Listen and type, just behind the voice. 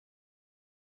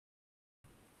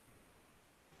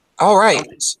All Oh right.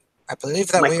 I believe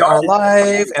that my we God, are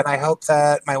live, and I hope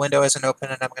that my window isn't open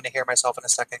and I'm going to hear myself in a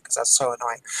second because that's so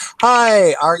annoying.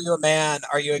 Hi, are you a man?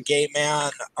 Are you a gay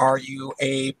man? Are you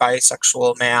a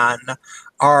bisexual man?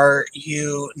 Are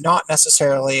you not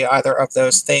necessarily either of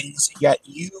those things, yet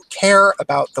you care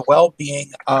about the well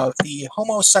being of the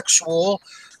homosexual,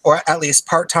 or at least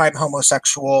part time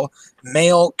homosexual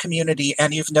male community,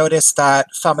 and you've noticed that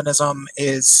feminism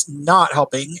is not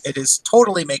helping, it is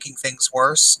totally making things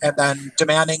worse, and then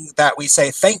demanding that we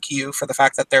say thank you for the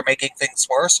fact that they're making things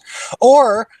worse.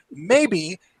 Or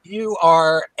maybe you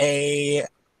are a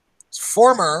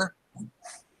former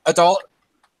adult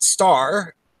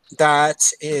star that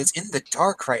is in the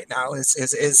dark right now, is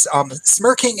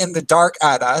smirking in the dark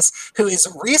at us, who is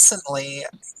recently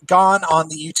gone on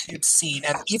the YouTube scene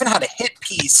and even had a hit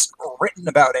piece written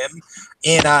about him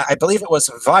in, I believe it was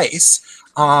Vice,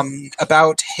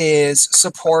 about his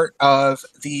support of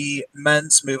the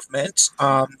men's movement.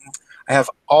 I have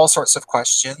all sorts of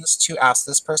questions to ask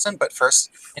this person, but first,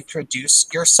 introduce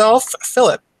yourself,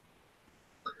 Philip.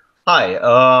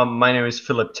 Hi, my name is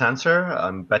Philip Tanzer.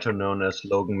 I'm better known as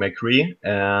Logan McCree,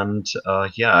 and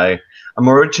yeah, I'm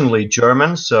originally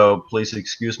German, so please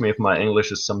excuse me if my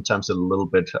English is sometimes a little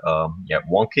bit yeah,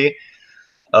 wonky.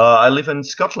 I live in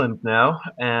Scotland now,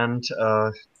 and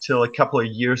till a couple of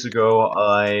years ago,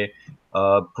 I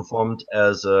performed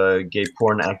as a gay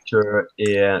porn actor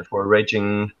for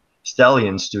Raging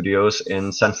Stallion Studios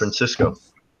in San Francisco.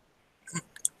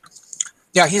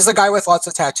 Yeah, he's the guy with lots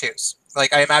of tattoos.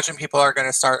 Like, I imagine people are going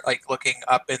to start like looking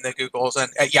up in the Googles,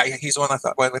 and yeah, he's the one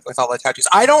with all the tattoos.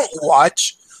 I don't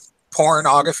watch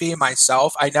pornography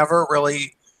myself. I never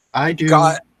really I do.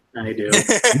 got. I do.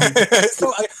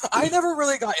 So I never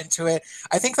really got into it.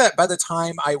 I think that by the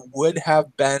time I would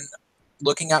have been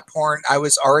looking at porn, I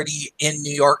was already in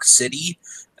New York City,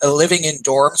 living in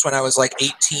dorms when I was like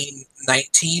 18,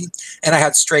 19, and I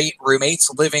had straight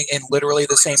roommates living in literally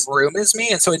the same room as me,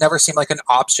 and so it never seemed like an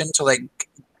option to like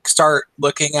start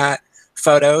looking at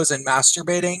photos and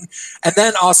masturbating. And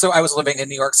then also I was living in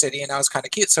New York City and I was kind of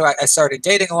cute, so I started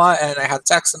dating a lot and I had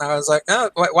sex, and I was like,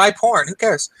 oh, why porn? Who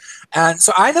cares? And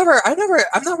so I'm not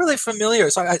really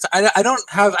familiar. So I don't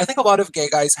have. I think a lot of gay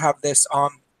guys have this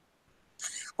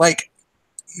like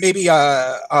maybe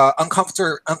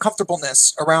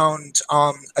uncomfortableness around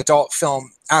adult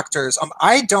film actors.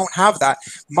 I don't have that.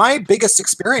 My biggest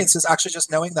experience is actually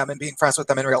just knowing them and being friends with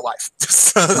them in real life.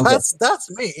 So Okay. that's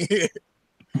me.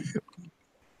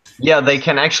 Yeah, they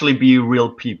can actually be real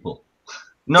people.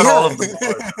 Not all of them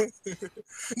are.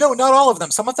 No, not all of them.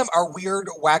 Some of them are weird,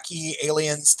 wacky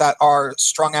aliens that are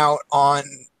strung out on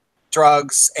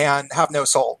drugs and have no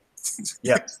soul.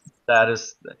 Yeah, that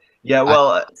is. Yeah,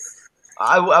 well,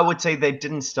 I would say they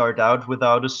didn't start out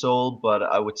without a soul, but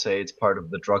I would say it's part of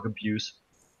the drug abuse.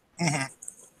 Hmm.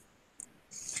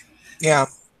 Yeah.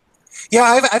 Yeah,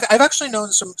 I've actually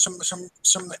known some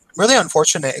really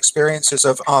unfortunate experiences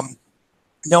of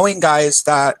knowing guys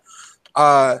that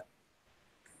uh,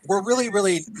 were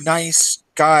really nice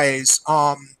guys.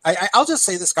 I'll just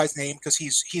say this guy's name because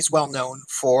he's well known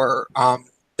for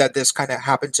that this kind of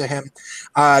happened to him.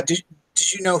 Did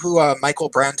you know who Michael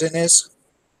Brandon is?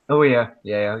 Oh yeah,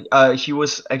 yeah, yeah. He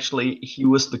was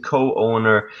the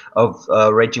co-owner of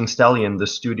Raging Stallion, the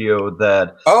studio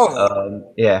that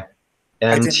Oh, yeah,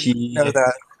 I and didn't know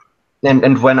that.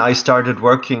 and when I started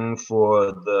working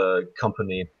for the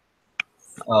company,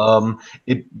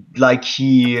 it like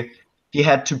he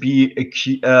had to be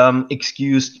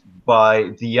excused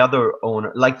by the other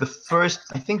owner. Like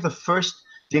I think the first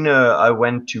dinner I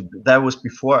went to, that was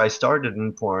before I started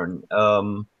in porn.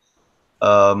 Um,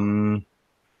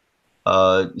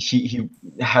 he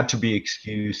had to be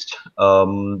excused.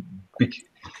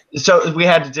 So we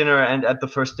had a dinner, and at the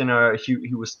first dinner,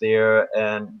 he was there,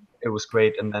 and it was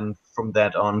great. And then from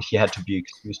that on, he had to be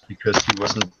excused because he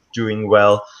wasn't doing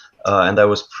well, and that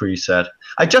was pretty sad.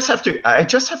 I just have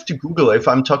to Google if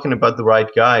I'm talking about the right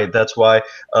guy. That's why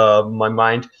my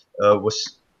mind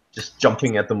was just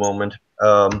jumping at the moment.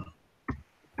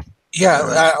 Yeah, All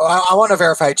right. I want to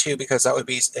verify too because that would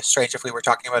be strange if we were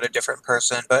talking about a different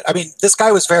person. But I mean, this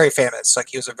guy was very famous. Like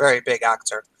he was a very big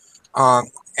actor,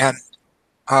 and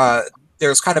uh,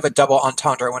 there's kind of a double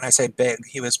entendre when I say big.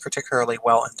 He was particularly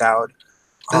well endowed.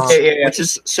 That's Yeah, yeah, yeah. which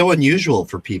is so unusual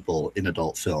for people in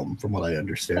adult film, from what I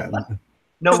understand.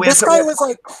 No, This guy was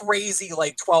like crazy,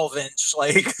 like 12-inch,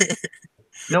 like.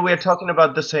 no, we are talking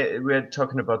about the same. We are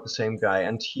talking about the same guy,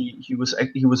 and he was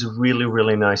a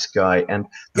really nice guy. And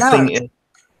the Yeah. thing is,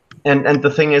 and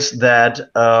the thing is that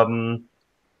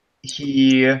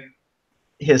he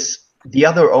the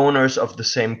other owners of the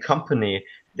same company,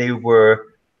 they were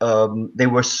they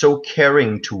were so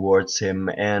caring towards him,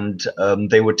 and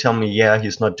they would tell me, yeah,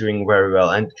 he's not doing very well,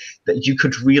 and that you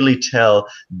could really tell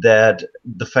that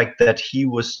the fact that he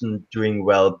wasn't doing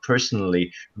well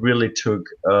personally really took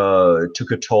a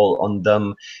toll on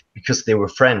them because they were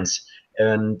friends.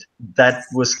 And that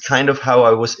was kind of how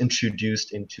I was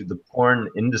introduced into the porn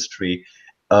industry,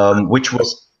 which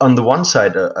was on the one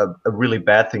side a really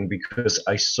bad thing because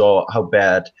I saw how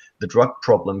bad the drug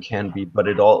problem can be, but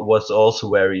it all was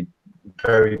also very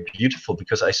beautiful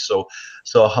because I saw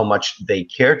how much they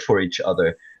cared for each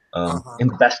other, Uh-huh. in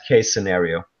the best case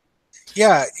scenario.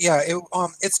 Yeah, yeah.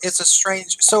 It's a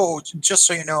strange. So just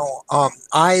so you know,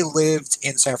 I lived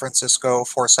in San Francisco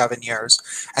for 7 years,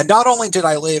 and not only did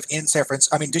I live in San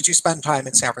Francisco. I mean, did you spend time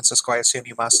in San Francisco? I assume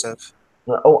you must have.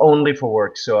 Only for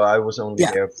work, so I was only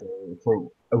Yeah. there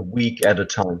for a week at a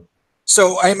time.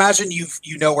 So I imagine you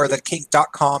know where the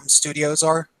Kink.com studios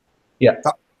are. Yeah.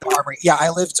 The Armory. Yeah, I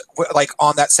lived like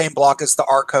on that same block as the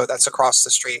Arco that's across the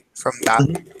street from that.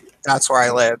 Mhm. That's where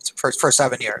I lived for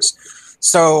 7 years.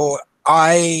 So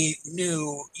I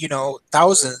knew,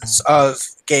 thousands of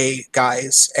gay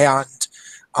guys, and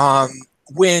um,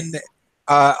 when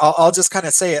I'll just kind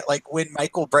of say it, like when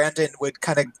Michael Brandon would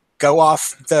kind of go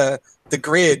off the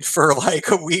grid for like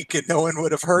a week and no one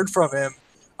would have heard from him.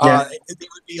 Yeah. It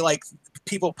would be like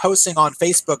people posting on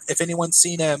Facebook, if anyone's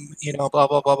seen him, blah blah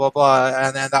blah blah blah,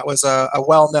 and then that was a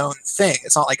well-known thing.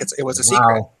 It's not like it was a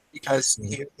secret Wow. because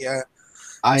he, yeah.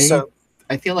 I So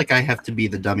I feel like I have to be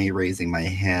the dummy raising my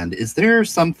hand. Is there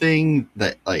something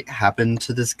that like happened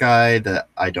to this guy that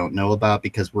I don't know about?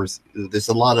 Because there's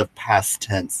a lot of past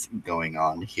tense going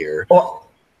on here. Well,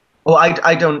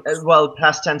 I don't. Well,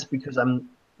 past tense because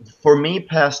for me,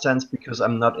 past tense because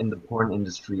I'm not in the porn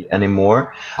industry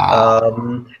anymore. Ah,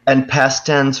 And past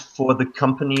tense for the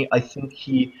company. I think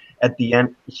at the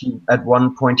end, at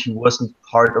one point, he wasn't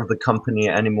part of the company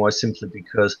anymore simply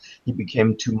because he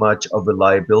became too much of a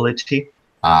liability.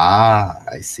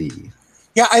 I see.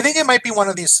 yeah, I think it might be one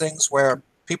of these things where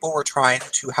people were trying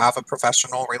to have a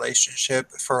professional relationship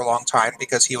for a long time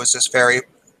because he was this very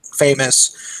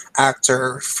famous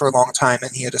actor for a long time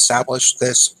and he had established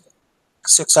this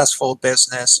successful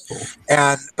business,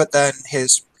 and but then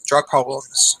his drug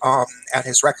problems, and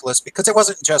his reckless, because it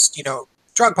wasn't just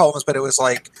drug problems, but it was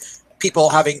like people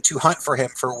having to hunt for him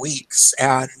for weeks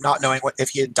and not knowing what if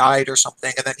he had died or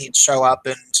something, and then he'd show up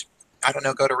and I don't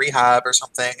know, go to rehab or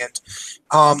something, and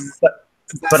um, But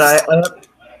but that's,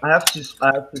 I have to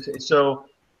say so.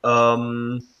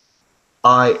 Um,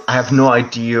 I have no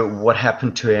idea what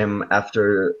happened to him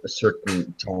after a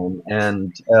certain time,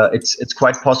 and it's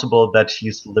quite possible that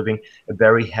he's living a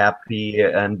very happy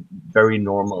and very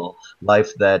normal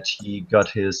life. That he got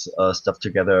his stuff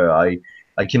together. I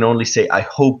can only say I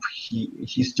hope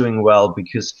he's doing well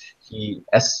because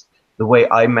as the way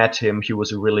I met him, he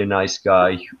was a really nice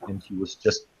guy, and he was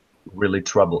just really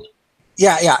troubled.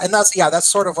 yeah, and that's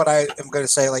sort of what I am going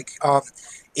to say. Like,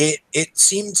 it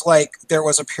seemed like there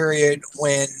was a period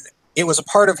when it was a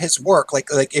part of his work. Like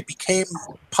it became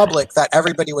public that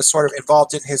everybody was sort of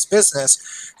involved in his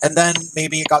business, and then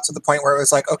maybe it got to the point where it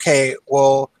was like, okay,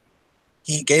 well,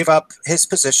 he gave up his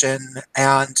position,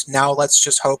 and now let's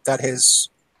just hope that his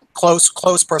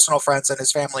close personal friends and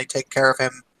his family take care of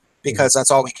him because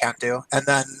that's all we can do. And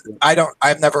then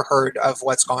I've never heard of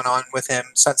what's gone on with him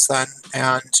since then,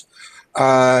 and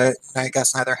I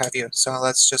guess neither have you. So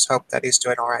let's just hope that he's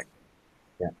doing all right.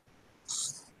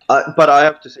 But I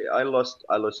have to say, I lost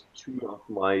two of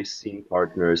my scene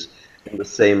partners in the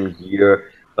same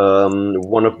year.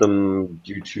 One of them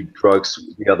due to drugs.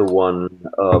 The other one,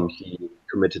 he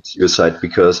committed suicide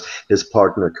because his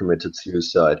partner committed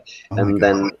suicide. Oh my And god.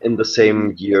 then in the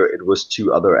same year, it was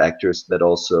two other actors that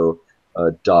also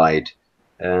died.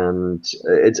 And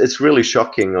it's really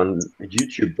shocking. On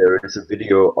YouTube, there is a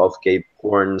video of uh,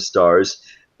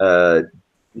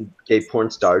 gay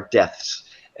porn star deaths,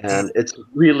 Mm. and it's a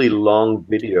really long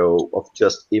video of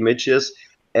just images,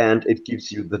 and it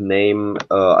gives you the name,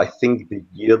 I think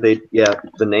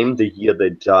the name, the year they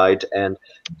died, and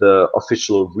the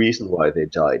official reason why they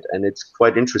died. And it's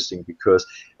quite interesting because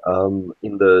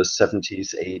in the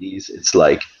 70s, 80s, it's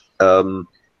like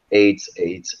AIDS,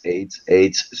 AIDS, AIDS,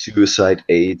 AIDS, suicide,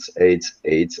 AIDS, AIDS,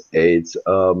 AIDS, AIDS,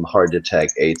 heart attack,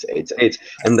 AIDS, AIDS, AIDS.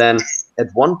 And then at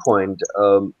one point,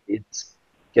 it's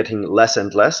getting less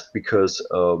and less because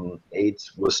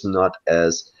AIDS was not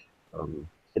as um,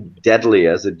 deadly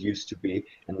as it used to be,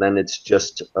 and then it's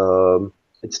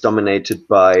dominated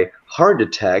by heart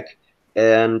attack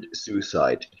and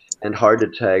suicide. And heart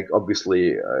attack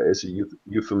obviously is a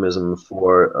euphemism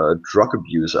for drug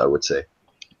abuse, I would say.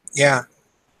 Yeah.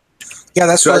 Yeah,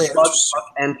 that's Drug, really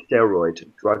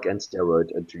interesting. drug and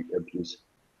steroid abuse.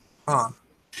 Huh.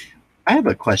 I have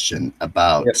a question Yep.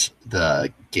 about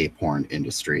the gay porn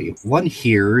industry. One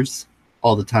hears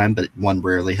all the time, but one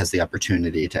rarely has the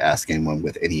opportunity to ask anyone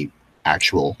with any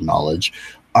actual knowledge.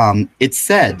 It's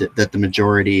said that the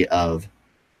majority of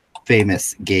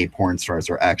famous gay porn stars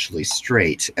are actually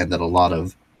straight, and that a lot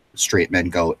of straight men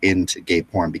go into gay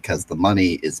porn because the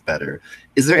money is better.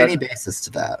 Is there any That basis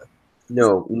to that?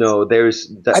 no, there's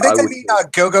that I I think they would mean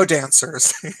go-go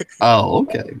dancers. Oh,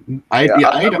 okay. yeah,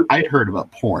 I would I'd heard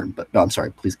about porn, but no, I'm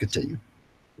sorry. Please continue.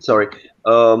 sorry.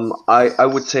 I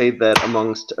would say that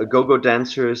amongst go-go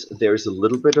dancers, there's a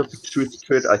little bit of truth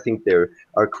to it. I think there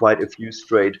are quite a few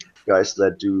straight guys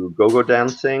that do go-go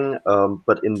dancing.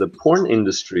 But in the porn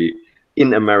industry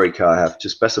in America, I have to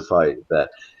specify that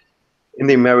in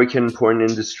the American porn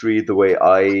industry, the way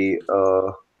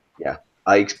yeah,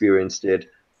 I experienced it,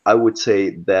 I would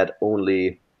say that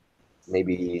only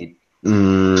maybe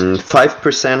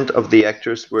 5% of the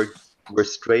actors were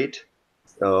straight,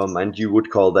 and you would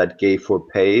call that gay for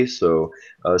pay. So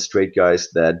straight guys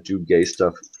that do gay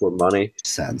stuff for money,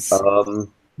 Sense.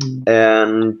 um,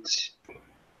 and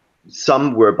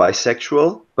some were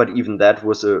bisexual, but even that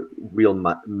was a real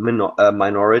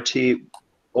minority.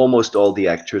 Almost all the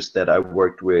actors that I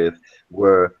worked with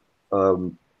were,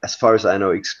 as far as I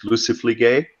know, exclusively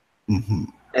gay, Hmm.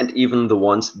 and even the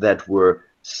ones that were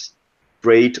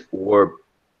straight or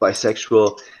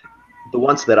bisexual, the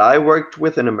ones that I worked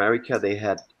with in America, they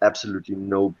had absolutely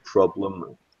no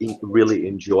problem in really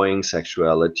enjoying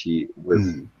sexuality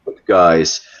with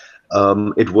guys.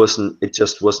 It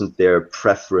just wasn't their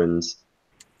preference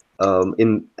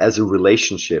in as a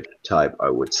relationship type, I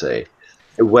would say.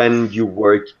 When you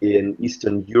work in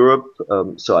Eastern Europe,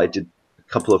 so I did a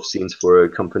couple of scenes for a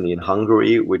company in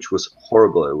Hungary, which was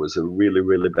horrible. It was a really,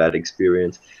 really bad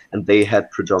experience, and they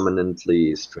had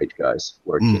predominantly straight guys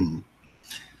working. Mm.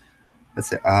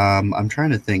 That's it. I'm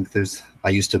trying to think. I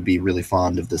used to be really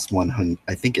fond of this one.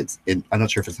 I think I'm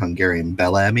not sure if it's Hungarian.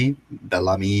 Bellamy.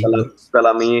 Bellamy,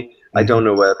 I Mhm. don't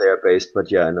know where they're based,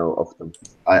 but yeah, I know of them.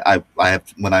 I have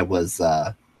when I was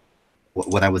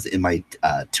in my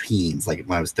teens, like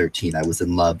when I was 13, I was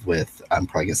in love with. I'm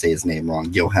probably gonna say his name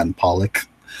wrong. Johann Pollock.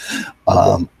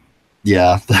 Okay.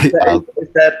 Yeah.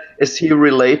 Is he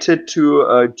related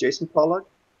to Jason Pollock?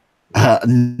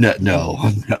 No, no,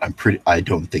 I'm pretty. I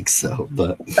don't think so,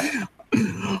 but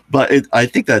I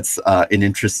think that's an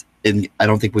interest. In I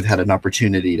don't think we've had an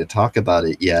opportunity to talk about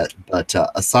it yet. But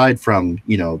aside from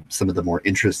some of the more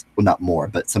interest, well, not more,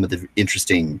 but some of the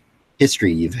interesting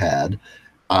history you've had,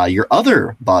 your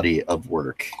other body of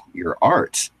work, your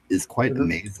art, is quite Mhm.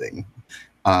 amazing.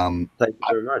 Um, Thank you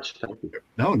very much. Thank you.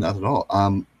 no, not at all.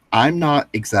 I'm not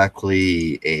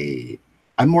exactly a.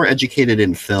 I'm more educated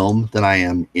in film than I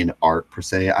am in art per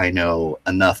se. I know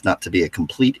enough not to be a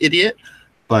complete idiot,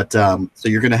 but so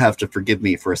you're gonna have to forgive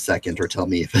me for a second or tell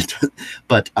me if it.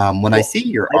 But when I Well, see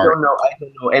your I art, don't know. I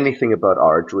don't know anything about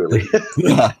art, really.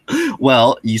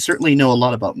 well, you certainly know a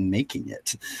lot about making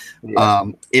it. Yeah.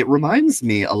 It reminds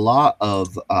me a lot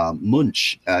of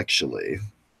Munch, actually.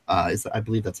 I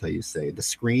believe that's how you say the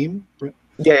Scream.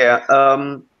 Yeah.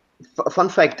 Fun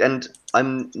fact, and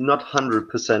I'm not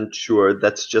 100% sure.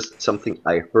 That's just something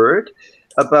I heard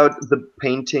about the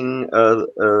painting,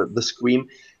 the Scream.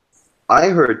 I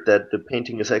heard that the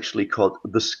painting is actually called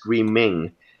The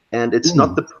Screaming, and it's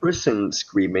not Mm. the person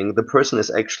screaming. The person is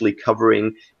actually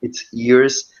covering its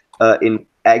ears in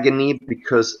agony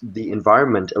because the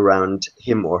environment around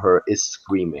him or her is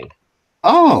screaming.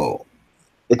 Oh,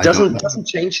 It I don't doesn't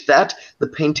change that the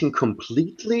painting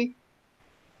completely.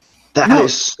 That know.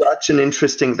 is such an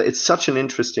interesting. It's such an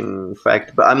interesting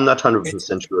fact, but I'm not It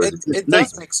 100% sure. it No,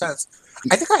 does make sense.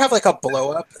 I think I have like a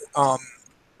blow up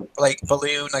like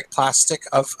balloon like plastic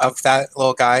of that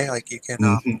little guy. Like you can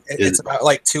mhm. it's about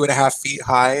like 2.5 feet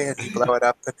high and you blow it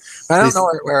up. But I They, don't know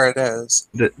where it is.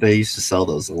 they used to sell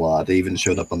those a lot. They even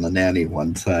showed up on the nanny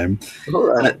one time. All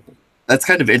right. But that's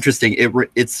kind of interesting.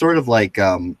 It's sort of like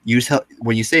when you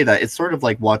say that, it's sort of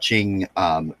like watching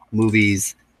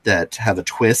movies that have a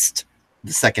twist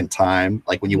the second time,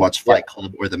 like when you watch Yeah. Fight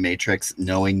Club or The Matrix,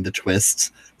 knowing the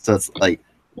twists. So it's like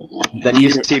Then you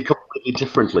see it completely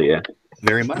differently. Yeah.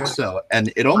 very much Yeah. so, and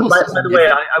it But almost by the way,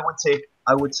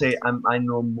 I would say I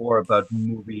know more about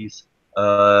movies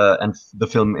and the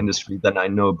film industry than I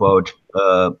know about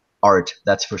art.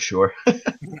 That's for sure. well,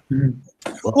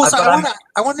 Well, so But I'm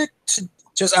I wanted to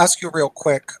just ask you real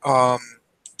quick um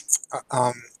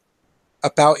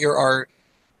about your art.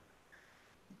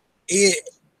 It,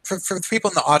 for the people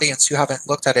in the audience who haven't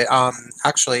looked at it,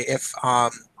 actually, if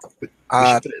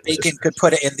Bacon could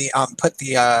put it in the put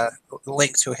the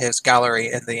link to his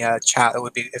gallery in the chat. It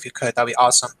would be, if you could, that'd be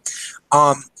awesome.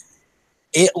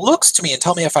 It looks to me, and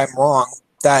tell me if I'm wrong,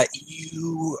 that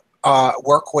you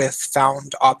work with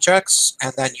found objects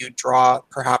and then you draw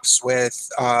perhaps with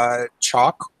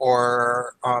chalk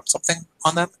or something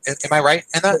on them. Am I right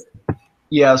in that?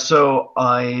 Yeah, so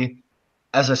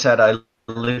as I said, I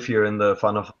live here in the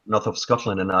far north of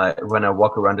Scotland, and when I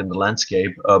walk around in the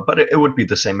landscape, but it would be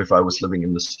the same if I was living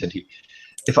in the city.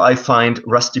 If I find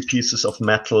rusty pieces of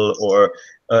metal or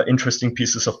interesting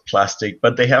pieces of plastic,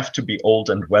 but they have to be old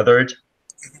and weathered,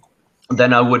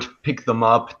 then I would pick them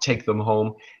up, take them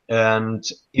home, and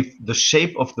if the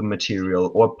shape of the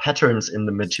material or patterns in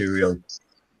the material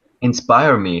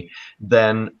inspire me,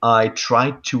 then I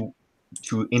try to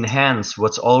enhance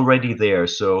what's already there.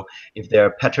 So if there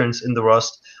are patterns in the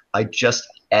rust, I just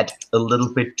add a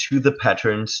little bit to the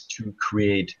patterns to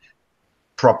create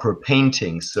proper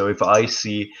paintings. So if I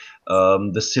see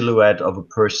the silhouette of a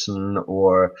person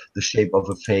or the shape of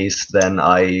a face, then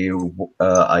I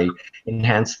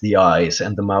enhance the eyes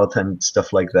and the mouth and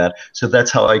stuff like that. So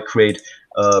that's how I create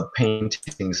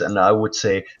paintings. And I would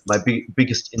say my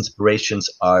biggest inspirations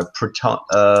are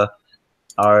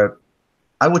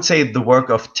I would say the work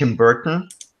of Tim Burton.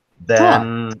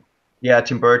 Then yeah,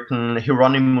 Tim Burton,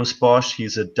 Hieronymus Bosch.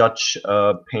 He's a Dutch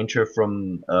painter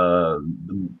from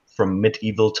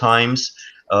medieval times.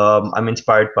 I'm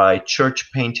inspired by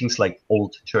church paintings, like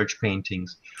old church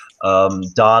paintings.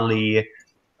 Dali.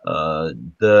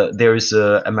 There is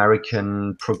an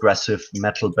American progressive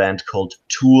metal band called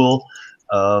Tool.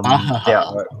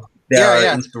 There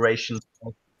are inspirations,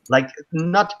 like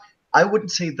not. I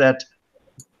wouldn't say that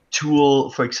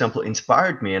Tool, for example,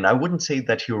 inspired me, and I wouldn't say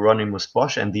that Hieronymus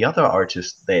Bosch and the other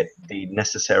artists that they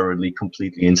necessarily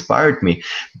completely inspired me,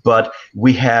 but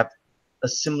we have a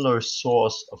similar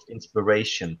source of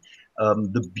inspiration,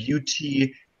 the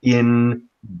beauty in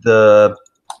the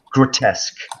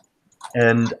grotesque.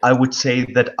 And I would say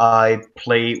that I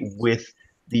play with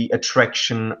the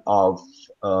attraction of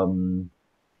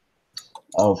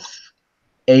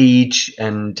age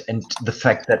and the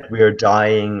fact that we are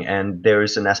dying, and there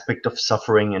is an aspect of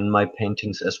suffering in my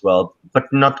paintings as well,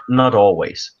 but not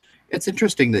always. It's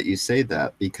interesting that you say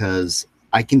that, because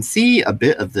I can see a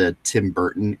bit of the Tim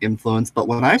Burton influence, but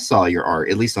when I saw your art,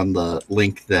 at least on the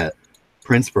link that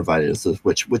Prince provided us,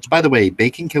 which by the way,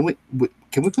 Bacon, can we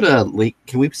put a link?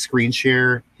 Can we screen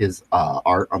share his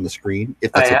art on the screen?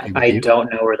 If that's okay with I you?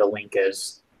 don't know where the link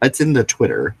is. It's in the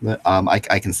Twitter. I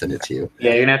can send it to you.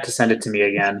 Yeah, you're gonna have to send it to me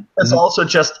again. It's also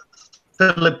just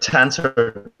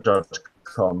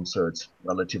philiptancer.com, so it's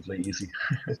relatively easy.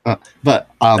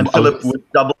 But and Philip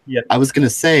with double. Yeah. I was gonna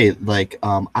say, like,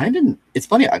 I didn't. It's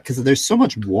funny because there's so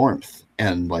much warmth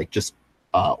and like just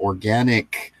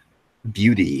organic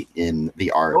beauty in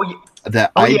the art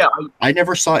that I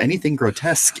never saw anything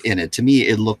grotesque in it. To me,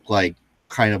 it looked like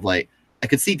kind of like I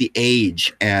could see the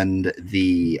age and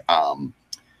the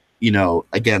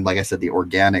again, like I said, the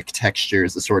organic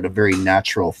textures, the sort of very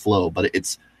natural flow, but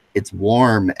it's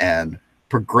warm and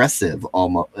progressive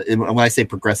almost. And when I say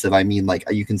progressive, I mean like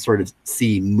you can sort of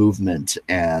see movement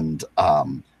and a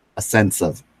sense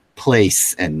of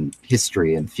place and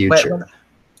history and future.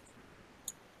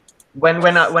 When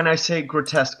I say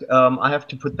grotesque, I have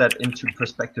to put that into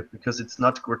perspective, because it's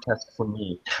not grotesque for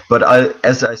me. But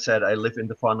as I said, I live in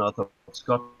the far north of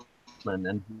Scotland,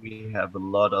 and we have a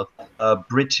lot of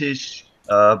British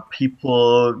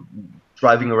people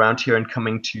driving around here and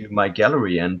coming to my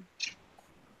gallery, and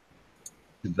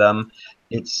to them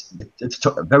it's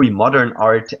very modern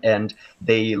art, and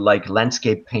they like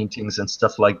landscape paintings and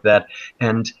stuff like that,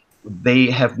 and they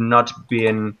have not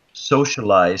been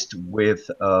socialized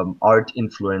with art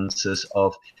influences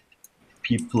of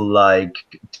people like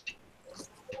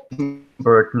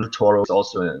Burton. Toro is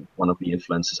also one of the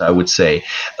influences, I would say.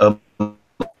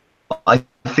 I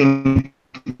think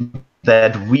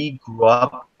that we grew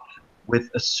up with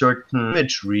a certain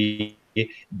imagery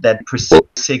that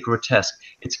say grotesque.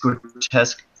 It's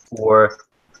grotesque for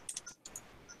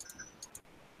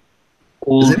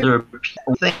older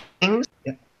people things.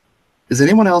 Yeah. Is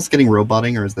anyone else getting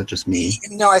roboting, or is that just me?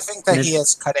 No, I think that he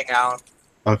is cutting out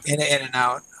in and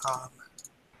out.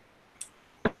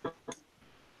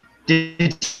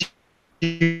 Did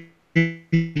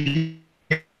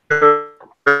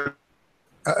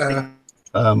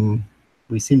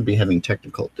we seem to be having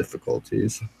technical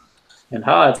difficulties. And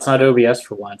it's not OBS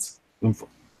for once.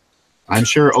 I'm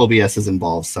sure OBS is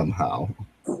involved somehow.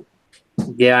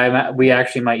 Yeah, we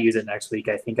actually might use it next week.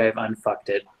 I think I've unfucked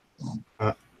it.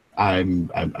 I'm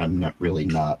not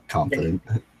confident.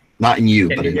 Not in you,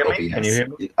 Can but you in hear me? OBS. Can you hear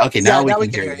me? Okay, now yeah, we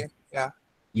can hear you. Yeah.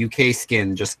 UK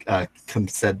Skin just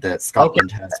said that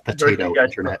Scotland has potato Guys,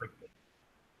 internet.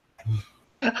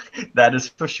 that is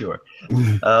for sure.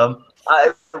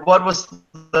 What was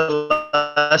the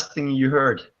last thing you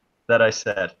heard that I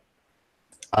said?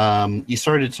 You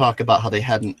started to talk about how they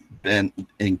hadn't been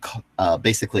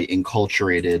basically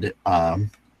enculturated. Oh,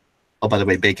 by the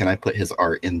way, Bacon, I put his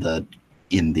art in the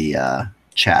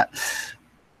chat.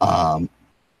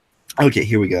 Okay,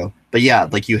 here we go. But yeah,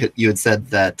 like you had said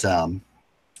that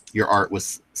your art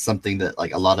was something that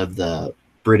like a lot of the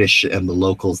British and the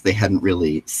locals they hadn't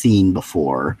really seen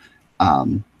before,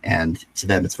 and to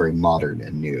them it's very modern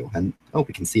and new. And oh,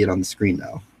 we can see it on the screen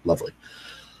now. Lovely.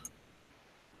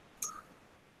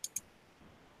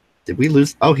 Did we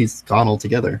lose? Oh, he's gone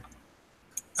altogether.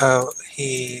 Oh,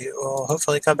 he will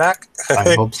hopefully come back.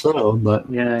 I hope so, but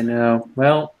Yeah, I know.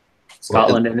 Well,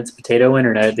 Scotland and its potato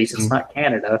internet. At least it's not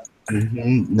Canada.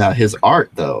 Now his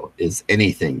art though is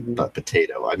anything but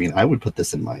potato. I mean, I would put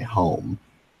this in my home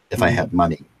if I had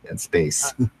money and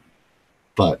space.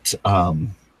 But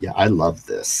yeah, I love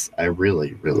this. I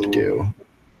really, really do.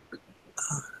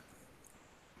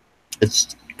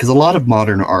 It's because a lot of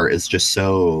modern art is just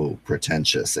so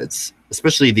pretentious. It's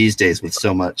especially these days with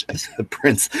so much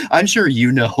prints. I'm sure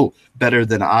you know better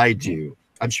than I do.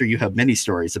 I'm sure you have many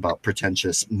stories about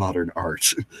pretentious modern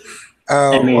art.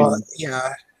 Oh, I mean- well,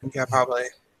 yeah, probably.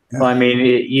 Well, I mean,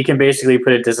 you can basically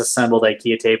put a disassembled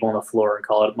IKEA table on the floor and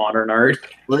call it modern art.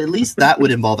 Well, at least that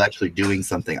would involve actually doing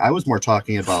something. I was more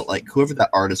talking about like whoever that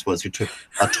artist was who took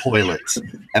a toilet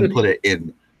and put it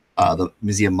in the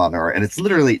Museum of Modern Art, and it's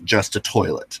literally just a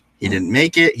toilet. He didn't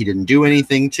make it. He didn't do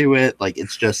anything to it. Like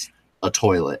it's just a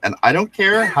toilet. And I don't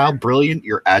care how brilliant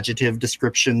your adjective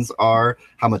descriptions are,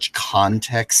 how much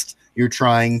context you're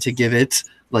trying to give it.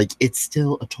 Like it's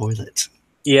still a toilet.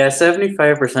 Yeah,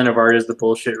 75% of art is the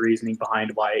bullshit reasoning behind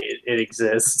why it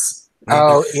exists.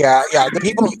 Oh, yeah. The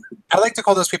people, I like to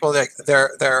call those people like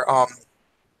they're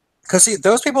because see,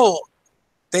 those people,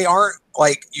 they aren't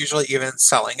like usually even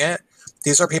selling it.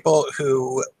 These are people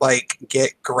who like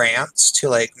get grants to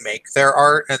like make their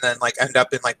art and then like end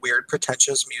up in like weird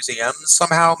pretentious museums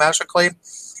somehow magically.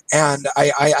 And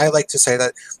I like to say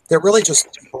that they're really just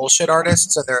bullshit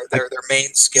artists, and their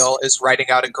main skill is writing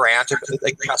out a grant and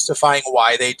like justifying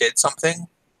why they did something.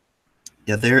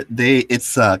 Yeah,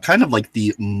 it's kind of like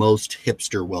the most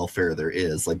hipster welfare there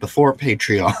is. Like before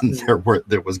Patreon,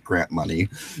 there was grant money.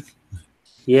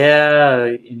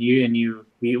 Yeah,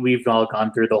 we've all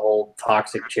gone through the whole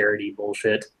toxic charity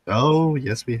bullshit. Oh,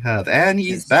 yes, we have. And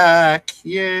he's back.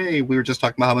 Yay. We were just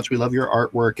talking about how much we love your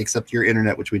artwork, except your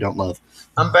internet, which we don't love.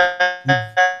 I'm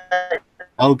back.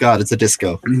 Oh, God, it's a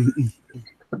disco.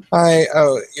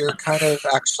 You're kind of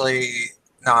actually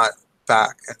not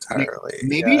back entirely.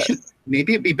 Maybe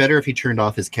it'd be better if he turned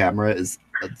off his camera,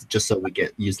 just so we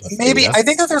get used to Maybe. data. I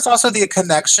think that there's also the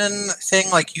connection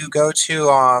thing. Like you go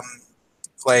to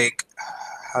like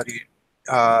how do you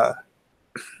I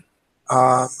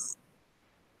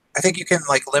think you can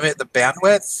like limit the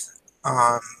bandwidth.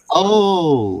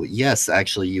 Oh, yes,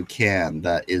 actually you can.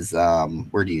 That is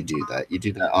where do you do that? You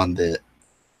do that on the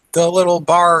little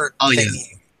bar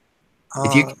thingy. Yeah.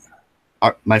 If you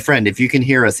my friend, if you can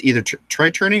hear us, either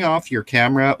try turning off your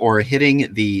camera or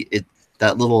hitting you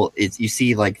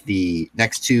see like the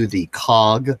next to the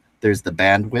cog, there's the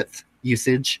bandwidth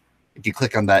usage. If you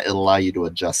click on that, it'll allow you to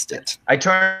adjust it. I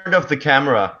turned off the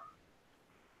camera.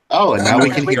 Oh, and now we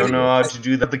can hear you. I don't know how to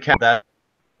do that.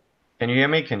 Can you hear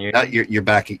me? Can you? You're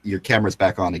back. Your camera's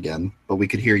back on again, but we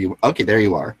could hear you. Okay, there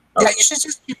you are. Yeah, you should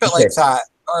just keep it like that,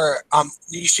 or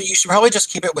you should probably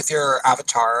just keep it with your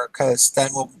avatar, because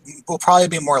then we'll probably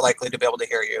be more likely to be able to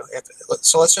hear you.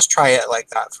 So let's just try it like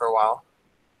that for a while.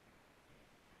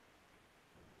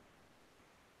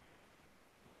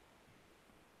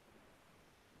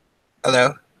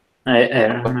 Hello. I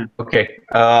don't know. Okay.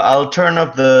 I'll turn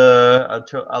off the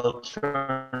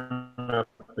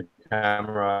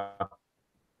camera.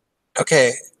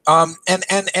 Okay. And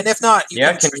if not, Can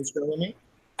you still hear me?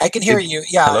 I can hear you.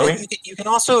 Yeah. Hello? You can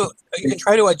also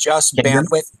try to adjust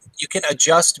bandwidth. You can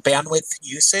adjust bandwidth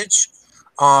usage.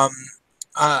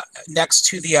 Next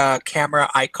to the camera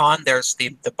icon, there's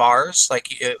the bars.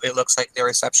 Like it looks like the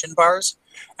reception bars.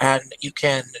 And you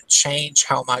can change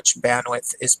how much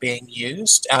bandwidth is being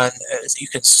used, and you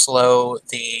can slow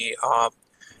the.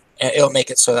 It'll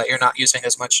make it so that you're not using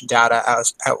as much data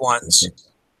at once.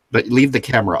 But leave the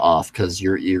camera off because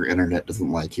your internet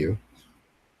doesn't like you.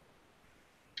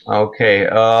 Okay,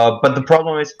 but the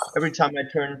problem is every time I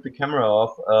turn the camera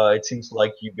off, it seems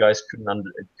like you guys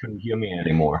couldn't hear me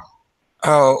anymore.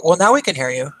 Oh well, now we can hear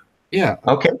you. Yeah.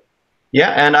 Okay.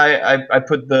 Yeah, and I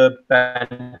put the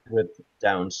bandwidth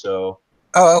down, so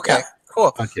Oh, okay, yeah.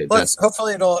 cool. Okay, Let's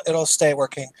hopefully it'll stay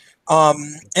working.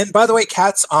 And by the way,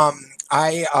 Cats,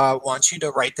 I want you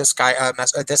to write this guy a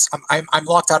message. This I'm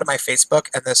locked out of my Facebook,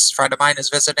 and this friend of mine is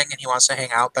visiting, and he wants to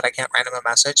hang out, but I can't write him a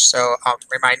message. So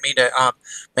remind me to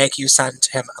make you send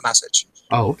him a message.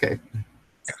 Oh, okay.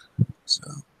 So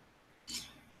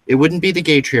It wouldn't be the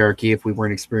Gaytriarchy if we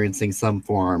weren't experiencing some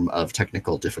form of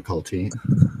technical difficulty.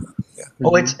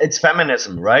 Oh, it's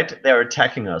feminism, right? They're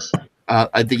attacking us.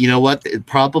 You know what?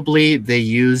 Probably they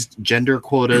used gender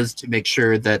quotas to make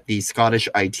sure that the Scottish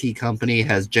IT company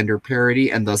has gender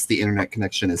parity, and thus the internet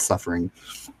connection is suffering.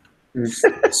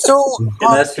 so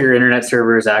Unless your internet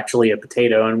server is actually a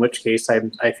potato, in which case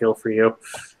I feel for you.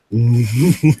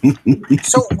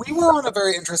 so we were on a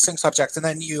very interesting subject, and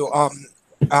then you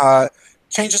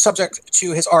change the subject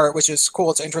to his art, which is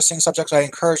cool. It's an interesting subject. I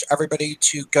encourage everybody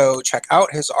to go check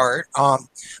out his art.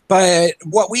 But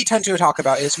what we tend to talk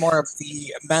about is more of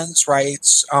the men's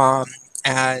rights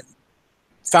and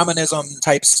feminism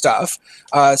type stuff.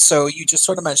 So you just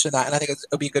sort of mentioned that, and I think it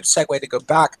would be a good segue to go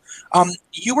back.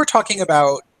 You were talking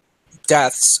about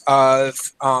deaths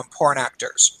of porn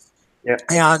actors. Yeah.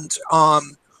 And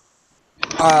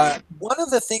one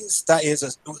of the things that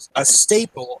is a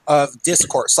staple of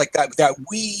discourse, like that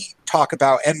we talk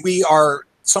about, and we are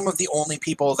some of the only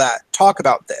people that talk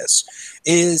about this,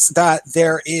 is that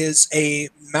there is a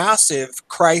massive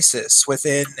crisis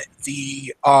within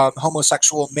the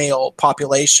homosexual male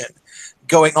population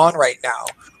going on right now,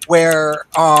 where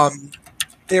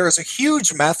there is a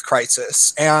huge meth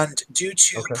crisis, and due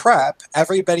to PrEP,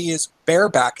 everybody is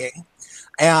barebacking,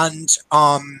 and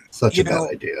Such a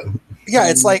bad idea. yeah,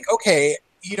 it's like, okay,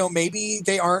 maybe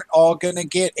they aren't all gonna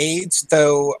get AIDS,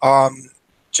 though.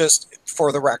 Just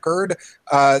for the record,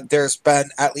 there's been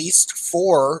at least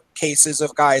 4 cases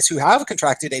of guys who have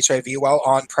contracted HIV while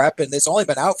on PrEP, and it's only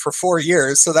been out for 4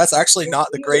 years, so that's actually not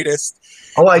the greatest.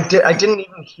 Oh, I didn't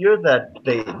even hear that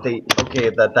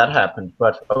that happened,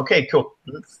 but okay, cool.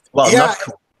 Well, Yeah. not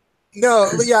cool.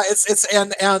 No, yeah, it's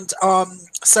and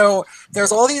so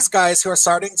there's all these guys who are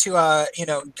starting to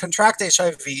contract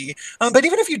HIV. But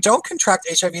even if you don't contract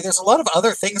HIV, there's a lot of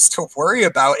other things to worry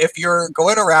about if you're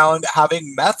going around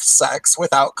having meth sex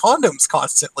without condoms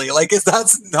constantly. Like,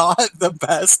 that's not the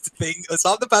best thing. It's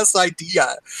not the best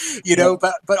idea,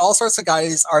 But all sorts of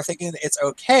guys are thinking it's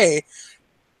okay.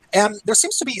 And there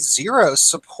seems to be zero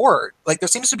support. Like, there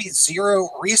seems to be zero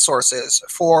resources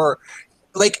for,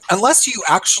 like, unless you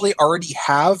actually already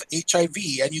have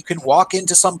HIV and you can walk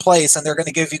into some place and they're going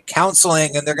to give you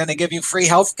counseling and they're going to give you free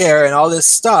healthcare and all this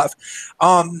stuff,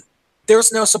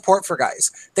 there's no support for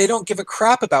guys. They don't give a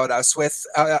crap about us with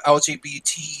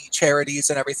LGBT charities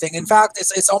and everything. In fact,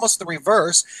 it's almost the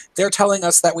reverse. They're telling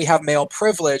us that we have male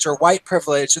privilege or white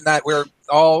privilege and that we're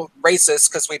all racist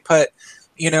because we put,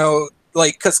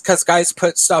 because guys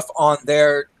put stuff on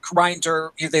their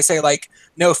grinder. They say, like,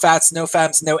 no fats, no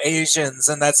femmes, no Asians,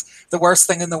 and that's the worst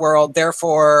thing in the world.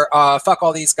 Therefore, fuck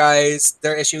all these guys.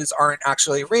 Their issues aren't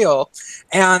actually real.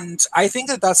 And I think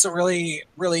that that's a really,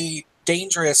 really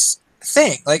dangerous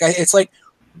thing. Like, it's like,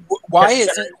 why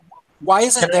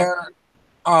isn't there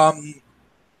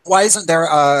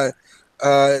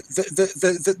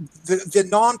the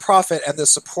nonprofit and the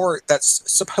support that's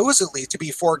supposedly to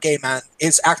be for gay men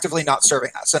is actively not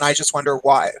serving us, and I just wonder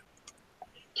why.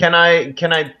 Can I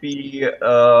be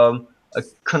a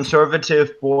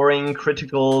conservative, boring,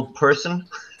 critical person?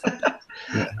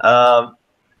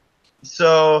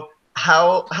 So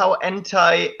how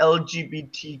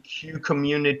anti-LGBTQ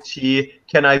community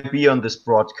can I be on this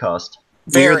broadcast?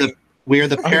 We are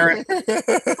the parent.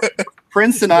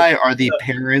 Prince and I are the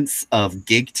parents of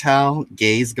GigTow,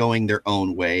 gays going their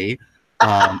own way.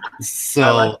 Yeah.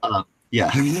 I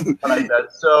like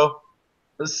that.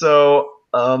 So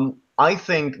I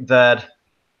think that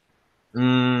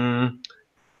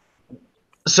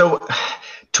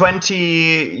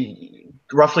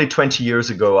roughly 20 years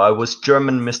ago, I was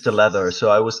German Mr. Leather. So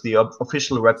I was the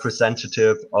official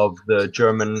representative of the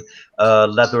German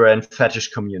leather and fetish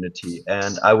community.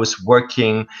 And I was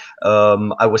working,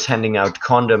 I was handing out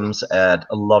condoms at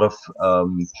a lot of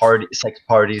sex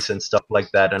parties and stuff like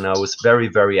that. And I was very,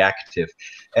 very active.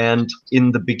 And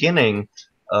in the beginning,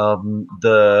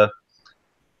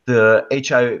 the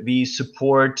HIV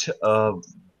support,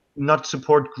 not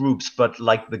support groups, but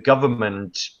like the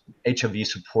government HIV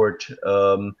support,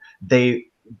 they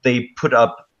put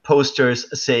up posters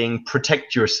saying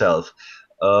 "protect yourself,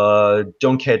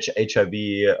 don't catch HIV,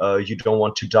 you don't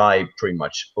want to die," pretty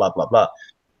much, blah blah blah.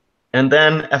 And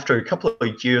then after a couple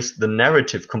of years, the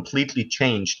narrative completely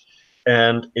changed,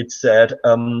 and it said,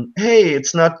 "Hey,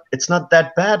 it's not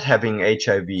that bad having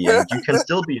HIV, and you can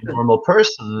still be a normal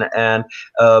person, and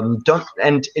don't."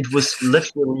 And it was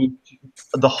literally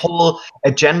the whole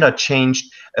agenda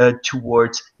changed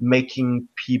towards making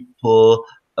people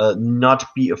not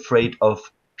be afraid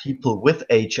of people with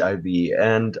HIV.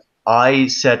 And I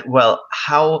said, well,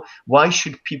 why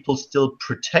should people still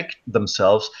protect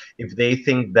themselves if they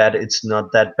think that it's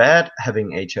not that bad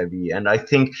having HIV? And I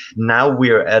think now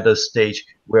we're at a stage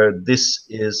where this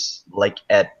is like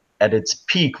at its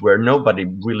peak, where nobody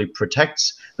really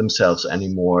protects themselves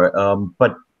anymore.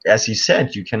 But as you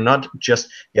said, you cannot just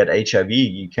get HIV,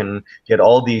 you can get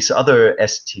all these other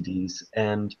STDs.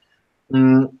 And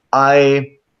mm,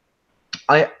 I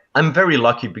I'm very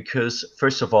lucky because,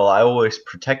 first of all, I always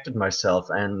protected myself,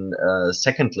 and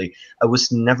secondly, I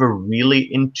was never really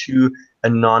into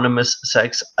anonymous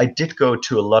sex. I did go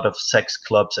to a lot of sex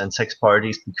clubs and sex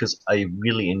parties because I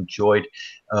really enjoyed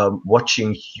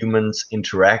watching humans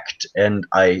interact, and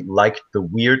I liked the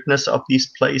weirdness of these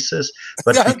places.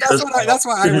 But Yeah, because that's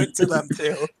why I went to them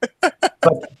too. but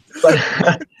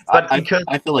but but because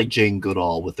I feel like Jane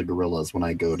Goodall with the gorillas when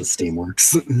I go to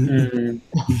Steamworks. Mm.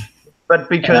 but And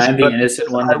because I'm the but innocent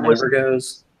because one I that was never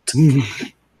goes.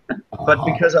 but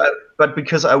Uh-huh.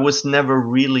 because I was never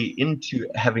really into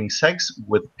having sex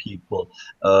with people,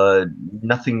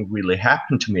 nothing really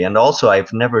happened to me. And also,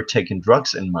 I've never taken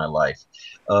drugs in my life.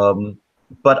 Um,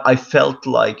 but I felt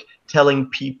like telling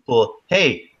people,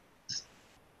 "Hey,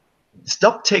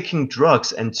 stop taking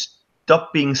drugs and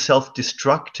stop being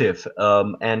self-destructive,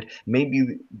 and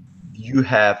maybe you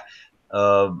have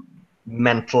uh,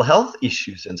 mental health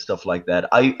issues and stuff like that."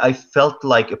 I felt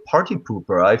like a party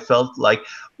pooper. I felt like,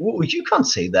 oh, you can't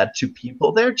say that to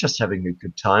people. They're just having a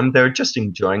good time. They're just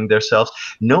enjoying themselves.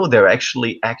 No, they're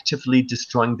actually actively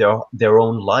destroying their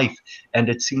own life. And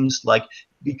it seems like,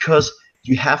 because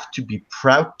you have to be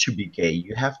proud to be gay,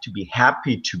 you have to be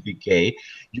happy to be gay,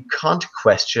 you can't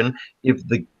question if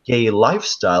the gay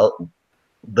lifestyle,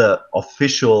 the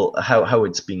official, how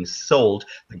it's being sold,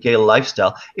 the gay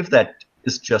lifestyle, if that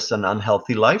is just an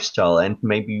unhealthy lifestyle. And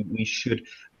maybe we should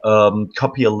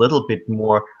copy a little bit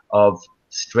more of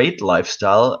straight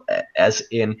lifestyle, as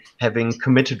in having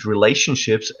committed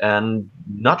relationships and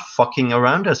not fucking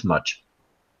around as much.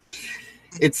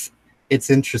 It's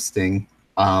interesting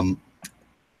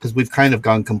because we've kind of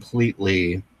gone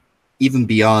completely even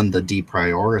beyond the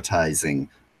deprioritizing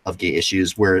of gay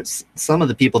issues, where some of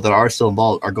the people that are still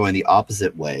involved are going the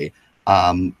opposite way.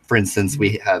 For instance,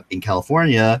 we have in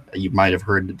California, you might have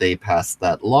heard that they passed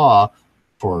that law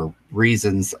for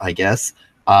reasons, I guess,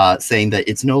 saying that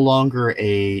it's no longer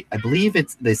I believe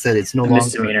they said it's no A longer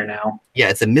misdemeanor now. Yeah,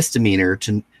 it's a misdemeanor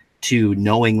to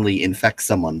knowingly infect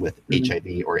someone with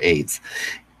HIV or AIDS.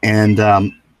 And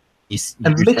A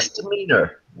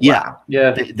misdemeanor. yeah, Wow.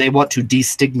 Yeah. they want to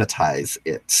destigmatize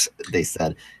it, they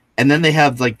said. And then they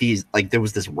have like these, like there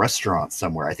was this restaurant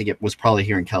somewhere, I think it was probably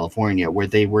here in California, where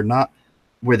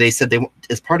they said they,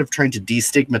 as part of trying to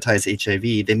destigmatize HIV,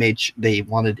 they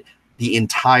wanted the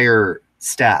entire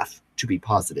staff to be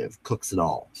positive, cooks and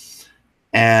all.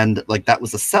 And like that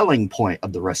was a selling point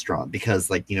of the restaurant because,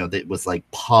 like, it was like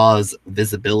pause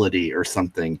visibility or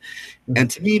something. And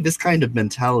to me, this kind of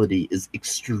mentality is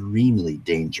extremely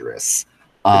dangerous.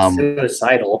 It's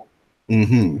suicidal.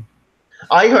 Mm-hmm.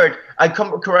 I heard,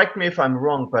 correct me if I'm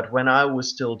wrong, but when I was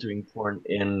still doing porn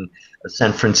in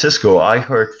San Francisco, I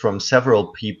heard from several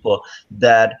people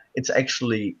that it's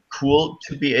actually cool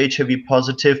to be HIV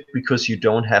positive because you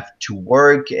don't have to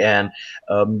work, and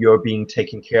you're being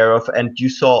taken care of. And you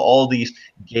saw all these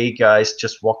gay guys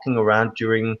just walking around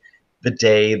during the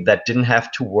day that didn't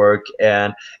have to work.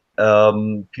 And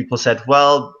people said,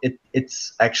 well,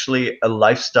 it's actually a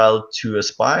lifestyle to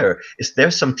aspire. Is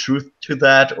there some truth to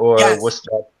that, or Yes. was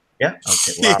that? Yeah.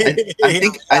 Okay. Wow.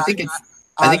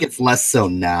 I think it's less so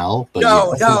now. But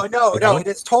no, yes. no. It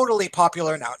is totally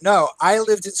popular now. No, I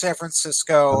lived in San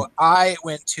Francisco. I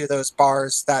went to those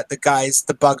bars that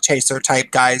the bug chaser type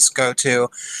guys go to,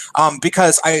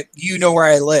 because you know where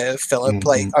I live, Philip,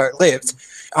 lived.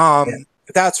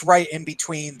 That's right in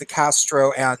between the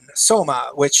Castro and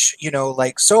Soma, which,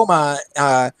 like Soma,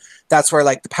 that's where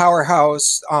like the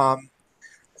Powerhouse,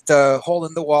 the Hole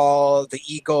in the Wall, the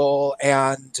Eagle,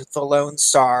 and the Lone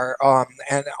Star,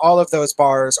 and all of those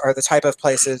bars are the type of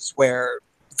places where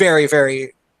very,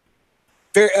 very,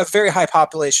 a very high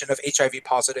population of HIV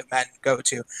positive men go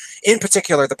to. In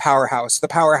particular, the Powerhouse. The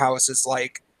Powerhouse is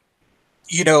like,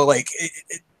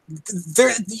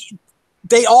 they're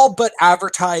they all but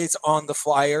advertise on the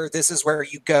flyer, this is where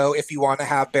you go if you want to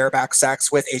have bareback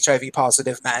sex with HIV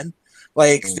positive men.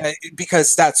 like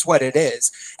because that's what it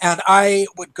is. And I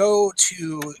would go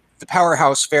to the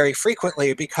Powerhouse very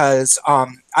frequently because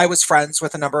I was friends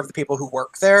with a number of the people who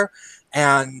work there.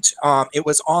 And it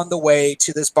was on the way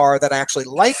to this bar that I actually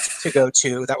liked to go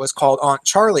to that was called Aunt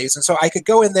Charlie's. And so I could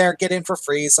go in there, get in for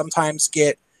free, sometimes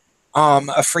get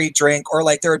a free drink, or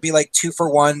like there would be like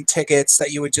 2-for-1 tickets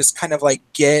that you would just kind of like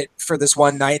get for this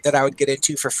one night that I would get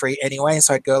into for free anyway.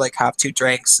 So I'd go like have 2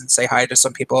 drinks and say hi to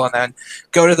some people and then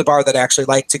go to the bar that I actually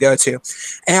like to go to.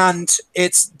 And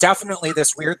it's definitely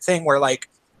this weird thing where like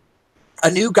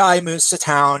a new guy moves to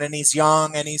town and he's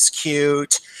young and he's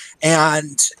cute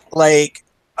and like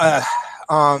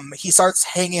he starts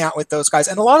hanging out with those guys,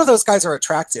 and a lot of those guys are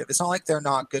attractive. It's not like they're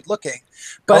not good looking,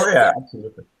 but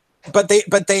Absolutely. But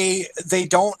they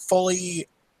don't fully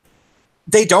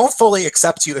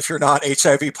accept you if you're not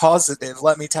HIV positive.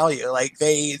 Let me tell you, like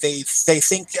they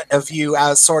think of you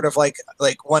as sort of like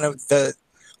one of the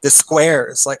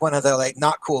squares, like one of the like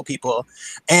not cool people.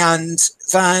 And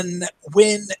then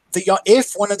when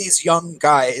if one of these young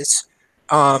guys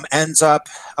ends up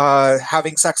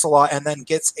having sex a lot and then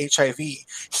gets HIV,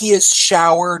 he is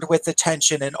showered with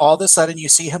attention, and all of a sudden you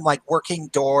see him like working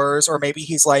doors, or maybe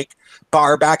he's like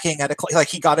bar backing at like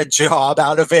he got a job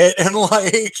out of it, and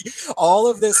like all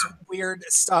of this weird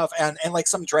stuff, and like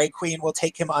some drag queen will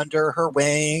take him under her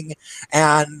wing,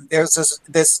 and there's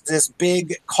this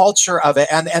big culture of it,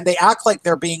 and they act like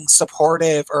they're being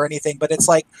supportive or anything, but it's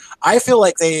like I feel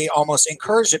like they almost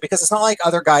encourage it, because it's not like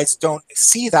other guys don't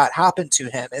see that happen to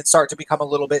him and start to become a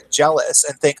little bit jealous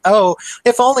and think, oh,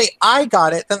 if only I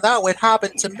got it, then that would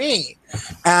happen to me.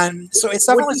 And so it's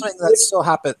definitely something that still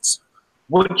happens.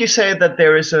 Would you say that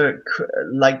there is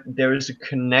a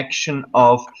connection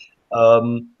of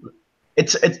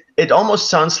it almost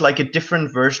sounds like a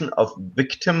different version of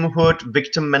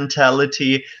victim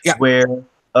mentality, Yeah. where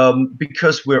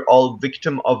because we're all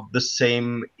victim of the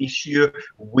same issue,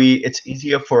 it's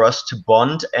easier for us to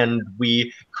bond, and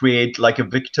we create like a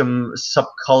victim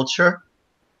subculture.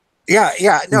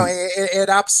 Yeah, no, it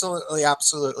absolutely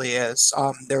is.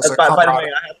 There's a By the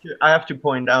way, I have to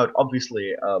point out,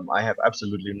 obviously, I have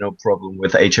absolutely no problem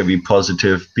with HIV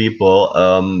positive people.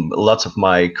 Lots of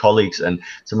my colleagues and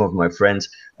some of my friends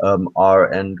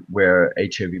are and were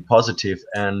HIV positive,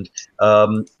 and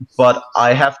but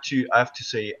I have to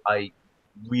say I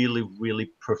really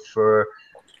prefer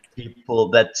people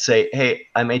that say, hey,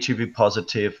 I'm HIV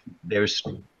positive, there's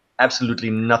absolutely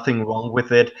nothing wrong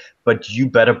with it, but you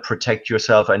better protect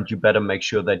yourself and you better make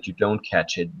sure that you don't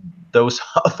catch it. Those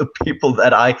are the people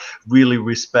that I really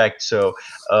respect. So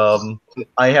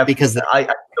I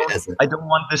don't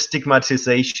want the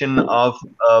stigmatization of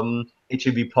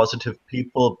HIV positive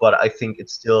people, but I think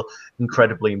it's still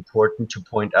incredibly important to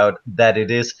point out that it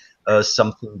is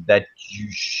something that you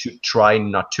should try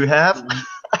not to have.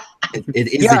 It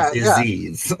is a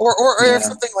disease. Yeah. Or if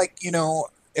something like,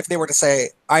 if they were to say,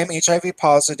 I'm HIV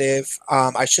positive,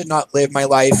 I should not live my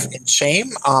life in shame.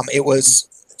 It was,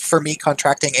 for me,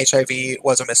 contracting HIV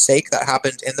was a mistake that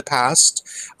happened in the past.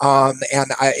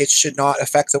 It should not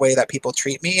affect the way that people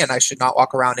treat me, and I should not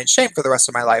walk around in shame for the rest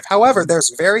of my life. However,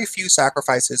 there's very few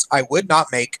sacrifices I would not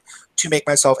make to make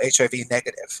myself HIV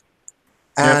negative.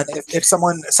 And if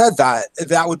someone said that,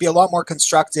 that would be a lot more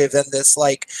constructive than this,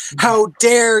 like, how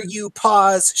dare you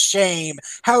pause shame?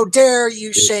 How dare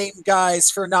you shame guys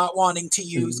for not wanting to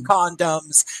use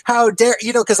condoms? How dare,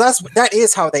 because that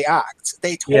is how they act.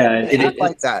 They totally act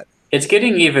like that. It's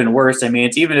getting even worse. I mean,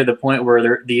 it's even to the point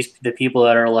where the people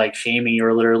that are like shaming you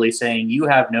are literally saying you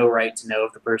have no right to know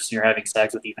if the person you're having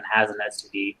sex with even has an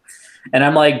STD. And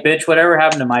I'm like, bitch, whatever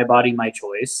happened to my body, my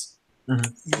choice.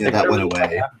 Yeah, that went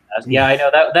away. Yeah, I know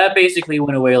that basically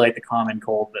went away like the common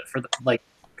cold, but for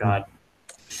God,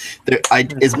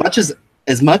 as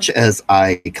much as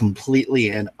I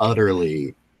completely and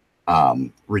utterly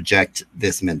reject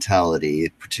this mentality,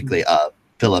 particularly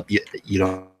Philip, you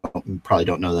probably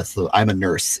don't know this. So I'm a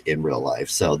nurse in real life,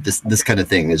 so this kind of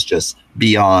thing is just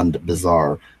beyond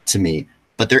bizarre to me.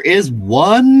 But there is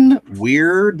one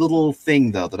weird little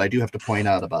thing though that I do have to point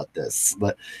out about this.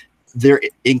 But there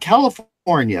in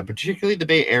California, particularly the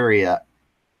Bay Area,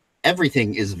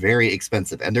 everything is very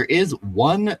expensive, and there is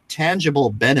one tangible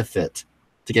benefit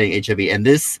to getting HIV, and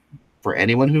this, for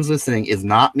anyone who's listening, is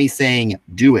not me saying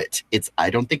do it. I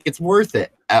don't think it's worth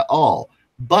it at all.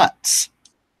 But,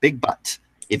 big but,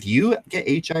 if you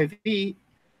get HIV,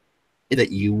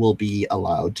 that you will be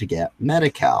allowed to get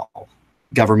Medi-Cal,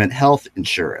 government health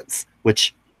insurance,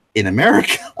 which in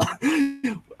America,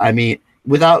 I mean,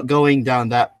 without going down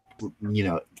that,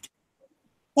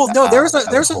 well, no, there's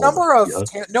a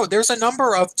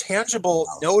number of tangible,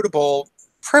 notable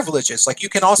privileges. Like you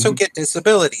can also get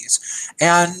disabilities,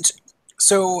 and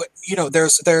so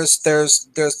there's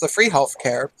the free health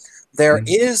care. There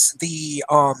is the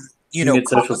You get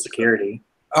Social Security.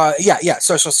 Yeah,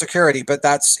 Social Security, but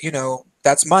that's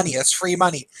that's money. It's free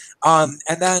money. And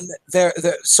then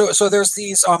so there's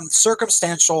these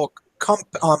circumstantial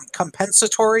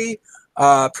compensatory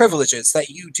privileges that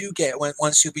you do get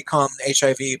once you become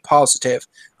HIV positive,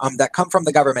 that come from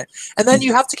the government. And then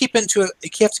you have to keep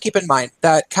in mind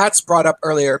that Katz brought up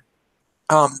earlier,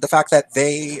 the fact that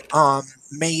they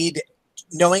made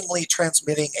knowingly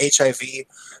transmitting HIV.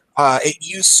 It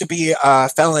used to be a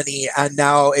felony, and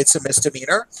now it's a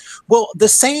misdemeanor. Well, the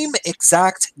same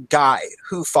exact guy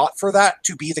who fought for that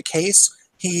to be the case,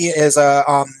 he is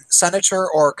a senator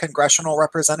or congressional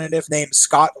representative named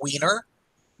Scott Wiener.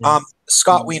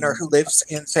 Scott Wiener, who lives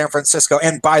in San Francisco,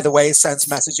 and by the way, sends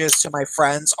messages to my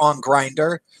friends on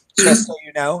Grindr. Just so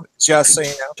you know.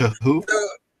 To who?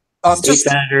 State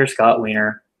Senator Scott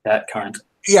Wiener, that cunt.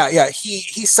 Yeah. He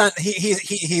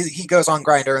goes on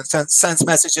Grindr and sends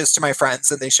messages to my friends,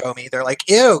 and they show me. They're like,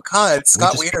 "Ew, God,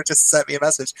 Scott Wiener just sent me a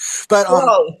message." But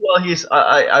he's.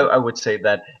 I would say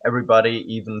that everybody,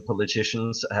 even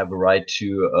politicians, have a right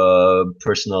to a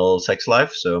personal sex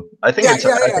life. So I think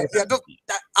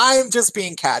I'm just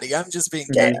being catty. I'm just being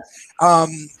catty.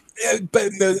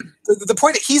 But the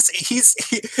point, he's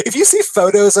if you see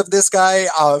photos of this guy,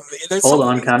 there's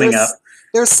coming up.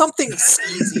 There's something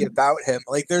sleazy about him.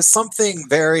 Like there's something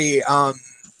very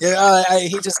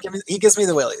he gives me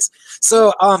the willies.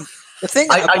 So the thing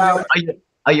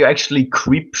are you actually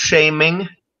creep shaming?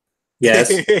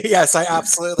 Yes. Yes, I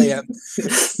absolutely am.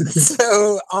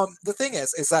 So the thing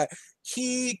is that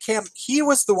he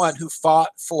was the one who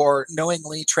fought for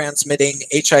knowingly transmitting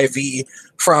HIV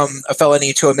from a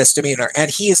felony to a misdemeanor,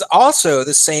 and he is also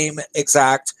the same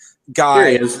exact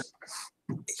guy. Here he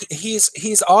is.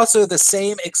 He's also the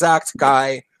same exact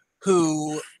guy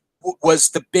who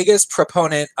was the biggest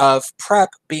proponent of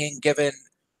PrEP being given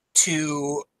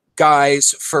to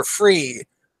guys for free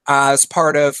as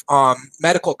part of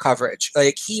medical coverage.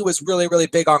 Like he was really, really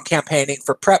big on campaigning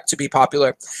for PrEP to be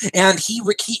popular, and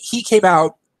he came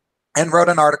out and wrote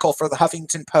an article for the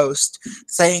Huffington Post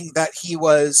saying that he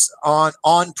was on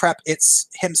PrEP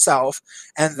himself,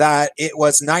 and that it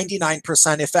was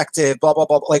 99% effective, blah, blah,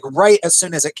 blah, like right as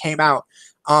soon as it came out.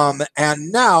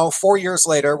 And now, 4 years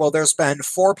later, well, there's been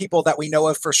 4 people that we know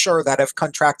of for sure that have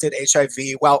contracted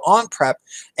HIV while on PrEP,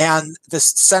 and the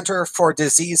Center for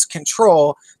Disease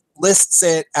Control lists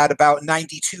it at about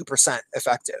 92%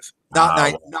 effective.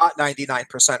 Not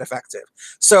 99% effective.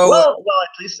 So well,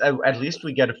 at least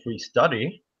we get a free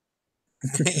study.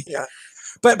 Yeah,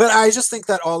 but I just think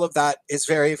that all of that is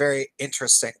very, very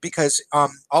interesting, because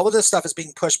all of this stuff is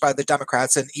being pushed by the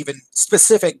Democrats, and even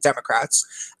specific Democrats,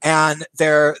 and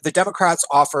the Democrats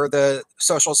offer the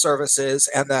social services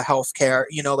and the health care.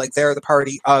 Like they're the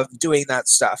party of doing that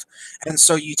stuff, and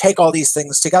so you take all these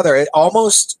things together, it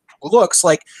almost looks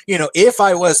like, if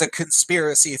I was a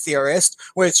conspiracy theorist,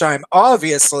 which I'm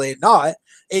obviously not,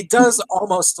 it does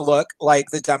almost look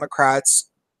like the Democrats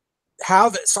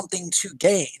have something to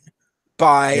gain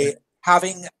by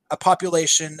having a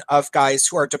population of guys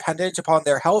who are dependent upon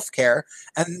their health care,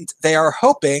 and they are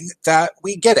hoping that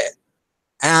we get it.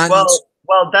 And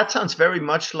well, that sounds very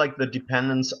much like the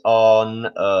dependence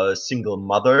on single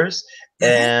mothers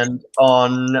and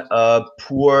on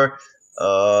poor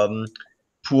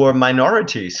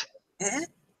minorities.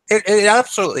 It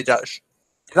absolutely does.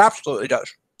 It absolutely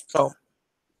does. So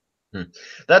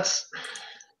that's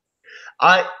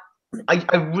I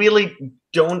really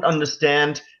don't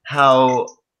understand how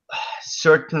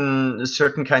certain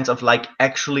kinds of like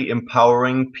actually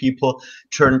empowering people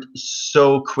turned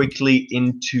so quickly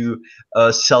into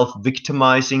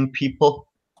self-victimizing people.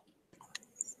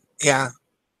 Yeah.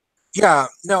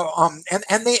 No.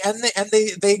 And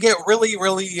they get really,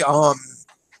 really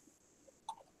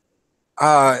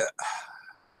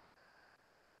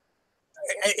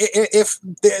if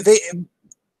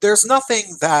there's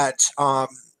nothing that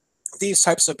these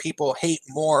types of people hate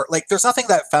more. Like there's nothing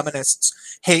that feminists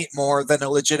hate more than a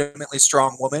legitimately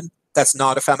strong woman that's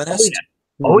not a feminist.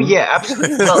 Oh yeah,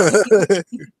 absolutely.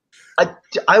 Well,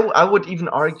 I would even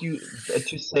argue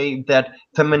to say that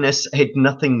feminists hate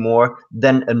nothing more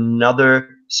than another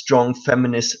strong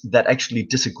feminist that actually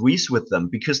disagrees with them,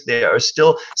 because there are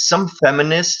still some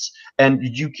feminists, and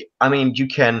I mean, you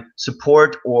can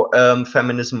support or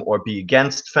feminism or be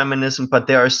against feminism, but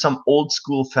there are some old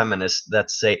school feminists that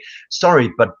say,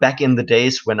 sorry, but back in the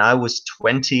days when I was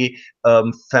 20,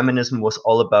 feminism was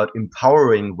all about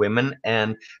empowering women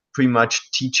and pretty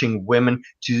much teaching women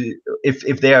to,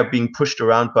 if they are being pushed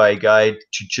around by a guy,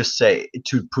 to just say,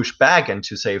 to push back and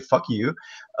to say fuck you.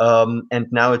 And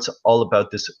now it's all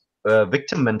about this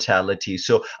victim mentality.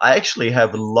 So I actually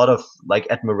have a lot of like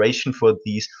admiration for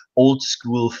these old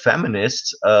school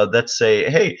feminists that say,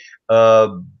 hey,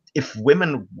 if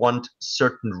women want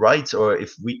certain rights, or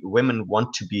if women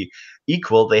want to be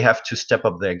equal, they have to step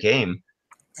up their game.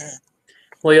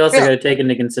 Well, you also got to take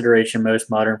into consideration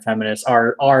most modern feminists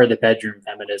are the bedroom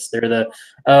feminists. They're the,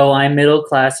 oh, I'm middle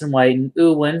class and white, and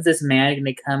ooh, when's this man going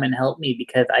to come and help me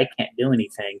because I can't do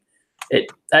anything?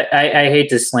 I hate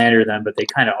to slander them, but they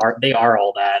kind of are. They are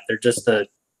all that. They're just the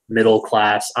middle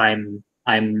class. I'm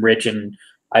rich and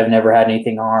I've never had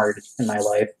anything hard in my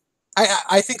life.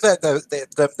 I think that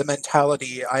the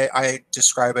mentality I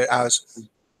describe it as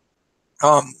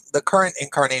the current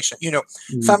incarnation. You know,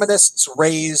 feminists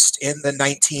raised in the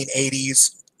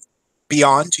 1980s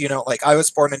beyond. You know, like I was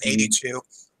born in '82,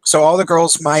 so all the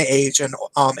girls my age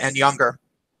and younger,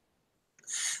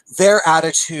 their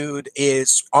attitude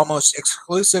is almost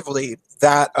exclusively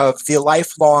that of the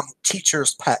lifelong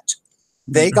teacher's pet.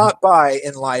 They got by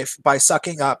in life by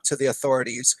sucking up to the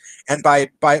authorities and by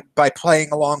playing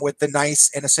along with the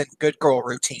nice, innocent, good girl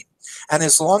routine. And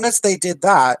as long as they did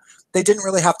that, they didn't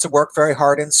really have to work very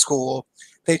hard in school.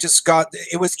 They just got,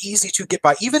 it was easy to get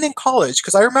by. Even in college,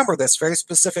 because I remember this very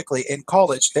specifically, in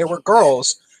college, there were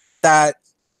girls that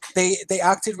they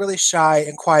acted really shy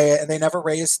and quiet, and they never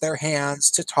raised their hands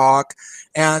to talk,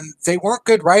 and they weren't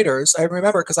good writers. I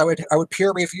remember because I would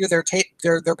peer review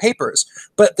their papers,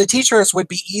 but the teachers would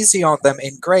be easy on them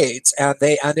in grades, and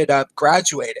they ended up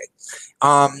graduating,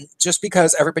 just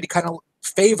because everybody kind of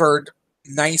favored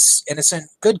nice,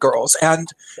 innocent, good girls. And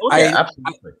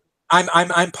Absolutely.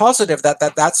 I'm positive that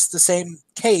that's the same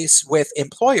case with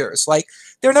employers. Like,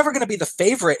 they're never going to be the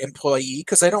favorite employee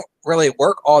because they don't really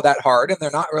work all that hard, and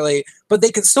they're not really, but they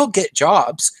can still get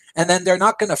jobs. And then they're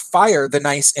not going to fire the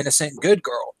nice, innocent, good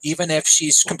girl, even if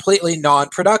she's completely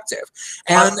non-productive.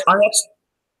 And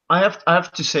I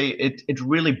have to say, it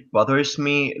really bothers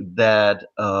me that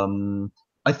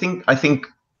I think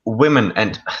women,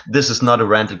 and this is not a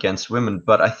rant against women,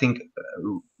 but I think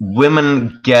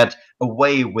women get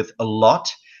away with a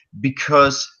lot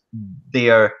because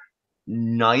they are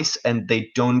nice and they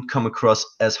don't come across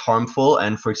as harmful.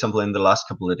 And for example, in the last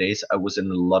couple of days, I was in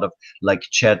a lot of like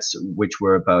chats which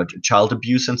were about child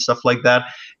abuse and stuff like that.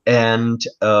 And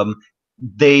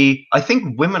I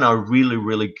think women are really,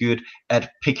 really good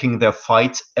at picking their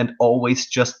fights and always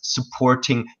just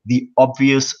supporting the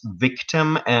obvious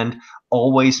victim and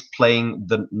always playing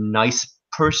the nice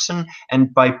person.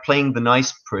 And by playing the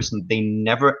nice person, they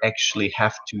never actually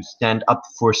have to stand up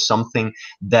for something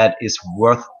that is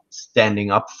worth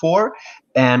standing up for.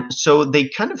 And so they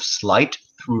kind of slide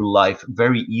through life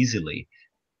very easily.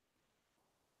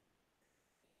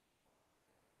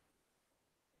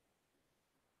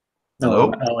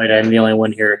 Hello? Oh wait, I'm the only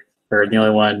one here, or the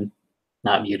only one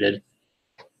not muted.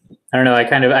 I don't know.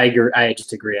 I agree. I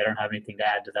just agree. I don't have anything to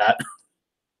add to that.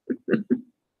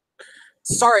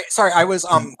 Sorry. I was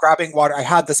grabbing water. I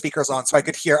had the speakers on so I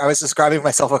could hear. I was just grabbing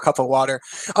myself a cup of water.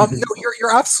 No,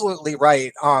 you're absolutely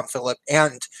right, Philip.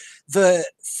 And the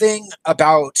thing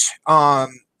about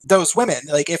those women,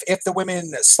 like if the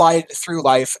women slide through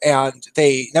life and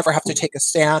they never have to take a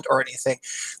stand or anything,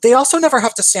 they also never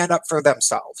have to stand up for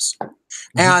themselves.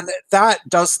 And that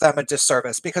does them a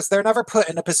disservice because they're never put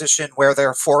in a position where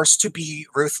they're forced to be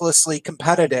ruthlessly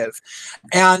competitive.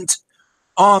 And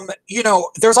you know,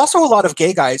 there's also a lot of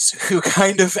gay guys who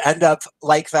kind of end up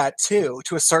like that too,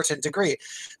 to a certain degree.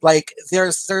 Like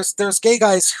there's gay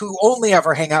guys who only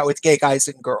ever hang out with gay guys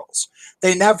and girls.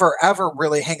 They never ever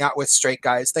really hang out with straight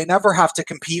guys. They never have to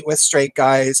compete with straight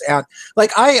guys. And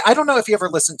like I don't know if you ever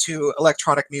listen to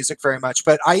electronic music very much,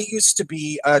 but I used to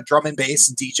be a drum and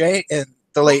bass DJ in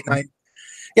the late 90s.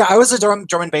 Yeah, I was a drum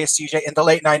and bass DJ in the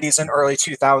late 90s and early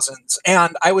 2000s,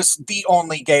 and I was the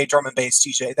only gay drum and bass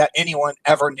DJ that anyone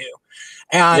ever knew.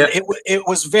 And it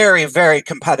was very, very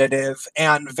competitive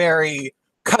and very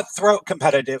cutthroat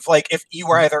competitive. Like, if you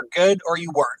were either good or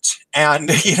you weren't. And,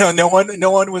 you know, no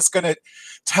one was going to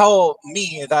tell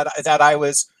me that I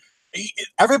was,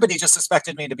 everybody just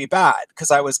suspected me to be bad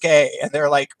because I was gay. And they're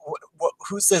like,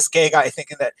 who's this gay guy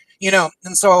thinking that, you know?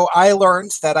 And so I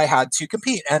learned that I had to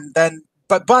compete. And then,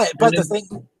 but the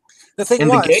thing in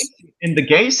was, the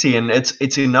gay scene,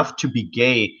 it's enough to be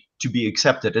gay to be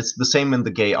accepted. It's the same in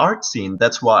the gay art scene.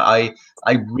 That's why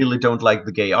I really don't like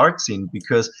the gay art scene,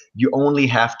 because you only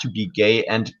have to be gay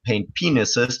and paint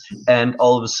penises, and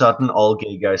all of a sudden all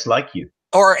gay guys like you.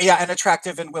 Or yeah, and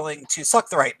attractive and willing to suck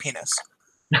the right penis.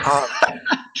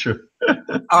 True.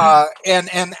 I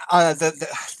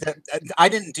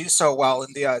didn't do so well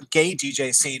in the gay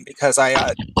DJ scene because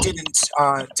I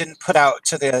didn't put out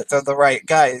to the right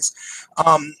guys.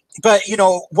 But you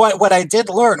know what I did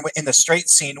learn in the straight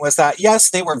scene was that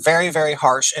yes, they were very, very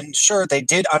harsh, and sure, they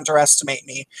did underestimate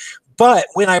me. But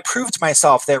when I proved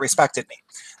myself, they respected me.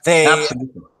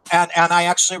 Absolutely. And I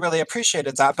actually really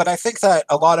appreciated that. But I think that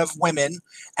a lot of women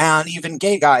and even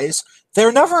gay guys,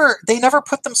 they never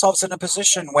put themselves in a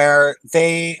position where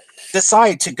they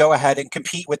decide to go ahead and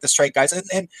compete with the straight guys,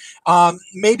 and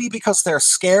maybe because they're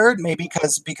scared, maybe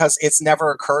because it's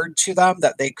never occurred to them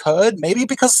that they could, maybe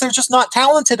because they're just not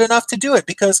talented enough to do it,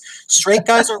 because straight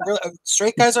guys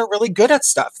are really good at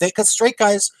stuff. Because straight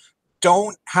guys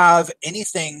don't have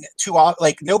anything to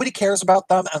like, nobody cares about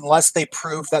them unless they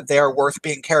prove that they are worth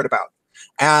being cared about.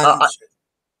 And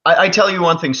I tell you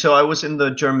one thing. So I was in the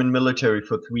German military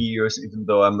for 3 years, even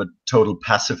though I'm a total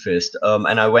pacifist.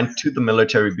 And I went to the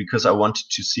military because I wanted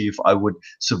to see if I would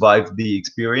survive the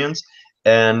experience.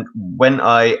 And when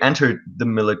I entered the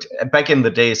military, back in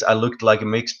the days, I looked like a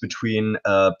mix between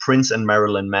Prince and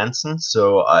Marilyn Manson.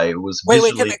 So I was wait,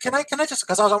 visually... can I just,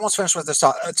 because I was almost finished with this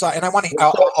thought, and I want to,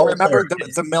 I'll remember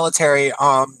the military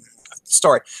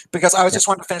story, because I was just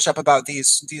wanting to finish up about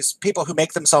these people who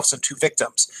make themselves into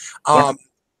victims.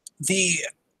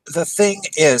 The thing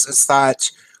is that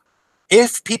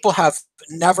if people have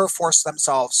never forced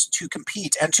themselves to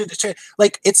compete and to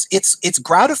like, it's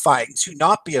gratifying to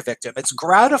not be a victim. It's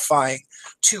gratifying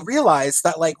to realize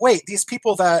that, like, wait, these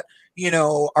people that, you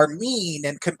know, are mean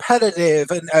and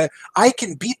competitive, and I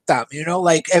can beat them. You know,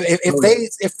 like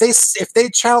if they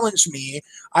challenge me,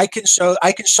 I can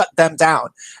shut them down.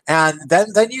 And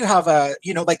then you have a,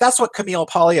 you know, like, that's what Camille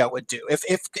Paglia would do.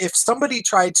 If somebody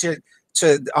tried to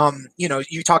you know,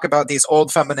 you talk about these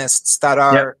old feminists that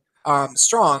are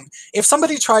strong. If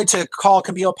somebody tried to call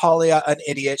Camille Paglia an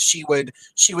idiot, she would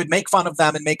make fun of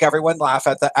them and make everyone laugh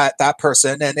at that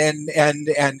person,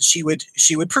 and she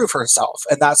would prove herself,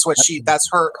 and that's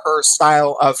her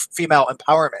style of female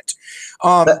empowerment.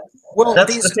 Well,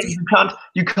 that's the thing.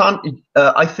 You can't.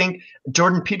 I think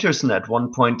Jordan Peterson at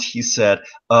one point, he said,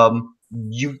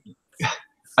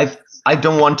 I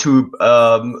don't want to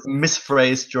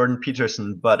misphrase Jordan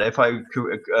Peterson, but if I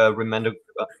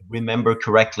remember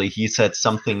correctly, he said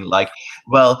something like,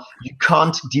 well, you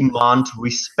can't demand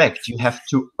respect, you have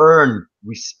to earn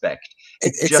respect.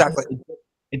 Exactly.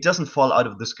 It doesn't fall out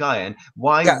of the sky. And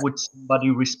why would somebody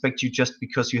respect you just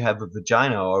because you have a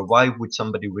vagina? Or why would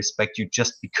somebody respect you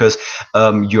just because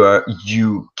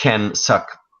you can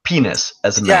suck penis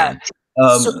as a man?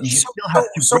 You still have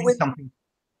to bring something.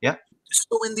 Yeah.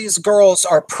 So when these girls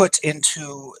are put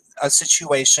into a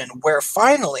situation where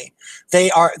finally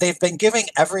they've been giving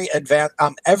every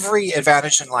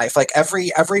advantage in life, like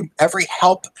every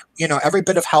help, you know, every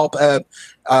bit of help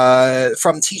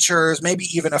from teachers, maybe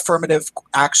even affirmative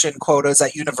action quotas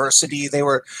at university. They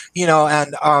were, you know,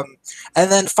 and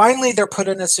then finally they're put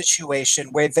in a situation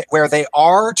where they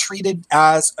are treated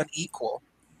as an equal.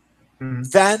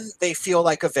 Then they feel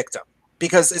like a victim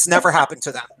because it's never happened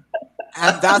to them.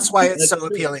 And that's why it's so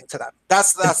appealing to them.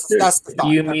 That's the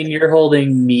thought. You mean you're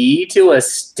holding me to a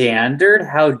standard?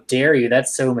 How dare you?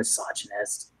 That's so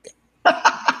misogynist.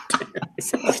 I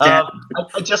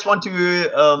just want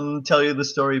to tell you the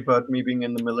story about me being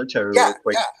in the military real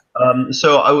quick.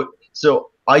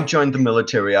 So I joined the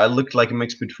military. I looked like a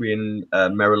mix between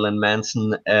Marilyn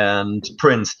Manson and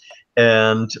Prince,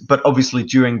 but obviously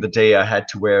during the day I had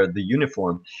to wear the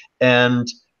uniform.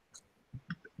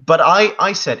 But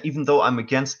I said, even though I'm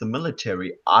against the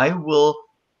military, I will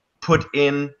put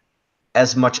in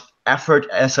as much effort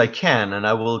as I can, and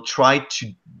I will try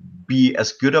to be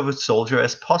as good of a soldier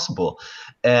as possible.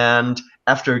 And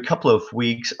after a couple of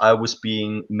weeks, I was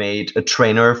being made a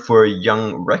trainer for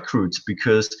young recruits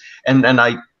because, and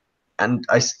I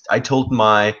told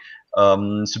my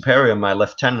superior, my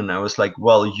lieutenant, I was like,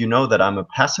 well, you know that I'm a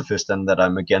pacifist and that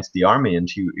I'm against the army. And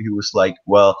he was like,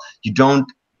 well,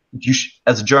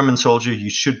 as a German soldier, you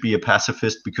should be a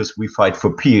pacifist because we fight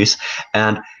for peace.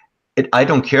 And I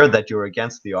don't care that you're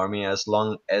against the army as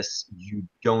long as you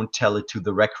don't tell it to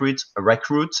the recruits.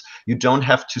 You don't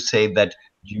have to say that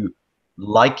you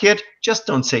like it. Just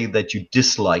don't say that you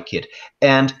dislike it.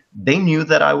 And they knew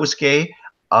that I was gay.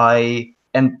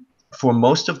 And for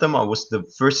most of them, I was the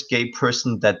first gay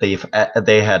person that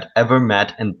they had ever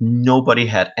met, and nobody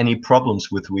had any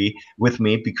problems with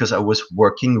me because I was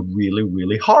working really,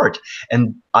 really hard,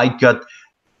 and I got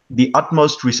the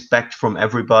utmost respect from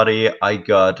everybody. I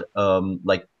got um,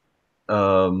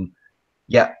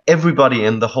 yeah, everybody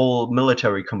in the whole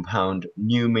military compound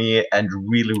knew me and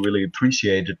really, really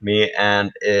appreciated me,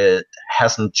 and it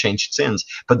hasn't changed since.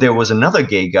 But there was another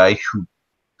gay guy who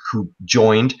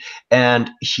joined,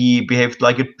 and he behaved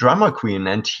like a drama queen,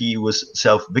 and he was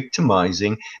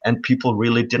self-victimizing, and people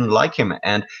really didn't like him.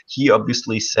 And he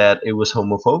obviously said it was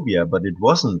homophobia, but it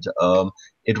wasn't.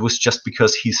 It was just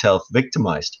because he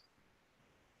self-victimized.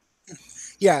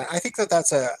 Yeah, I think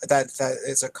that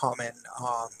is a common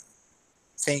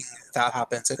thing that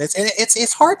happens, and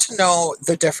it's hard to know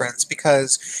the difference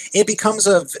because it becomes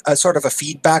a sort of a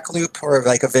feedback loop or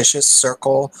like a vicious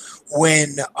circle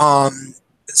when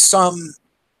some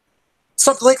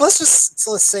like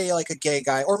let's say like a gay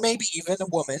guy or maybe even a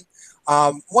woman,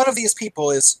 one of these people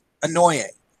is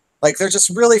annoying. Like they're just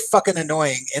really fucking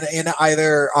annoying in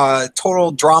either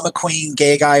total drama queen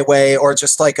gay guy way or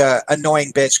just like a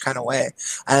annoying bitch kind of way,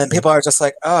 and people are just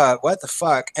like, what the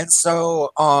fuck? And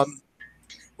so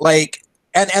like,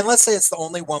 and let's say it's the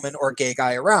only woman or gay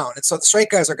guy around, and so the straight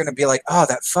guys are going to be like, oh,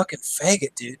 that fucking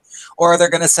faggot, dude, or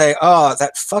they're going to say, oh,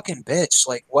 that fucking bitch,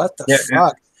 like what the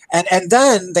fuck? And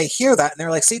then they hear that and they're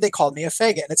like, see, they called me a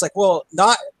faggot, and it's like, well,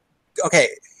 not okay.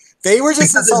 They were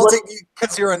just insulting you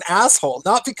because you're an asshole,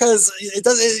 not because it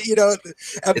doesn't. You know,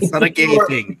 it's not a gay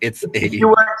thing. It's if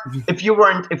you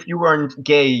weren't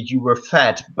gay, you were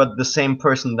fat. But the same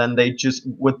person, then they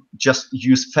would just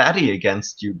use fatty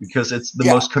against you because it's the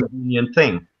most convenient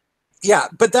thing. Yeah,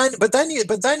 but then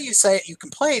you say you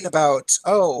complain about,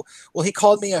 oh, well, he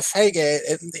called me a faggot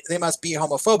and they must be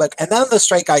homophobic, and then the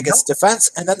straight guy gets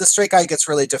the straight guy gets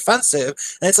really defensive,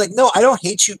 and it's like, no, I don't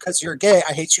hate you because you're gay,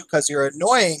 I hate you because you're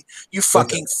annoying, you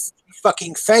fucking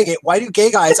faggot. Why do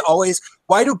gay guys always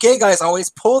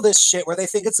pull this shit where they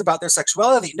think it's about their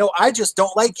sexuality? No, I just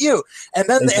don't like you. And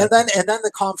then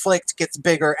the conflict gets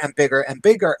bigger and bigger and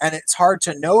bigger, and it's hard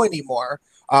to know anymore.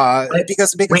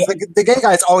 Because the gay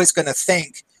guy is always going to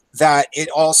think that it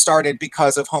all started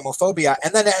because of homophobia,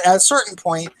 and then at a certain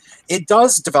point, it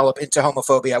does develop into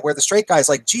homophobia, where the straight guy's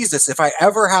like, Jesus, if I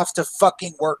ever have to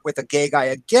fucking work with a gay guy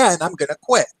again, I'm gonna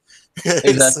quit.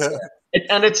 Exactly.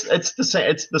 And it's the same.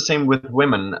 It's the same with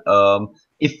women.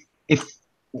 If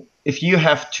you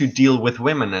have to deal with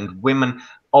women and women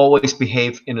always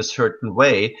behave in a certain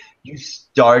way, you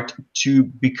start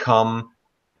to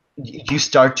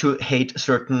hate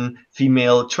certain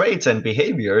female traits and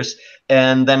behaviors,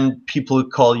 and then people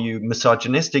call you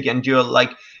misogynistic, and you're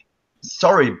like,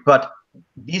 sorry, but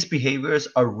these behaviors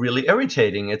are really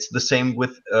irritating. It's the same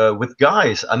with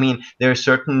guys. I mean, there are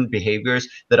certain behaviors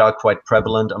that are quite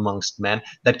prevalent amongst men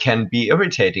that can be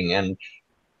irritating, and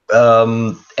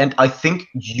I think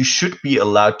you should be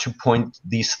allowed to point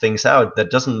these things out. That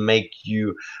doesn't make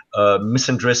you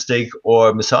misandristic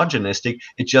or misogynistic.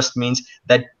 It just means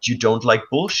that you don't like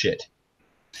bullshit.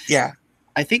 Yeah.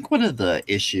 I think one of the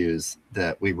issues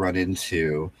that we run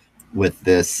into with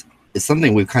this is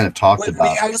something we've kind of talked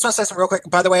about. I just want to say something real quick.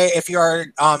 By the way, if you are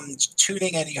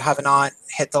tuning in and you have not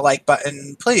hit the like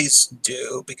button, please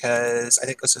do, because I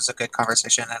think this is a good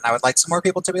conversation and I would like some more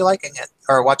people to be liking it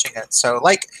or watching it. So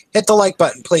hit the like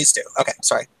button, please do. Okay,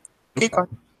 sorry. Keep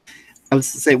going. I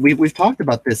was to say, we've talked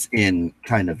about this in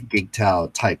kind of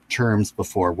GigTow type terms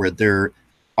before, where there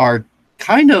are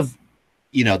kind of,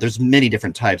 there's many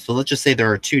different types. So let's just say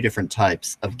there are two different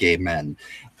types of gay men.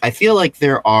 I feel like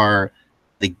there are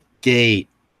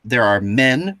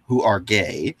men who are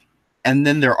gay, and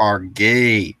then there are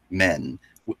gay men.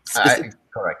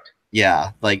 Correct.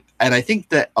 Yeah, and I think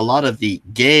that a lot of the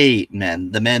gay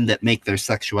men, the men that make their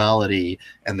sexuality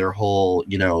and their whole,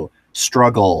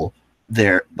 struggle,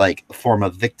 their form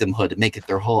of victimhood, make it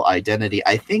their whole identity,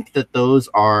 I think that those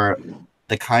are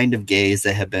the kind of gays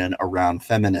that have been around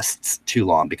feminists too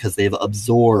long, because they've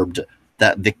absorbed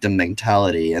that victim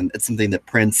mentality, and it's something that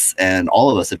Prince and all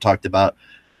of us have talked about.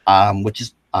 Which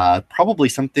is probably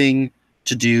something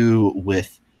to do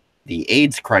with the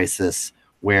AIDS crisis,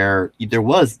 where there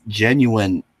was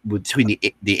genuine, between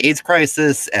the AIDS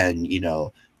crisis and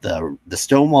the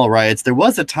Stonewall riots, there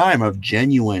was a time of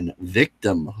genuine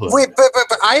victimhood. Wait, but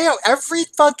I know every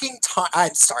fucking time.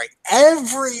 I'm sorry,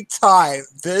 every time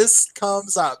this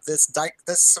comes up, this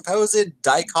supposed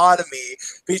dichotomy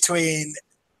between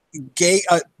gay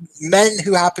men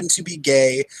who happen to be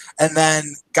gay and then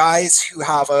guys who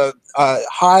have a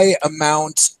high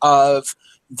amount of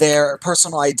their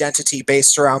personal identity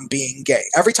based around being gay.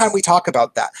 Every time we talk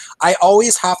about that, I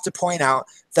always have to point out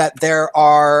that there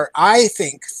are, I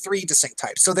think, three distinct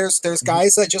types. So there's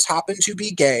guys that just happen to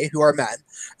be gay who are men,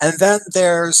 and then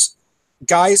there's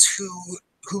guys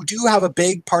who do have a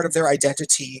big part of their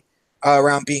identity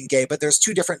around being gay, but there's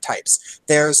two different types.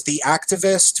 There's the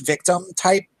activist victim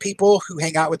type people who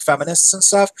hang out with feminists and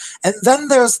stuff, and then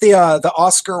there's the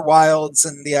Oscar Wildes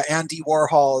and the Andy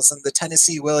Warhols and the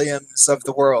Tennessee Williams of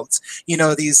the world. You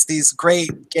know, these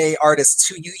great gay artists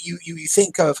who you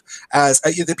think of as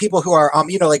the people who are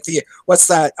you know, like the what's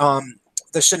that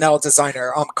the Chanel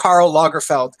designer, Karl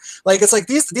Lagerfeld. Like, it's like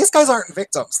these guys aren't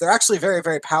victims. They're actually very,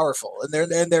 very powerful, and they're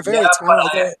very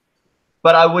talented.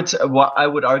 But I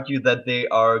would argue that they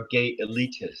are gay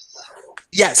elitists.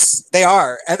 Yes, they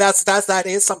are, and that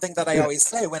is something that I always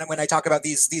say when I talk about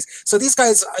these. So these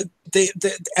guys,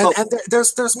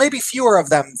 there's maybe fewer of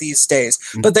them these days,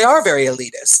 but they are very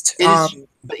elitist.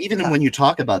 But even when you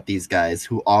talk about these guys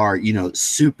who are, you know,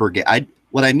 super gay,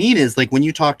 what I mean is, like, when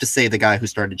you talk to, say, the guy who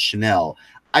started Chanel,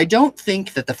 I don't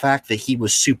think that the fact that he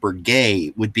was super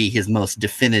gay would be his most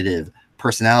definitive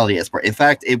personality as part. In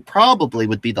fact, it probably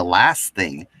would be the last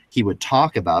thing he would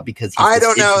talk about, because he's I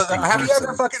don't know. Have person. You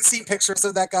ever fucking seen pictures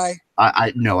of that guy?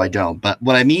 No, I don't. But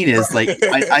what I mean is, like,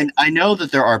 I know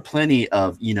that there are plenty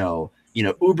of, you know,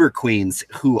 uber queens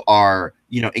who are,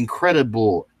 you know,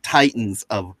 incredible titans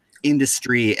of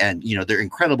industry, and, you know, they're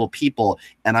incredible people,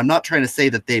 and I'm not trying to say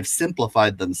that they've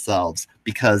simplified themselves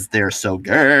because they're so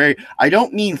gay. I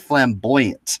don't mean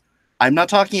flamboyant. I'm not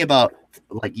talking about,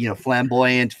 like, you know,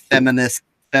 flamboyant,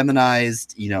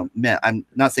 feminized, you know, men. I'm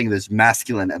not saying there's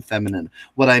masculine and feminine.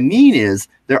 What I mean is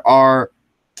there are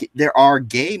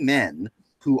gay men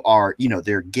who are, you know,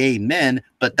 they're gay men,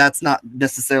 but that's not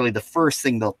necessarily the first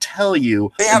thing they'll tell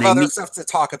you. They have other stuff to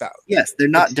talk about. Yes, they're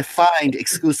not defined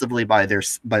exclusively by their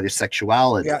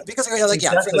sexuality. Yeah, because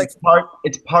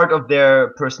it's part of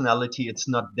their personality. It's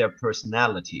not their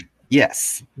personality.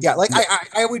 Yes. Yeah, like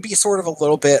I would be sort of a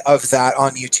little bit of that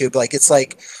on YouTube. Like, it's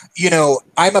like, you know,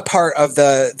 I'm a part of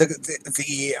the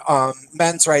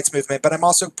men's rights movement, but I'm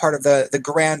also part of the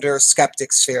grander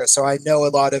skeptic sphere. So I know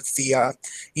a lot of the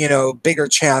you know, bigger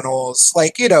channels.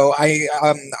 Like, you know,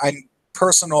 I'm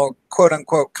personal, quote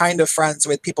unquote, kind of friends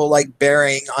with people like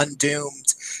Bearing,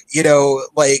 Undoomed, you know,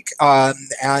 like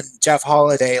and Jeff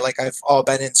Holiday. Like, I've all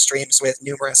been in streams with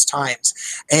numerous times,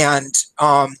 and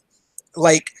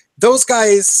like, those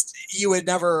guys you would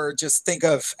never just think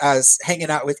of as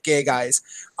hanging out with gay guys.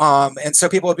 And so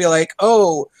people would be like,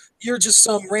 oh, you're just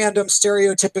some random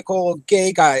stereotypical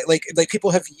gay guy. Like people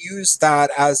have used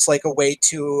that as like a way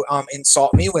to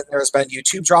insult me when there's been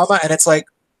YouTube drama. And it's like,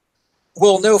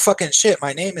 well, no fucking shit.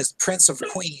 My name is Prince of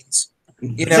Queens.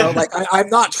 You know, like, I'm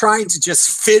not trying to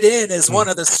just fit in as one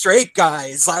of the straight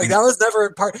guys. Like, that was never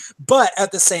a part. But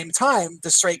at the same time, the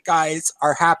straight guys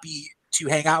are happy to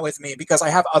hang out with me because I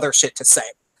have other shit to say.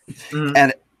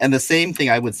 And the same thing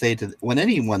I would say to when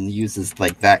anyone uses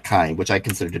like that kind, which I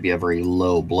consider to be a very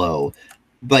low blow.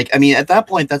 Like, I mean, at that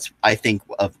point, that's, I think,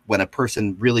 of when a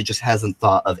person really just hasn't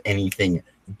thought of anything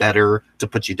better to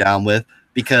put you down with,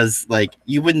 because, like,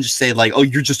 you wouldn't just say, like, oh,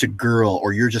 you're just a girl,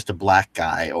 or you're just a black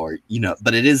guy, or, you know,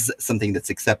 but it is something that's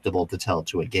acceptable to tell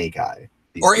to a gay guy.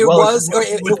 Or it was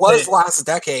last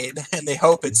decade, and they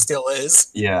hope it still is.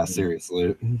 Yeah,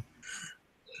 seriously.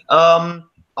 I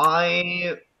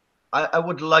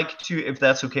would like to, if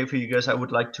that's okay for you guys, I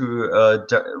would like to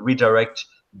redirect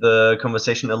the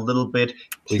conversation a little bit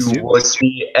towards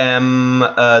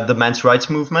the men's rights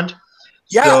movement.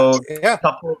 Yeah, so yeah.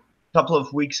 Couple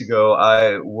of weeks ago,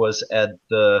 I was at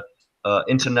the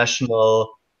International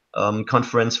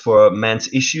Conference for Men's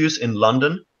Issues in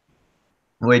London,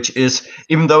 which is,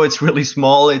 even though it's really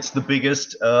small, it's the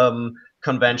biggest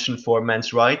convention for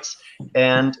men's rights.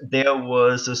 And there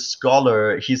was a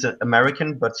scholar, he's an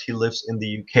American, but he lives in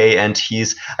the UK, and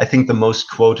he's, I think, the most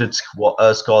quoted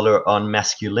scholar on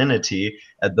masculinity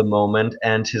at the moment,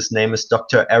 and his name is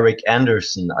Dr. Eric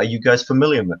Anderson. Are you guys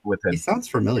familiar with him? He sounds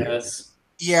familiar. Yes.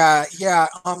 Yeah.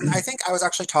 I think I was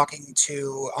actually talking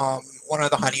to one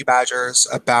of the honey badgers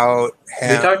about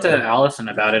him. We talked to Allison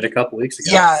about it a couple weeks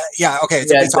ago. Yeah. Okay.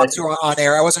 So we talked to her on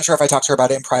air. I wasn't sure if I talked to her about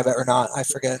it in private or not. I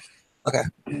forget. Okay.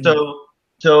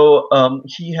 So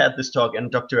he had this talk,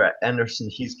 and Dr. Anderson,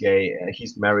 he's gay,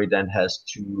 he's married and has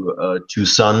two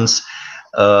sons,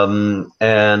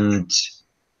 and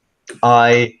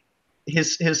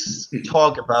his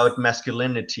talk about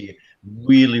masculinity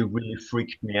really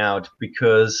freaked me out,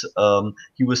 because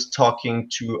he was talking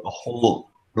to a whole,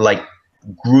 like,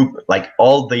 group, like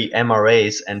all the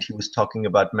MRAs, and he was talking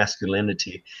about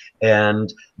masculinity,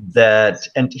 and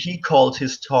he called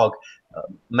his talk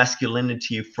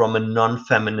masculinity from a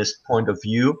non-feminist point of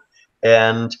view,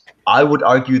 and I would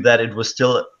argue that it was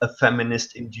still a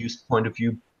feminist-induced point of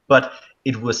view, but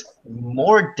it was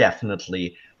more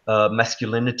definitely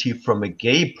masculinity from a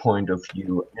gay point of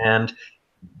view. And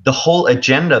the whole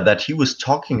agenda that he was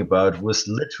talking about was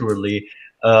literally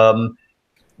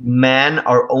men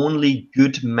are only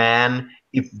good men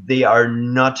if they are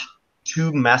not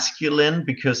too masculine,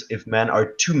 because if men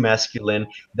are too masculine,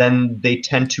 then they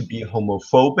tend to be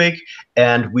homophobic,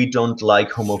 and we don't like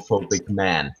homophobic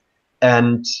men.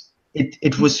 And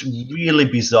it was really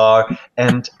bizarre.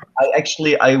 And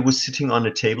I was sitting on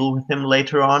a table with him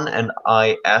later on, and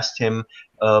I asked him,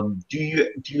 do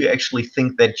you actually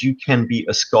think that you can be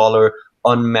a scholar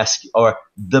on or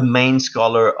the main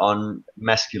scholar on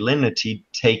masculinity,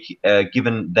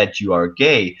 given that you are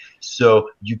gay, so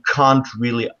you can't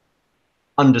really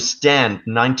understand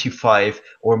 95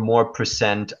 or more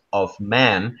percent of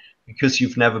men because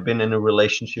you've never been in a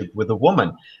relationship with a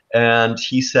woman? And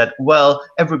he said, well,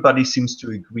 everybody seems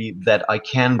to agree that I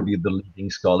can be the leading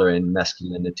scholar in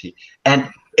masculinity. And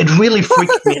it really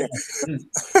freaked me out.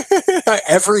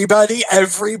 Everybody.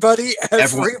 Everyone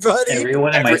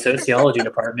in my sociology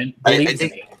department believes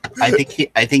me.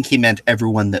 I think he meant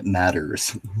everyone that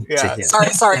matters. Yeah.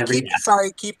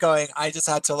 Sorry. Keep going. I just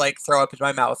had to like throw up in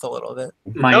my mouth a little bit.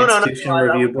 My institutional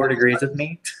review board agrees with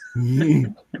me.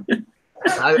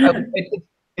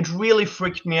 It really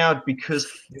freaked me out because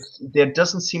there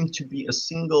doesn't seem to be a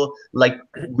single like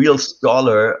real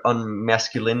scholar on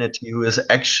masculinity who is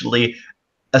actually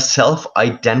a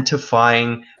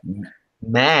self-identifying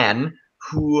man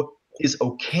who is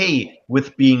okay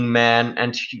with being man,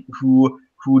 and who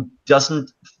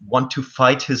doesn't want to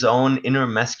fight his own inner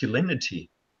masculinity.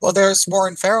 Well, there's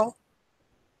Warren Farrell.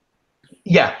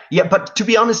 Yeah, but to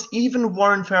be honest, even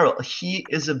Warren Farrell, he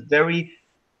is a very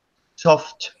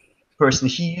soft person.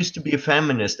 He used to be a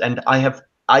feminist, and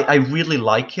I really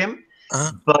like him,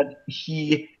 but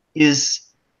he is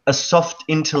a soft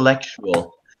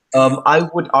intellectual. I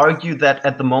would argue that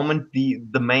at the moment the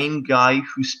main guy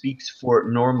who speaks for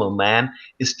normal man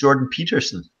is Jordan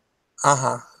Peterson.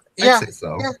 Yeah, I'd say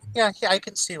so. Yeah, I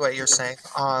can see what you're saying.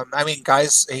 I mean,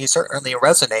 guys, he certainly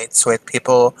resonates with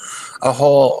people a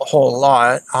whole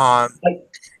lot.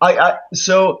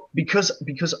 So because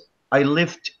I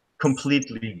lived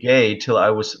completely gay till I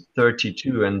was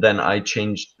 32, and then I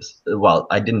changed. Well,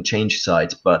 I didn't change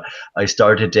sides, but I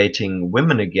started dating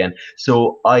women again.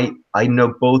 So I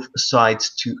know both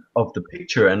sides of the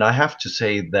picture, and I have to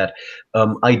say that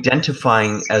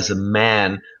identifying as a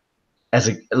man,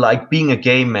 like being a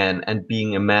gay man and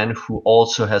being a man who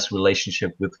also has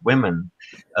relationship with women,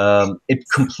 it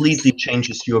completely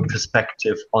changes your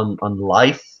perspective on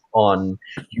life, on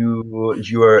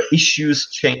your issues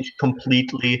change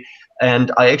completely. And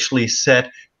I actually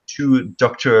said to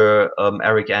Dr.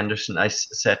 Eric Anderson, I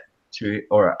said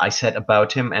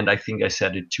about him, and I think I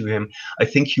said it to him, I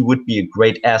think he would be a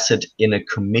great asset in a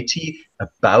committee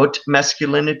about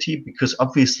masculinity, because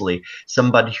obviously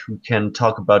somebody who can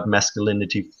talk about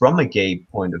masculinity from a gay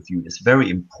point of view is very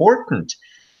important,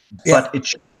 but it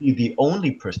should be the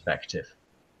only perspective.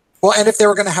 Well, and if they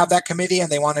were going to have that committee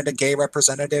and they wanted a gay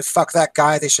representative, fuck that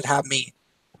guy, they should have me.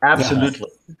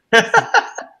 Absolutely.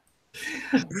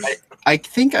 I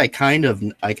think I kind of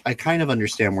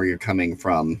understand where you're coming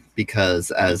from, because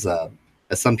as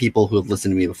some people who have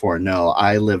listened to me before know,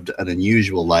 I lived an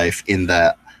unusual life in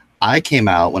that I came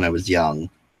out when I was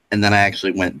young, and then I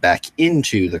actually went back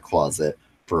into the closet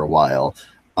for a while,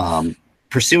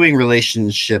 pursuing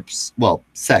relationships, well,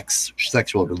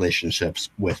 sexual relationships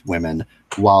with women,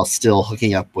 while still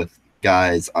hooking up with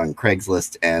guys on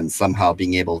Craigslist and somehow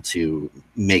being able to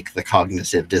make the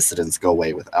cognitive dissonance go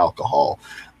away with alcohol.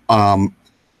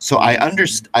 So I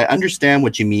understand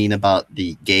what you mean about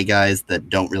the gay guys that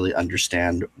don't really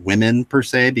understand women per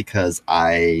se, because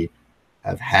I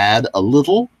have had a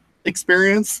little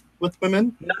experience with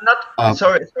women.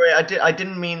 Sorry, I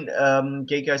didn't mean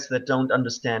gay guys that don't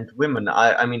understand women.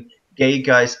 I mean gay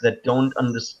guys that don't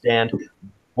understand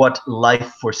what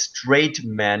life for straight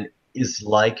men is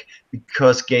like,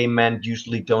 because gay men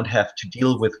usually don't have to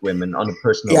deal with women on a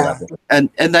personal level. And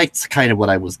that's kind of what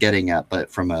I was getting at, but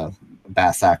from a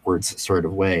bass-ackwards sort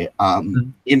of way.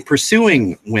 In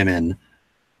pursuing women,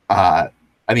 I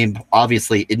mean,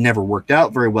 obviously it never worked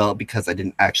out very well because I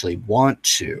didn't actually want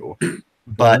to,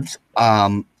 but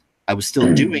I was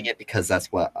still doing it because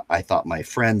that's what I thought my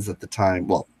friends at the time,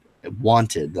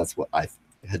 wanted. That's what I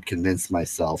had convinced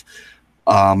myself.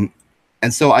 And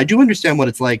so I do understand what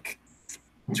it's like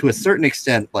to a certain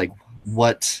extent, like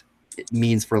what it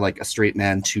means for like a straight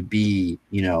man to be,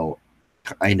 you know,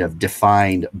 kind of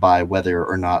defined by whether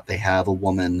or not they have a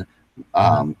woman,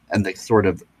 and the sort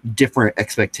of different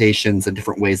expectations and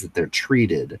different ways that they're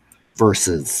treated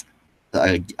versus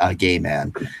a gay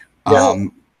man.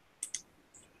 Well,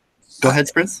 Go ahead,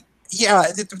 Spritz. Yeah,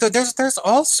 there's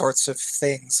all sorts of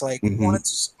things. Like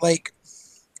once, like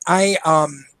I've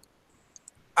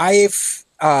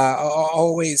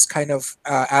always kind of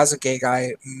as a gay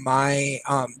guy, my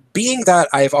being that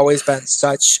I've always been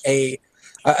such a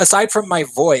aside from my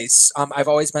voice, I've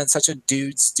always been such a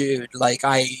dude's dude. Like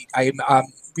I'm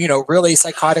you know, really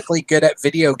psychotically good at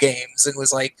video games, and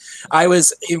was like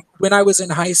when I was in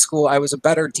high school, I was a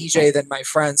better DJ than my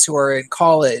friends who were in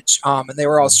college, and they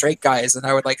were all straight guys, and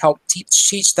I would like help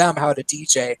teach them how to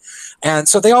DJ, and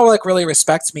so they all like really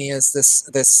respect me as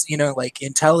this you know, like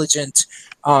intelligent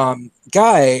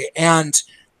guy, and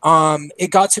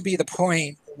it got to be the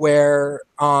point where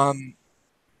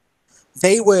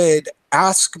they would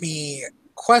ask me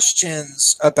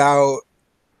questions about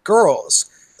girls.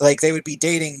 Like they would be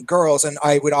dating girls, and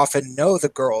I would often know the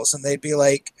girls, and they'd be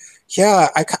like, "Yeah,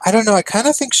 I don't know. I kind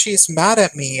of think she's mad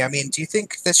at me. I mean, do you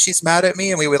think that she's mad at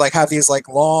me?" And we would like have these like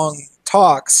long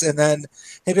talks, and then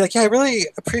they'd be like, "Yeah, I really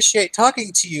appreciate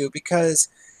talking to you because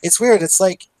it's weird. It's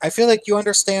like I feel like you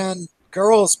understand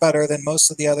girls better than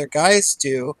most of the other guys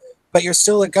do, but you're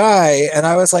still a guy." And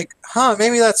I was like, "Huh,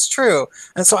 maybe that's true."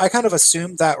 And so I kind of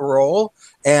assumed that role.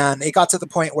 And it got to the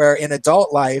point where in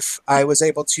adult life, I was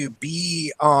able to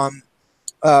be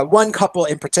one couple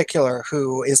in particular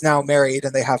who is now married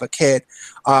and they have a kid.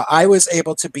 I was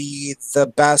able to be the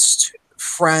best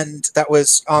friend that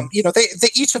was, you know, they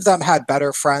each of them had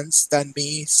better friends than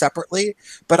me separately,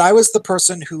 but I was the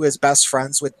person who is best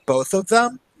friends with both of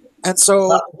them. And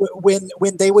so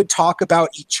when they would talk about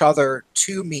each other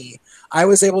to me, I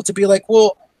was able to be like,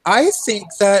 well, I think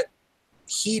that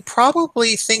he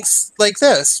probably thinks like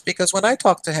this because when I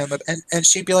talk to him, and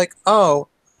she'd be like, "Oh,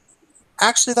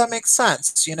 actually, that makes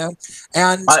sense," you know.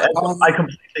 And I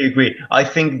completely agree. I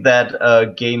think that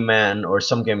a gay man or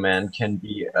some gay men can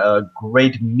be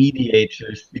great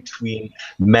mediators between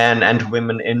men and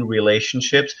women in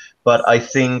relationships, but I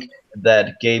think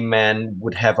that gay men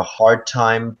would have a hard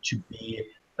time to be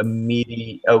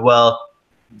a well,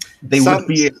 they would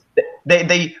be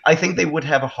I think they would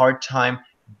have a hard time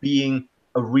being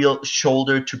a real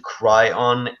shoulder to cry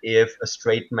on if a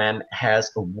straight man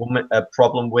has a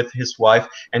problem with his wife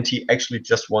and he actually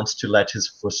just wants to let his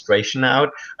frustration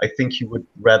out. I think he would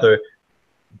rather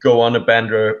go on a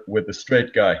bender with a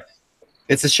straight guy.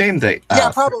 It's a shame that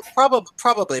yeah,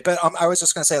 probably. But I was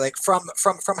just gonna say, like from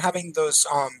having those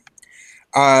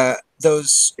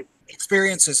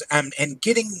experiences and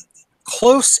getting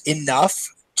close enough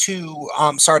to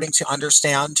starting to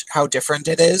understand how different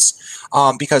it is,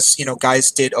 because you know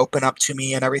guys did open up to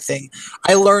me and everything.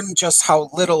 I learned just how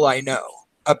little I know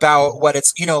about what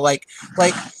it's, you know, like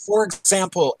for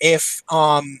example, if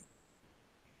a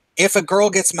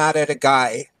girl gets mad at a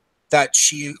guy that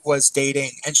she was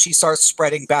dating and she starts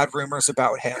spreading bad rumors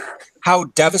about him, how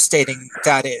devastating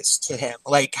that is to him.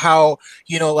 Like how,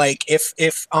 you know, like if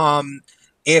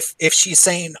she's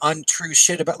saying untrue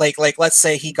shit about, like let's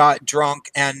say he got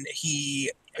drunk and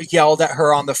he yelled at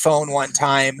her on the phone one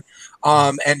time,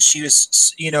 and she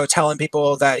was, you know, telling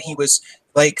people that he was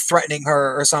like threatening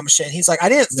her or some shit. And he's like, "I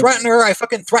didn't threaten her. I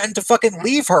fucking threatened to fucking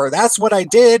leave her. That's what I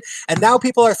did." And now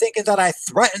people are thinking that I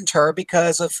threatened her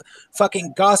because of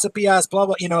fucking gossipy ass blah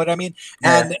blah. You know what I mean?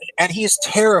 Yeah. And he's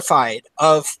terrified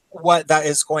of what that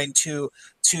is going to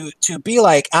be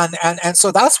like. And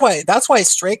so that's why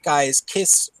straight guys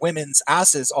kiss women's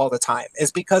asses all the time,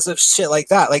 is because of shit like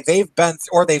that. Like they've been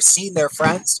or they've seen their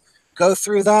friends go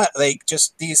through that, like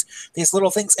just these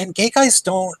little things, and gay guys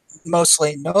don't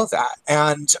mostly know that,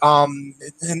 and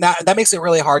that makes it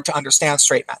really hard to understand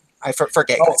straight men. For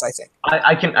gay guys, I think.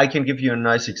 I can give you a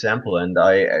nice example, and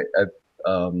I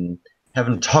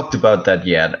haven't talked about that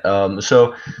yet.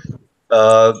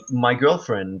 My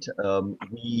girlfriend,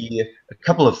 we a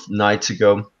couple of nights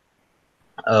ago,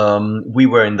 we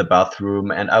were in the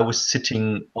bathroom, and I was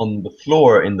sitting on the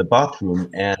floor in the bathroom,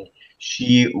 and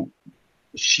she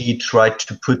tried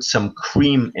to put some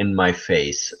cream in my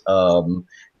face,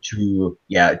 to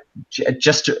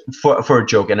just for a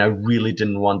joke, and I really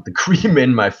didn't want the cream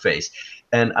in my face,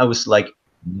 and I was like,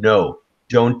 no,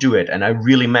 don't do it, and I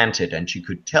really meant it, and she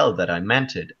could tell that I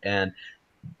meant it,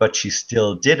 but she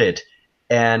still did it,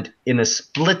 and in a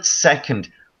split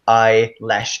second I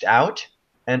lashed out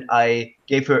and I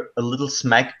gave her a little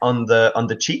smack on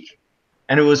the cheek,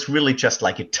 And it was really just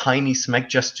like a tiny smack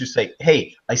just to say,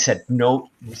 hey, I said no,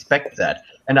 respect that.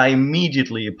 And I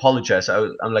immediately apologized.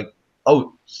 I'm like,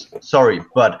 oh, sorry,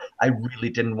 but I really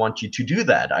didn't want you to do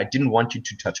that. I didn't want you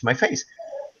to touch my face.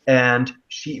 And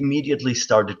she immediately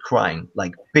started crying,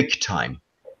 like big time.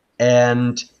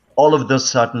 And all of a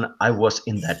sudden, I was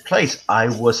in that place. I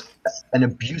was an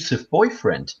abusive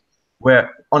boyfriend,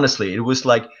 where honestly, it was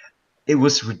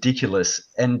ridiculous.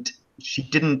 And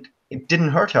it didn't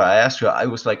hurt her. I asked her, I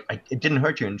was like, it didn't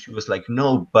hurt you. And she was like,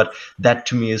 no, but that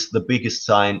to me is the biggest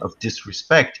sign of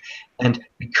disrespect. And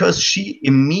because she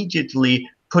immediately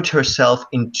put herself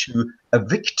into a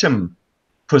victim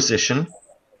position,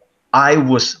 I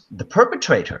was the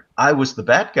perpetrator. I was the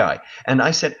bad guy. And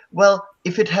I said, well,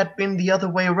 if it had been the other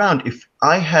way around, if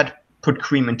I had put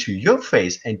cream into your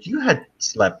face and you had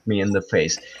slapped me in the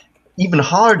face, even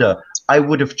harder, I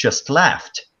would have just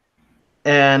laughed.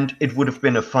 And it would have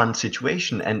been a fun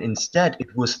situation. And instead,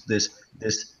 it was this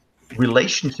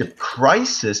relationship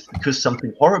crisis because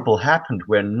something horrible happened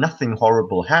where nothing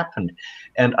horrible happened.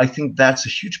 And I think that's a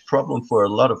huge problem for a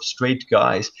lot of straight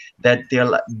guys, that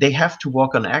they have to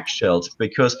walk on eggshells,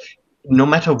 because no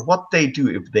matter what they do,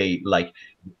 if they like,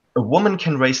 a woman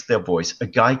can raise their voice, a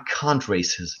guy can't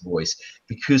raise his voice,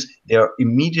 because they are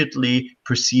immediately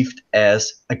perceived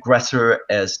as aggressor,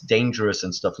 as dangerous,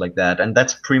 and stuff like that. And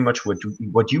that's pretty much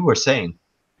what you were saying.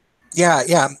 Yeah,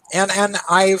 yeah, and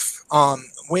I've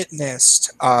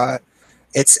witnessed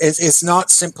it's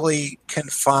not simply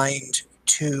confined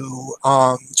to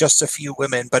just a few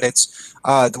women, but it's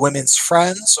the women's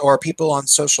friends or people on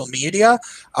social media.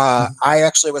 I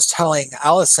actually was telling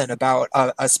Allison about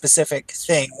a specific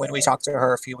thing when we talked to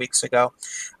her a few weeks ago.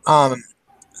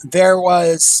 There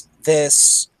was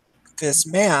this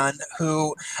man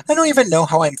who, I don't even know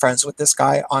how I'm friends with this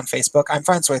guy on Facebook. I'm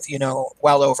friends with,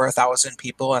 well over 1,000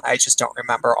 people, and I just don't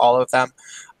remember all of them.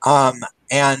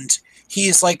 And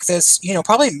he's like this,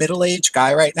 probably middle-aged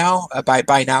guy right now.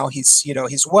 By now,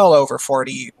 he's well over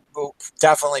 40,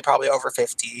 definitely probably over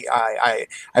 50.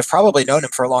 I've probably known him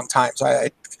for a long time, so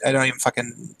I don't even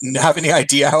fucking have any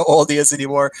idea how old he is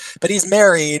anymore. But he's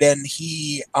married, and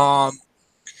he's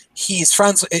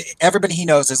friends. Everybody he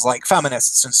knows is like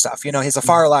feminists and stuff. He's a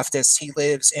far leftist. He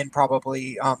lives in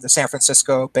probably the San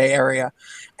Francisco Bay Area,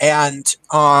 and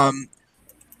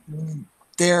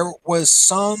there was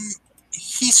some.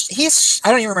 He's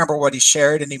I don't even remember what he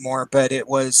shared anymore, but it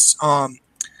was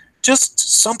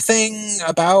just something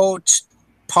about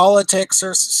politics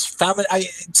or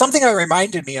something that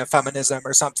reminded me of feminism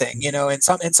or something, in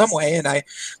some way, and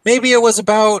maybe it was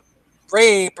about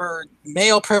rape or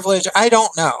male privilege, I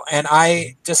don't know. And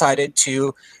I decided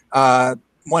to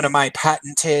one of my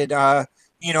patented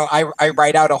I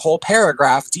write out a whole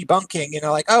paragraph debunking,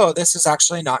 like, oh, this is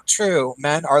actually not true.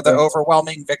 Men are the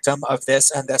overwhelming victim of this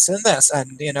and this and this,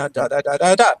 and da da da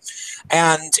da da.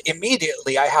 And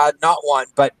immediately I had not one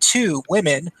but two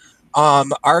women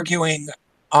arguing.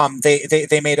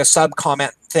 They made a sub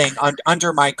comment thing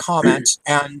under my comment,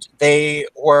 and they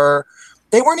weren't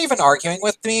even arguing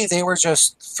with me. They were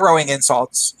just throwing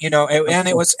insults, and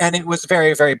it was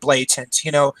very, very blatant,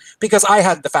 because I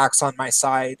had the facts on my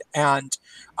side. And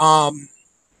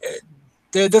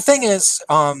the thing is,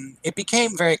 it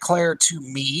became very clear to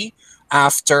me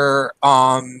after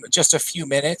just a few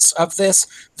minutes of this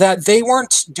that they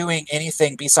weren't doing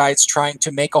anything besides trying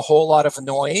to make a whole lot of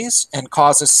noise and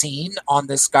cause a scene on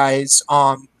this guy's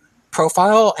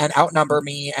profile and outnumber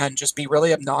me and just be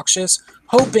really obnoxious,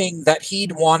 hoping that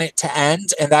he'd want it to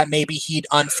end and that maybe he'd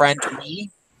unfriend me,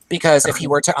 because if he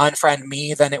were to unfriend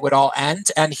me, then it would all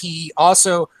end. And he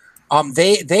also,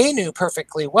 they knew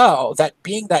perfectly well that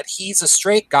being that he's a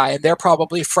straight guy and they're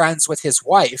probably friends with his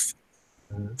wife,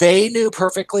 they knew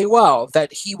perfectly well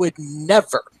that he would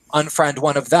never unfriend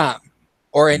one of them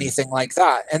or anything like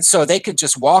that. And so they could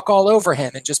just walk all over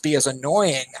him and just be as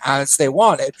annoying as they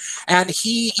wanted. And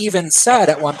he even said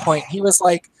at one point, he was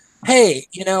like, hey,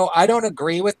 I don't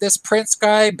agree with this Prince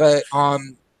guy, but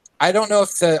I don't know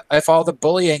if all the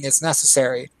bullying is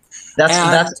necessary.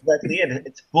 That's exactly it.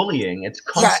 It's bullying. It's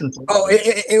constant. Yeah. Oh,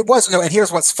 it was. No, and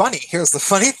here's what's funny. Here's the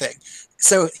funny thing.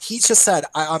 So he just said,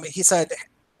 he said,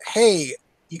 hey,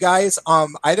 you guys,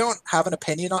 I don't have an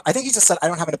opinion on, I think he just said, I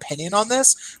don't have an opinion on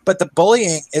this, but the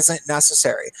bullying isn't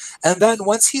necessary. And then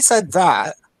once he said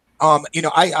that,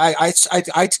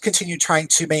 I continued trying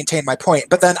to maintain my point,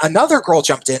 but then another girl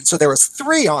jumped in. So there was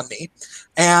three on me,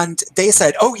 and they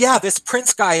said, oh yeah, this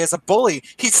Prince guy is a bully.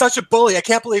 He's such a bully. I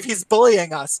can't believe he's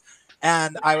bullying us.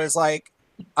 And I was like,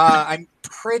 I'm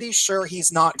pretty sure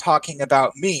he's not talking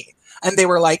about me. And they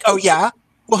were like, oh yeah,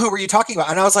 well, who were you talking about?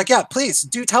 And I was like, yeah, please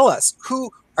do tell us.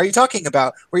 are you talking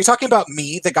about? Were you talking about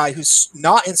me, the guy who's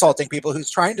not insulting people, who's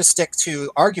trying to stick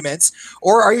to arguments,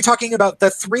 or are you talking about the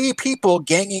three people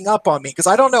ganging up on me? Because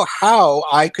I don't know how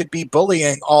I could be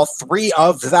bullying all three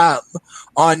of them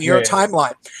on your Yeah,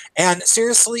 timeline. And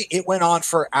seriously, it went on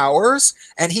for hours,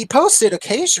 and he posted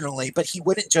occasionally, but he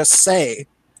wouldn't just say,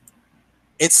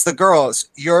 it's the girls,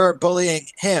 you're bullying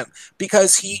him,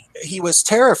 because he was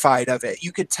terrified of it.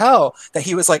 You could tell that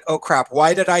he was like, oh crap,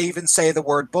 why did I even say the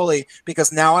word bully?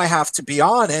 Because now I have to be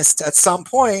honest at some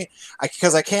point,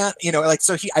 because I can't, like,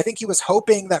 so I think he was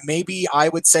hoping that maybe I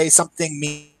would say something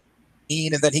mean,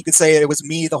 and then he could say it was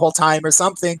me the whole time or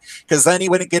something, because then he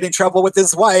wouldn't get in trouble with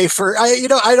his wife, or I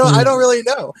don't really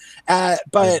know.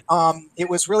 But it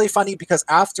was really funny because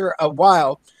after a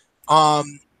while,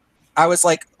 I was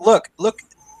like, look,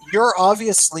 you're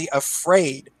obviously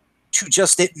afraid to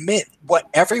just admit what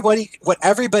everybody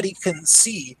can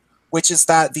see, which is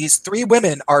that these three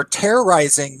women are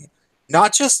terrorizing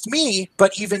not just me,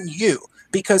 but even you,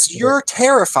 because you're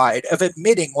terrified of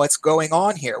admitting what's going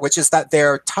on here, which is that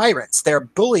they're tyrants, they're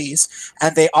bullies,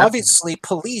 and they obviously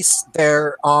police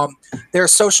their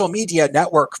social media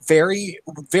network very,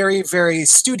 very, very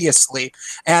studiously.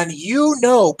 And you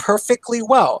know perfectly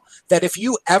well that if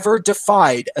you ever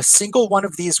defied a single one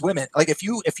of these women, like if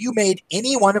you made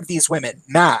any one of these women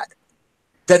mad,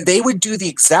 then they would do the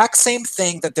exact same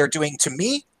thing that they're doing to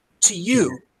me, to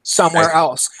you, somewhere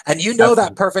else. And you know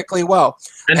that perfectly well.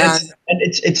 And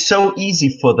it's so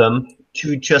easy for them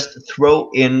to just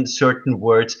throw in certain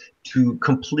words to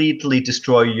completely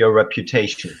destroy your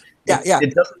reputation.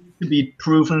 It doesn't need to be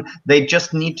proven. They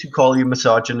just need to call you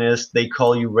misogynist. They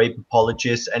call you rape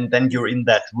apologist, and then you're in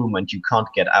that room and you can't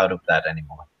get out of that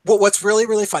anymore. Well, what's really,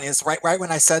 really funny is right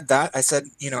when I said that, I said,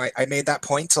 I made that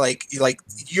point, like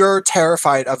you're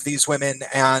terrified of these women,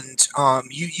 and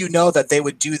you know that they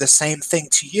would do the same thing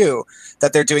to you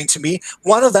that they're doing to me.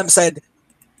 One of them said,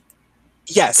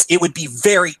 yes, it would be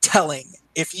very telling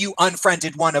if you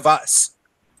unfriended one of us,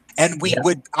 and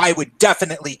I would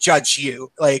definitely judge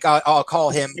you. Like I'll call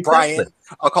him Brian.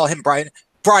 I'll call him Brian.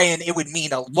 Brian, it would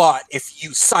mean a lot if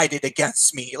you sided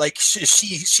against me. Like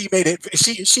she made it.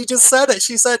 She just said it.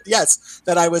 She said yes,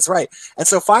 that I was right. And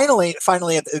so finally,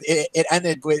 it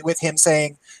ended with him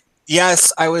saying,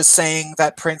 yes, I was saying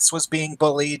that Prince was being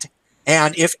bullied,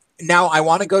 and if now I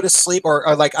want to go to sleep,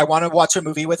 or like I want to watch a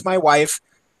movie with my wife.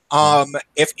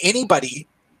 If anybody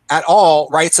at all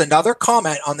writes another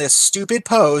comment on this stupid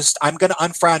post, I'm going to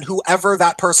unfriend whoever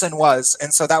that person was.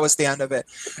 And so that was the end of it.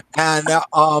 And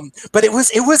but it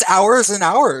was hours and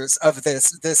hours of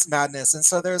this madness. And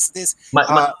so there's this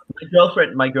my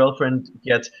girlfriend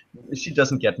she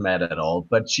doesn't get mad at all,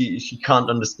 but she can't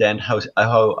understand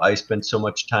how I spend so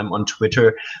much time on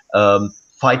Twitter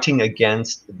fighting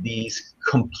against these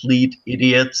complete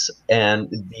idiots and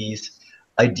these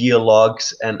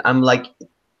ideologues. And I'm like,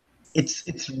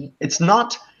 it's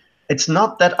not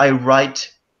that I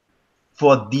write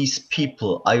for these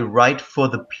people. I write for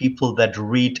the people that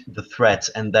read the threads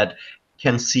and that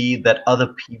can see that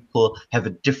other people have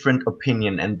a different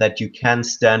opinion, and that you can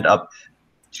stand up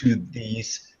to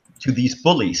these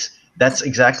bullies. That's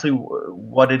exactly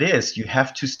what it is. You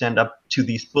have to stand up to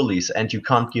these bullies, and you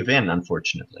can't give in,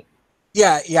 unfortunately.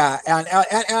 Yeah, and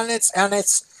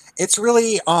it's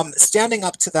really standing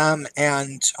up to them,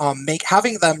 and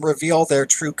having them reveal their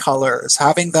true colors,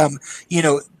 having them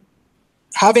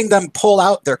pull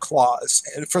out their claws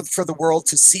for the world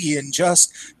to see, and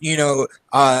just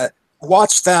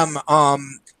watch them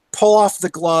pull off the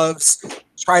gloves,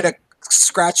 try to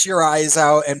scratch your eyes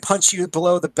out and punch you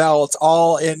below the belt,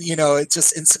 all in it's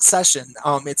just in succession.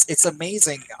 It's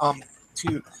amazing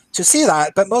to see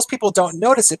that, but most people don't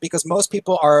notice it because most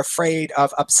people are afraid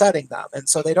of upsetting them, and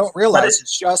so they don't realize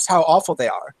just how awful they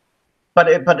are. But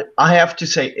I have to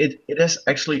say, it is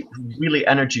actually really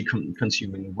energy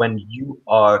consuming when you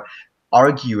are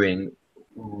arguing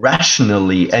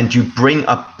rationally and you bring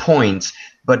up points,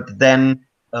 but then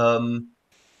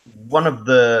one of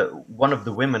the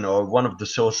women or one of the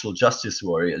social justice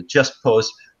warriors just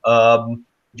posts,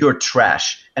 "You're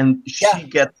trash," and she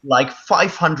gets like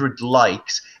 500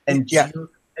 likes, and you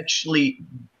actually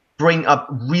bring up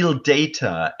real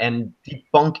data and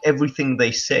debunk everything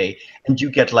they say, and you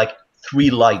get like 3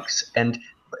 likes.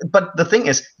 But the thing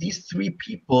is, these 3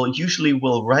 people usually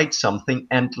will write something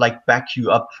and like back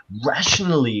you up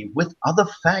rationally with other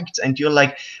facts, and you're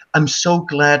like, I'm so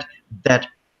glad that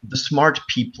the smart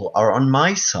people are on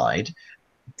my side.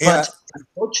 But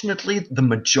unfortunately, the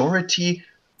majority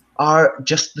are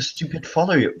just the stupid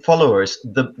followers,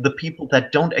 the people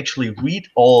that don't actually read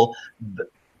all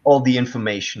the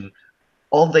information.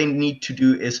 All they need to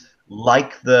do is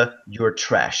like you're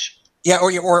trash. Yeah,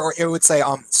 or it would say,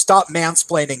 stop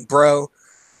mansplaining, bro.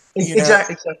 You know,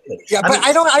 Exactly. yeah, but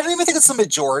I don't even think it's the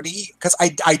majority, because I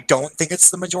don't think it's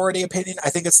the majority opinion. I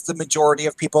think it's the majority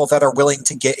of people that are willing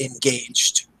to get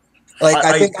engaged. Like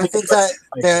I think I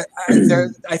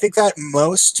think that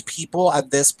most people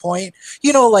at this point,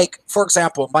 like for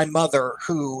example, my mother,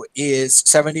 who is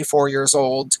 74 years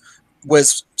old,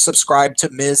 was subscribed to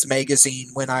Ms. Magazine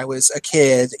when I was a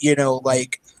kid.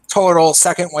 Like total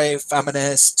second wave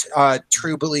feminist,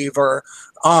 true believer.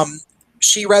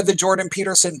 She read the Jordan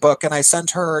Peterson book, and I sent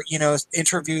her,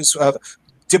 interviews of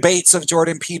debates of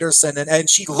Jordan Peterson, and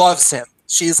she loves him.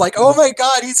 She's like, oh my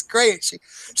God, he's great.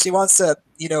 She wants to,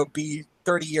 be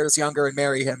 30 years younger and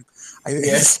marry him. I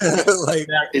Yes. like,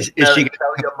 is she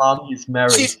tell your mom he's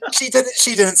married? She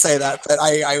didn't say that, but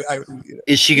I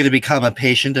is she going to become a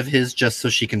patient of his just so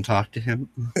she can talk to him?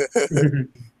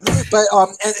 But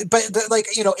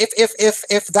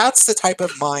if that's the type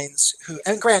of minds who,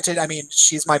 and granted, I mean,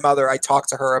 she's my mother, I talk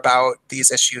to her about these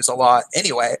issues a lot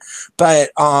anyway, but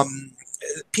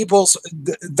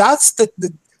that's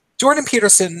the Jordan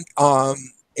Peterson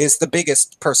is the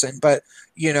biggest person, but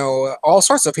all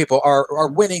sorts of people are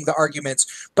winning the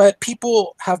arguments, but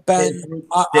people have been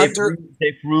Dave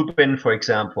Rubin, for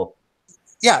example.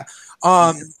 Yeah.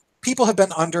 People have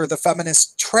been under the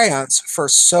feminist trance for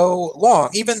so long,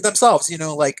 even themselves,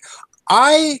 like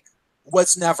I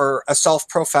was never a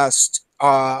self-professed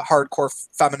hardcore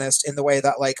feminist in the way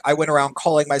that like I went around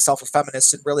calling myself a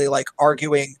feminist and really like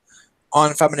arguing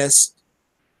on feminist,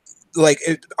 like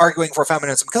arguing for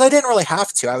feminism, because I didn't really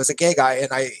have to. I was a gay guy, and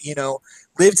I,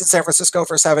 lived in San Francisco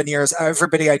for 7 years.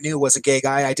 Everybody I knew was a gay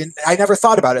guy. I never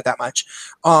thought about it that much.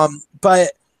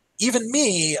 But even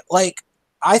me, like,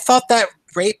 I thought that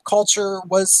rape culture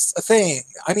was a thing.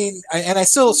 I mean, and I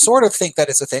still sort of think that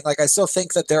it's a thing. Like, I still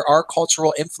think that there are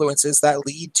cultural influences that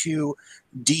lead to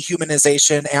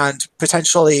dehumanization and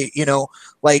potentially,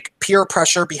 like peer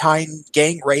pressure behind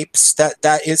gang rapes.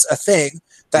 That is a thing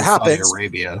that happens. Saudi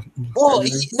Arabia. Well,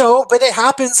 no, but it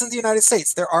happens in the United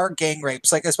States. There are gang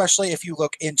rapes, like especially if you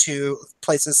look into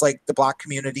places like the Black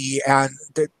community, and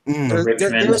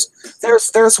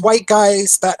there's white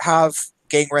guys that have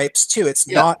gang rapes too. It's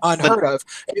not unheard of.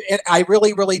 And I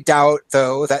really, really doubt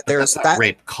though that there's that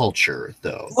rape culture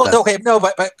though. Well, okay, no,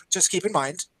 but just keep in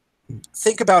mind.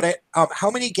 Think about it.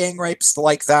 How many gang rapes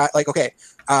like that? Like, okay,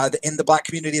 in the Black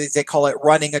community, they call it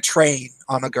running a train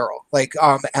on a girl. Like,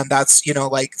 and that's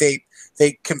like they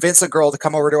convince a girl to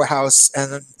come over to a house,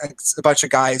 and then a bunch of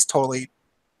guys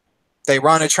they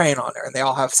run a train on her, and they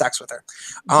all have sex with her.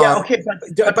 Okay,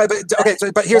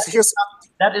 but here's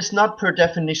that is not per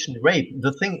definition rape.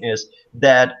 The thing is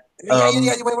that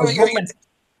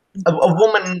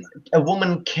a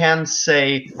woman can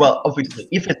say, well, obviously,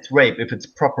 if it's rape, if it's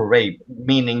proper rape,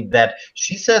 meaning that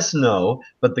she says no,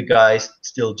 but the guys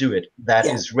still do it, that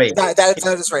is rape. That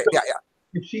is rape. Yeah.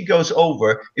 If she goes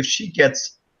over, if she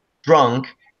gets drunk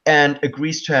and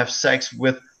agrees to have sex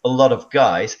with a lot of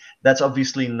guys, that's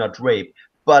obviously not rape.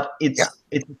 But it's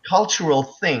a cultural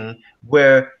thing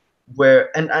where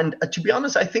and to be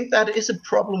honest, I think that is a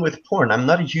problem with porn. I'm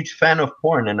not a huge fan of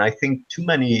porn, and I think too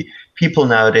many people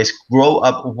nowadays grow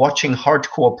up watching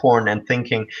hardcore porn and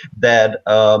thinking that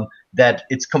that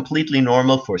it's completely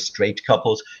normal for straight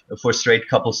couples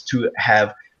to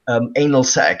have anal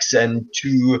sex and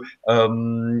to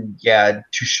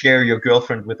share your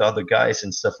girlfriend with other guys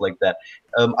and stuff like that.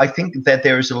 I think that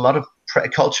there is a lot of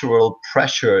cultural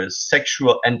pressure,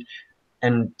 sexual and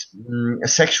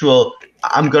sexual,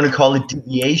 I'm going to call it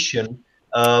deviation,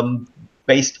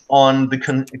 based on the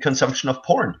consumption of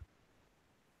porn.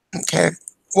 Okay.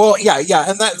 Well, yeah,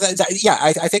 and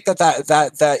I think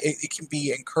that it can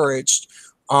be encouraged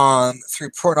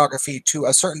through pornography to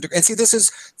a certain degree. And see, this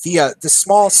is the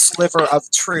small sliver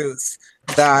of truth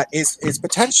that is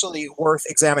potentially worth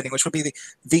examining, which would be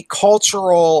the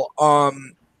cultural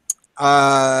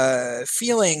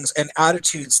feelings and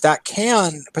attitudes that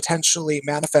can potentially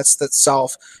manifest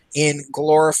itself in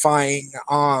glorifying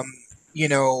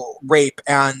rape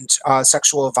and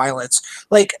sexual violence.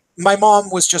 Like, my mom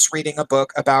was just reading a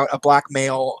book about a Black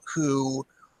male who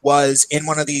was in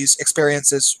one of these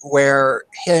experiences where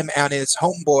him and his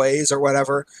homeboys or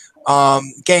whatever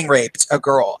gang raped a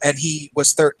girl, and he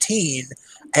was 13,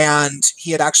 and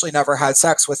he had actually never had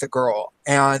sex with a girl,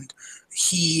 and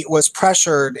he was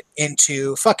pressured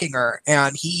into fucking her,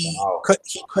 and he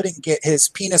couldn't get his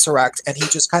penis erect, and he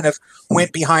just kind of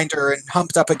went behind her and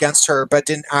humped up against her, but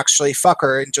didn't actually fuck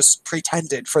her and just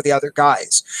pretended for the other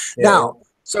guys. Now,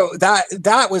 so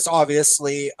that was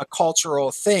obviously a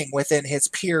cultural thing within his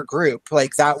peer group.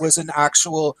 Like, that was an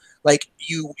actual Like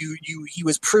he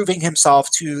was proving himself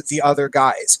to the other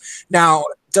guys. Now,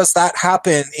 does that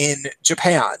happen in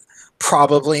Japan?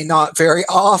 Probably not very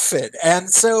often. And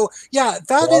so, yeah,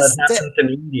 that Well, is it the. happens in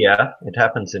India. It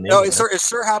happens in No, India. it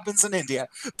sure happens in India.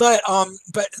 But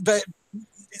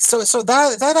so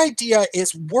that idea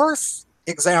is worth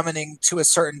examining to a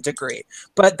certain degree.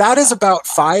 But that is about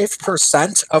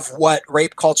 5% of what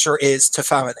rape culture is to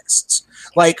feminists.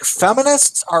 Like,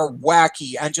 feminists are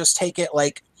wacky and just take it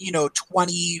like,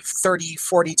 20, 30,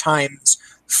 40 times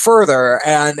further,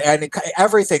 and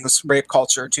everything's rape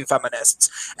culture to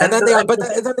feminists. And then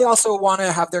then they also want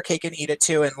to have their cake and eat it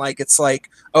too, and like it's like,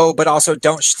 oh, but also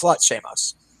don't slut shame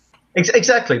us.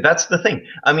 Exactly, that's the thing.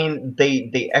 I mean,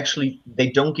 they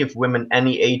don't give women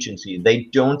any agency. They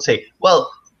don't say,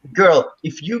 "Well, girl,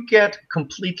 if you get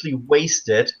completely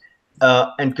wasted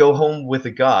and go home with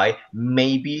a guy,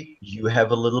 maybe you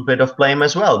have a little bit of blame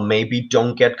as well. Maybe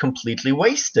don't get completely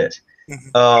wasted."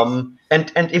 Mhm.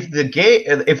 And if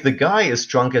the guy is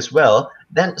drunk as well,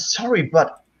 then sorry,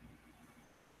 but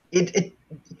it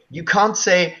you can't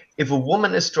say if a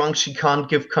woman is drunk she can't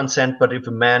give consent, but if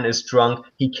a man is drunk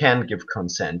he can give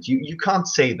consent. You can't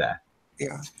say that.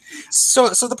 Yeah. So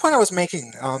the point I was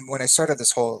making when I started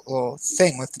this whole little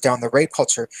thing with down the rape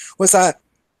culture was that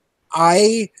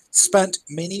I spent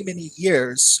many, many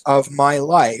years of my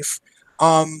life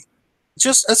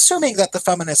just assuming that the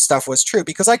feminist stuff was true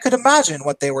because I could imagine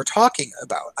what they were talking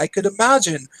about. I could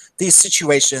imagine these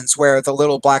situations where the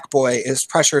little black boy is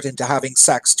pressured into having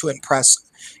sex to impress,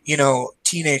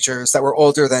 teenagers that were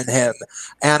older than him.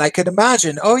 And I could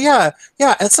imagine, oh yeah,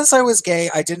 yeah. And since I was gay,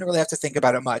 I didn't really have to think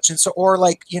about it much. And so, or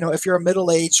like, if you're a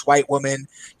middle-aged white woman,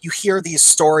 you hear these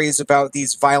stories about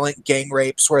these violent gang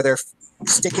rapes where they're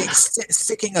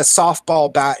sticking a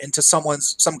softball bat into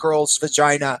some girl's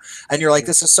vagina, and you're like,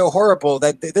 this is so horrible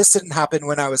that this didn't happen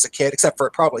when I was a kid, except for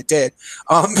it probably did.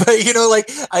 But like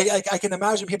I can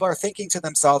imagine people are thinking to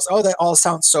themselves, oh, that all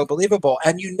sounds so believable,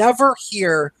 and you never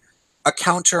hear a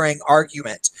countering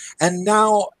argument. And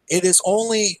now it is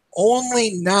only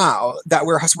now that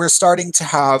we're starting to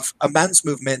have a men's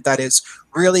movement that is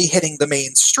really hitting the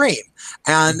mainstream.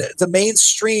 And the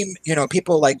mainstream,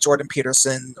 people like Jordan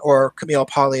Peterson or Camille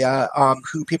Paglia,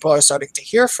 who people are starting to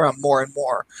hear from more and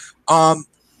more.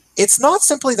 It's not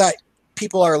simply that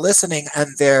people are listening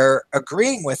and they're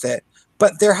agreeing with it,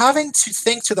 but they're having to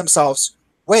think to themselves,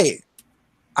 wait,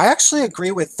 I actually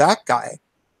agree with that guy.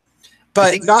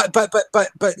 But not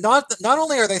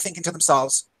only are they thinking to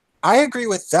themselves, I agree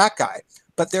with that guy,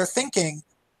 but they're thinking,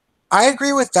 I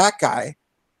agree with that guy,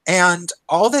 and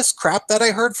all this crap that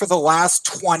I heard for the last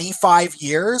 25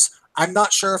 years, I'm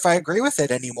not sure if I agree with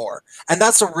it anymore. And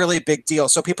that's a really big deal.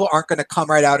 So people aren't going to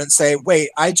come right out and say, wait,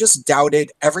 I just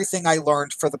doubted everything I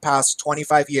learned for the past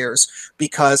 25 years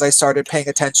because I started paying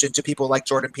attention to people like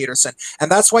Jordan Peterson.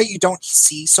 And that's why you don't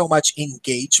see so much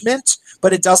engagement,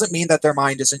 but it doesn't mean that their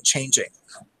mind isn't changing.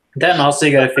 Then also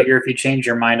you got to figure if you change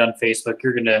your mind on Facebook,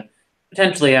 you're going to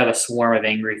potentially have a swarm of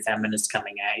angry feminists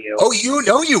coming at you. Oh, you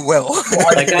will.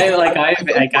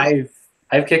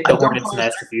 I've kicked the hornet's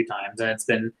nest a few times,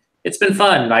 and it's been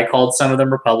fun. I called some of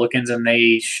them Republicans, and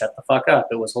they shut the fuck up.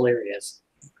 It was hilarious.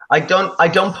 I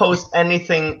don't post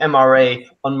anything MRA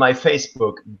on my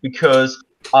Facebook because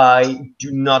I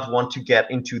do not want to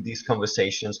get into these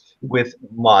conversations with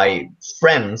my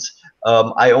friends.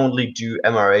 I only do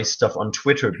MRA stuff on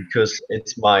Twitter because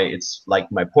it's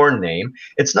like my porn name.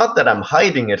 It's not that I'm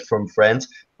hiding it from friends,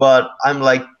 but I'm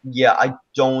like, yeah, I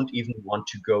don't even want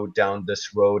to go down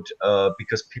this road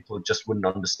because people just wouldn't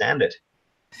understand it.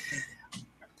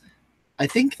 I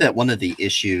think that one of the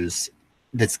issues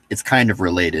it's kind of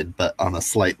related, but on a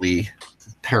slightly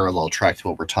parallel track to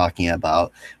what we're talking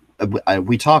about.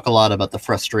 We talk a lot about the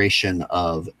frustration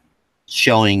of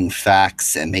showing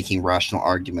facts and making rational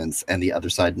arguments, and the other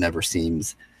side never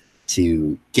seems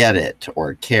to get it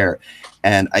or care.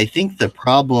 And I think the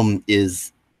problem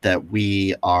is that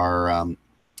we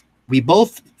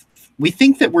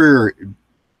think that we're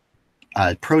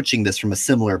approaching this from a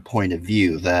similar point of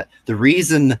view, that the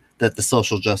reason that the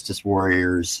social justice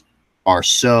warriors are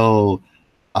so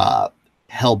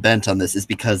hell-bent on this is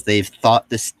because they've thought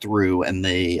this through and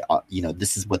they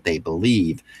this is what they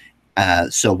believe.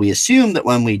 So we assume that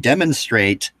when we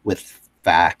demonstrate with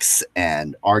facts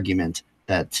and argument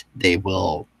that they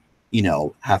will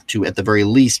have to at the very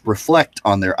least reflect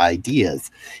on their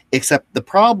ideas. Except the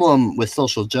problem with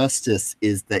social justice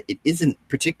is that it isn't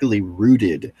particularly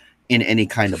rooted in any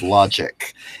kind of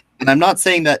logic. And I'm not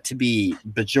saying that to be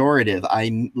pejorative.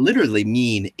 I literally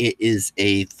mean it is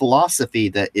a philosophy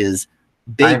that is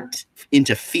baked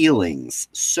into feelings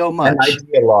so much. An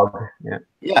ideologue.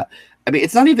 Yeah. I mean,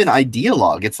 it's not even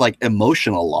ideologue. It's like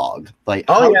emotional log. Like,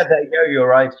 Oh yeah, you're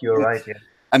right. You're right. Yeah.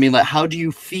 I mean, like, how do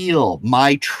you feel?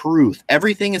 My truth.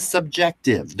 Everything is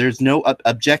subjective. There's no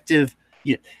objective.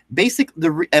 You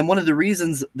know, and one of the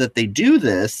reasons that they do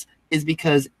this is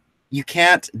because you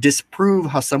can't disprove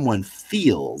how someone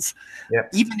feels. Yeah.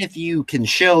 Even if you can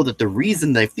show that the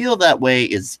reason they feel that way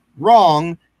is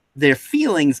wrong, their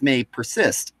feelings may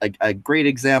persist. A great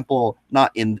example,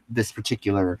 not in this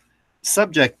particular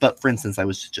subject, but for instance, I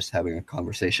was just having a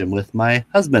conversation with my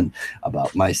husband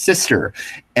about my sister,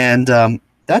 and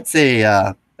that's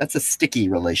a sticky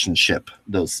relationship,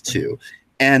 those two.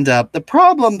 And the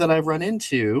problem that I've run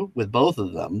into with both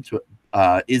of them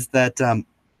is that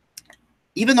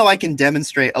even though I can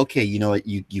demonstrate, okay, you know what,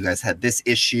 you guys had this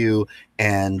issue,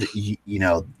 and you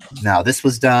know, now this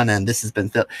was done and this has been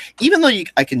filled. Even though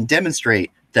I can demonstrate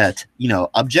that, you know,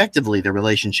 objectively the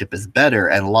relationship is better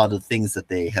and a lot of the things that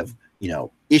they have, you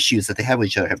know, issues that they have with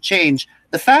each other have changed,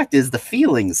 the fact is the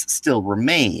feelings still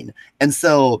remain. And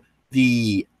so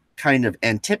the kind of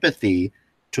antipathy,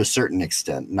 to a certain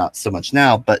extent, not so much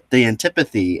now, but the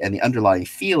antipathy and the underlying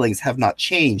feelings have not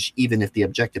changed, even if the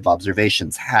objective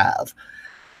observations have.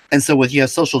 And so with you have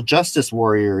social justice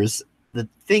warriors, the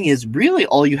thing is really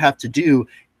all you have to do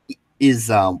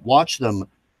is watch them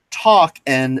talk,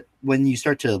 and when you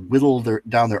start to whittle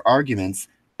down their arguments,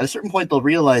 at a certain point they'll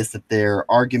realize that their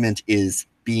argument it's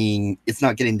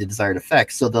not getting the desired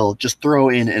effect, so they'll just throw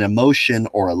in an emotion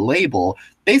or a label,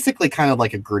 basically kind of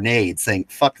like a grenade, saying,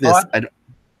 fuck this.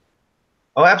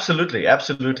 Oh, absolutely,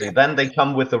 absolutely. Then they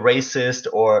come with a racist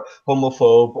or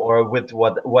homophobe or with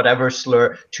whatever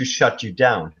slur to shut you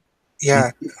down.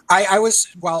 Yeah, I was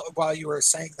while you were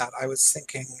saying that, I was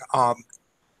thinking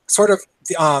sort of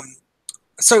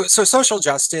so social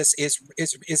justice is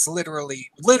literally,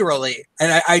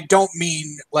 and I don't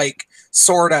mean like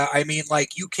sorta, I mean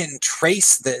like you can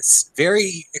trace this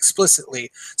very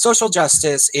explicitly. Social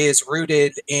justice is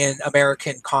rooted in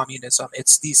American communism.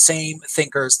 It's the same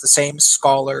thinkers, the same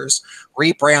scholars,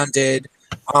 rebranded,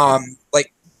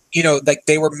 like, you know, like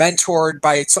they were mentored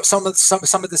by some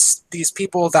of these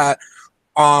people that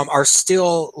are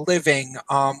still living,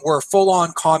 were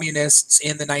full-on communists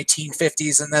in the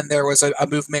 1950s, and then there was a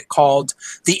movement called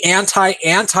the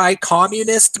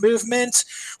anti-communist movement,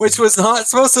 which was not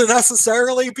supposed to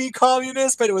necessarily be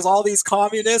communist, but it was all these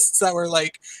communists that were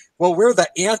like, well, we're the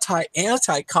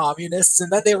anti-communists,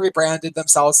 and then they rebranded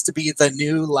themselves to be the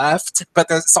New Left, but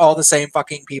it's all the same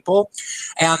fucking people.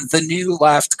 And the New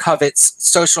Left covets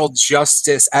social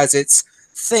justice as its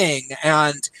thing,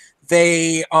 and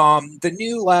the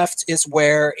New Left is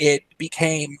where it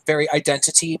became very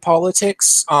identity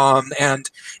politics,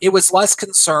 and it was less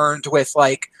concerned with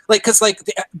because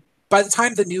by the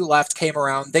time the New Left came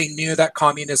around, they knew that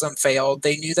communism failed.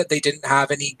 They knew that they didn't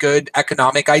have any good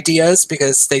economic ideas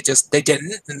because they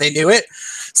didn't, and they knew it.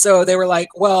 So they were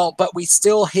like, well, but we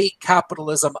still hate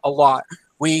capitalism a lot.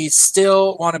 We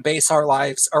still want to base our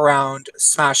lives around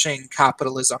smashing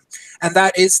capitalism. And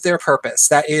that is their purpose.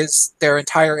 That is their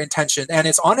entire intention. And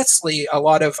it's honestly a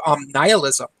lot of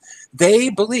nihilism. They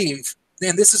believe,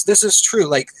 and this is true,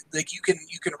 like you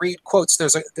can read quotes.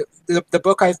 There's the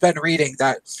book I've been reading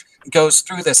that goes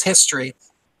through this history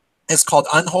is called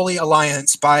Unholy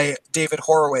Alliance by David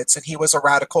Horowitz, and he was a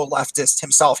radical leftist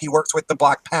himself. He worked with the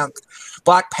Black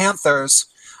Panthers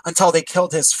until they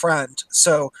killed his friend.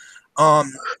 So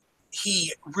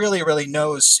he really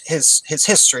knows his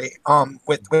history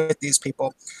with these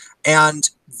people, and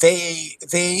they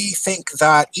think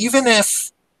that even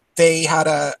if they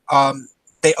had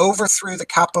they overthrew the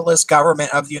capitalist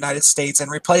government of the United States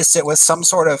and replaced it with some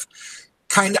sort of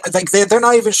kind of like they're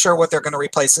not even sure what they're going to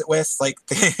replace it with. Like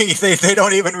they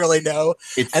don't even really know.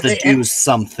 It's and do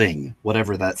something,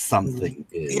 whatever that something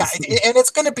is. Yeah, and it's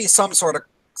going to be some sort of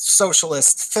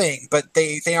socialist thing, but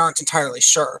they aren't entirely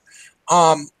sure.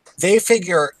 They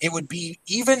figure it would be,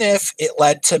 even if it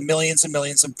led to millions and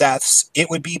millions of deaths, it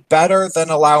would be better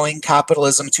than allowing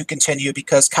capitalism to continue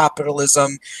because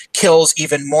capitalism kills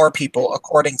even more people,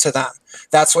 according to them.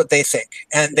 That's what they think.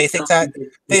 And they think that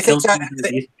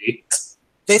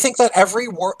every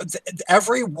war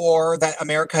that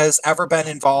America has ever been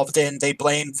involved in, they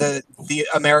blame the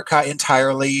America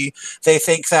entirely. They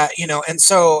think that, you know, and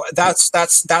so that's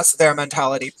their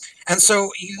mentality. And so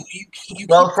you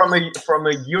well, from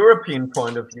a European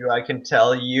point of view, I can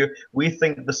tell you we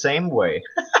think the same way.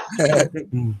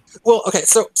 Well, okay,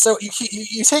 so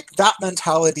you take that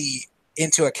mentality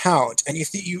into account, and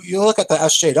you look at the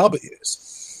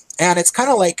SJWs, and it's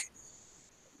kind of like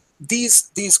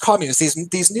these communists,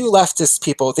 these new leftist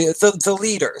people, the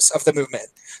leaders of the movement,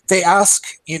 they ask,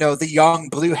 the young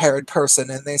blue-haired person,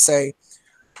 and they say,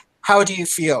 "How do you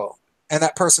feel?" And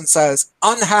that person says,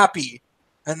 "Unhappy."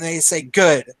 And they say,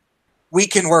 "Good. We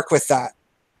can work with that.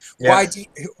 Yeah.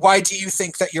 Why do you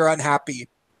think that you're unhappy?"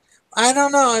 "I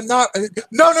don't know. I'm not."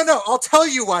 No, no, no. I'll tell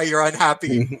you why you're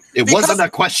unhappy. It wasn't a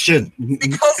question.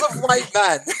 Because of white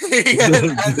men,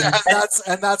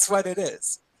 and that's what it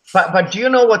is. But do you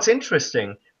know what's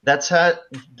interesting?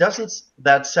 Doesn't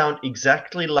that sound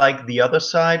exactly like the other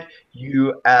side?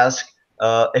 You ask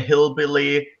a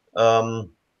hillbilly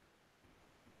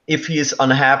if he is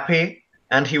unhappy,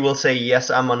 and he will say, "Yes,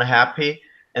 I'm unhappy,"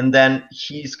 and then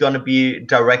he's going to be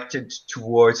directed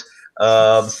towards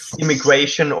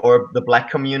immigration or the black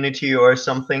community or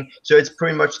something. So it's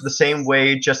pretty much the same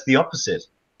way, just the opposite.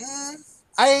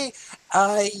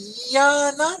 I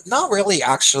yeah, not really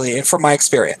actually. And from my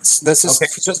experience, this is Okay.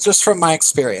 just from my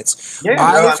experience. Yeah,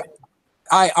 no,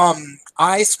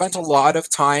 I spent a lot of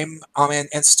time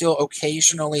and still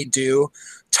occasionally do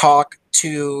talk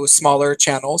to smaller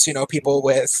channels, people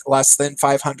with less than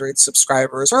 500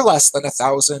 subscribers or less than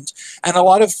 1,000, and a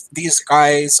lot of these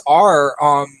guys are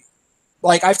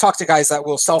like, I've talked to guys that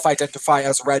will self-identify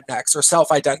as rednecks or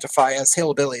self-identify as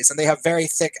hillbillies, and they have very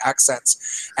thick accents,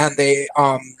 and they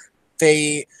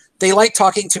like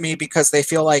talking to me because they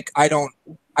feel like I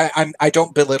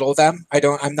don't belittle them.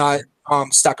 I'm not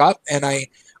stuck up, and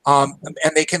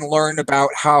and they can learn about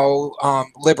how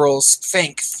liberals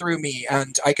think through me,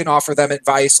 and I can offer them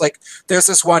advice. Like, there's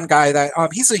this one guy that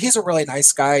he's a really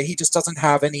nice guy. He just doesn't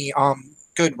have any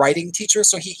good writing teacher,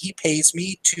 so he pays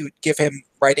me to give him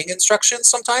writing instructions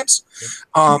sometimes.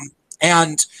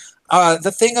 And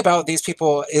the thing about these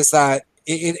people is that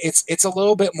it's a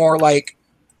little bit more like,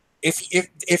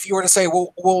 if you were to say,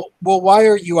 well, why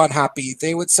are you unhappy?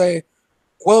 They would say,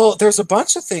 "Well, there's a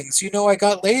bunch of things. I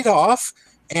got laid off,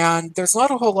 and there's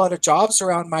not a whole lot of jobs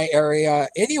around my area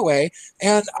anyway.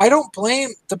 And I don't blame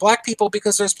the black people,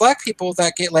 because there's black people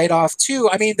that get laid off too.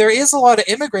 I mean, there is a lot of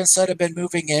immigrants that have been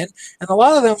moving in, and a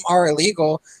lot of them are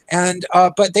illegal. And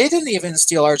but they didn't even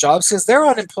steal our jobs because they're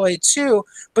unemployed too.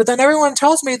 But then everyone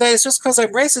tells me that it's just because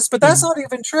I'm racist, but that's not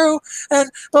even true. And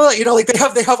like they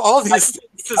have all these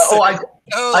things to say.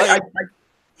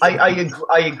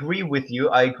 I agree with you.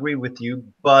 I agree with you,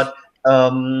 but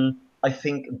I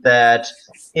think that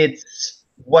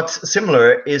what's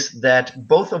similar is that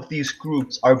both of these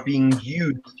groups are being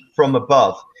used from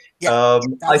above. Yeah,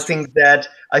 I think that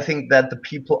the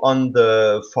people on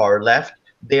the far left,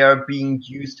 they are being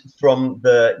used from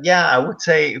I would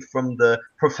say from the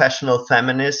professional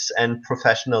feminists and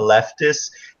professional leftists,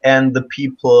 and the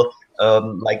people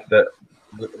like the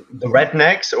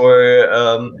rednecks, or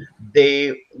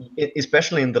they,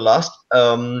 especially in the last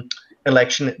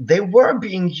election, they were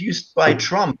being used by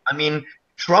Trump. I mean,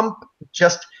 Trump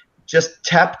just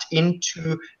tapped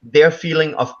into their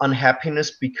feeling of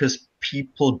unhappiness because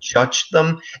people judge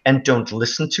them and don't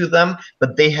listen to them,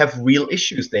 but they have real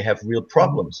issues, they have real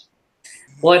problems.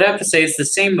 Well, I'd have to say it's the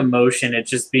same emotion, it's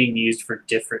just being used for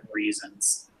different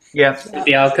reasons. Yeah.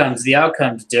 The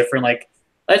outcome's different. Like,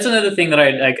 that's another thing that I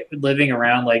like living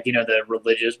around, like,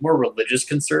 the more religious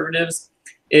conservatives,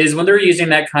 is when they're using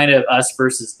that kind of us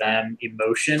versus them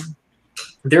emotion,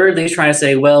 they're at least trying to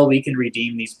say, well, we can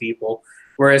redeem these people.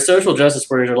 Whereas social justice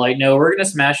warriors are like, no, we're going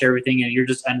to smash everything and you're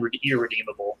just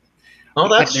irredeemable. Oh,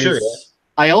 that's true.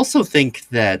 I also think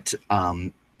that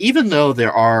even though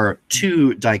there are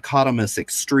two dichotomous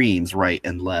extremes, right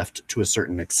and left, to a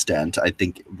certain extent, I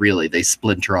think really they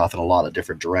splinter off in a lot of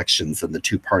different directions, and the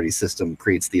two-party system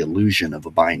creates the illusion of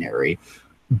a binary.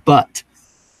 But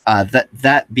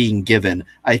that being given,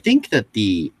 I think that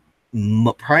the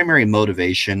primary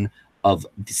motivation of,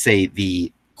 say,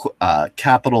 the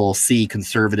capital C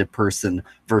conservative person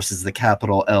versus the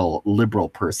capital L liberal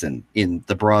person, in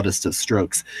the broadest of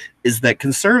strokes, is that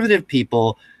conservative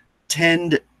people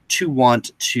tend to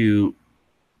want to,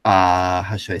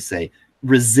 how should I say,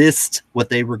 resist what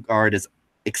they regard as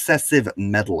excessive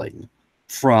meddling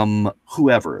from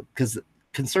whoever, because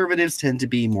conservatives tend to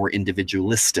be more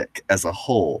individualistic as a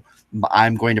whole.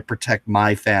 I'm going to protect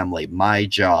my family, my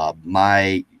job,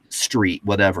 my street,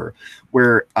 whatever.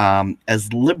 Where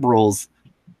as liberals,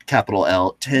 capital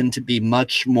L, tend to be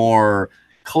much more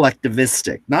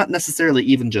collectivistic, not necessarily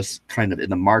even just kind of in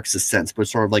the Marxist sense, but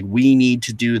sort of like, we need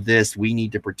to do this, we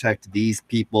need to protect these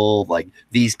people, like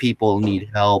these people need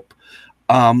help.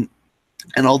 And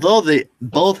although they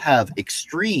both have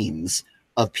extremes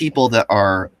of people that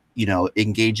are,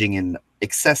 engaging in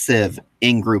excessive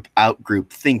in-group,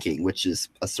 out-group thinking, which is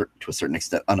to a certain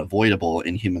extent unavoidable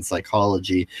in human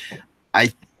psychology,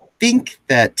 I think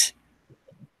that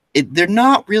they're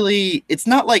not really. It's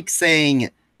not like saying,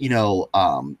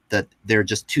 that they're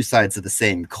just two sides of the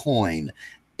same coin.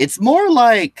 It's more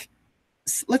like,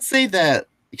 let's say that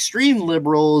extreme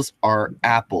liberals are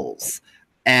apples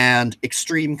and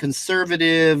extreme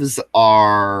conservatives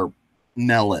are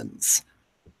melons.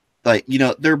 Like,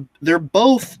 they're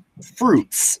both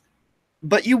fruits,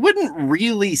 but you wouldn't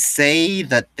really say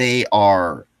that they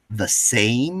are the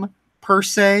same per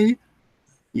se.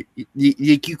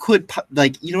 You could,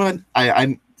 like,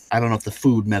 I don't know if the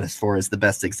food metaphor is the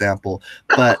best example,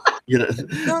 but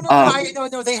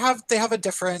No. They have a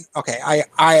different. Okay,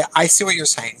 I see what you're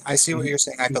saying. I see what you're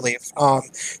saying. I believe.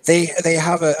 They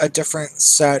have a different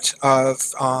set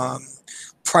of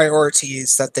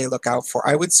priorities that they look out for.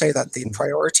 I would say that the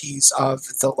priorities of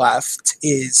the left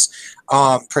is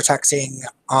protecting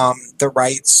the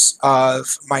rights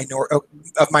of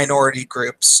minority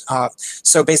groups.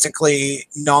 So basically,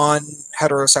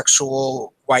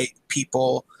 non-heterosexual white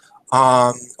people,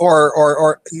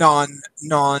 or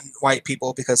non-white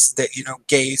people, because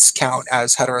gays count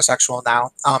as heterosexual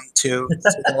now. To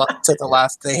the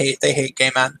left, they hate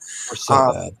gay men. we're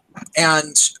so bad.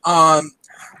 And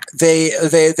they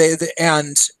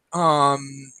and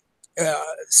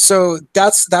so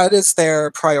that is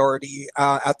their priority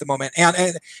at the moment, and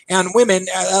women,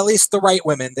 at least the right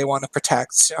women, they want to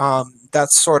protect.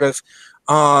 That's sort of,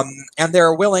 and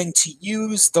they're willing to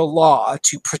use the law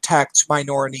to protect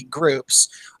minority groups,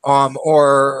 that's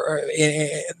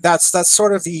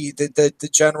sort of the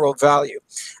general value.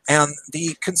 And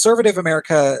the conservative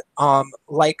America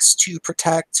likes to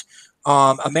protect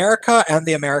America and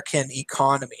the American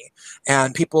economy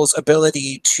and people's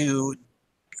ability to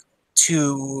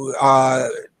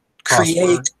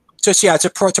create,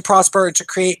 to prosper and to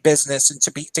create business and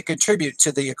to contribute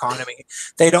to the economy.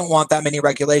 They don't want that many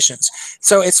regulations.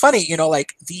 So it's funny,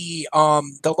 like the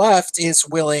left is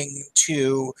willing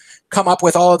to come up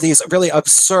with all of these really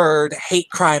absurd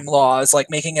hate crime laws, like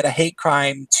making it a hate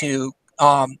crime to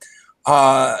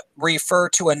refer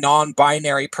to a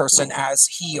non-binary person as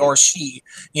he or she.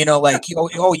 Like,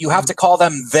 you have to call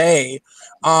them they,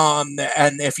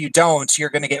 and if you don't, you're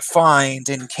going to get fined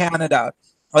in Canada.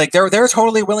 Like, they're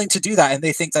totally willing to do that, and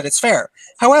they think that it's fair.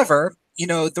 However,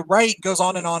 the right goes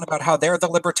on and on about how they're the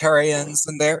libertarians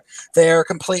and they're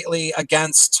completely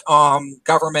against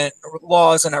government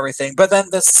laws and everything. But then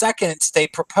the second they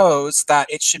propose that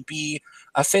it should be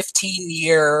a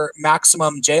 15-year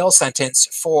maximum jail sentence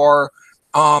for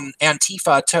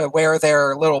Antifa to wear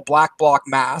their little black bloc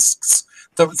masks,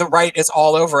 the right is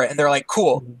all over it, and they're like,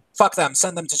 cool, fuck them,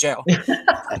 send them to jail.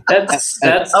 That's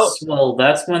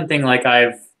one thing, like,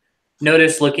 I've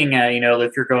noticed looking at,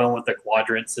 if you're going with the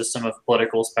quadrant system of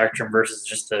political spectrum versus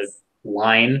just a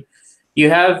line, you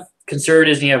have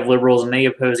conservatives and you have liberals, and they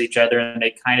oppose each other, and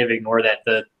they kind of ignore that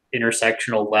the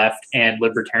intersectional left and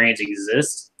libertarians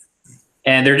exist.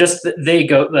 And they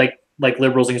go like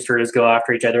liberals and conservatives go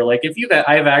after each other. Like,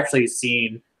 I've actually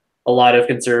seen a lot of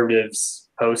conservatives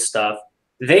post stuff.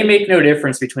 They make no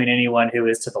difference between anyone who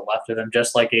is to the left of them,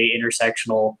 just like a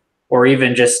intersectional or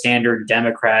even just standard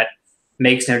Democrat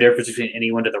makes no difference between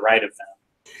anyone to the right of them.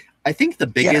 I think the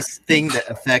biggest thing that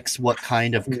affects what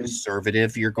kind of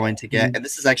conservative you're going to get, and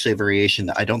this is actually a variation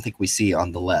that I don't think we see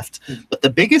on the left, but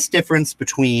the biggest difference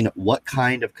between what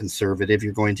kind of conservative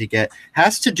you're going to get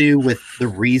has to do with the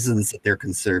reasons that they're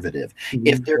conservative.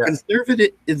 If they're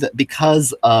conservative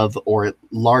because of,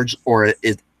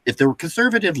 if they're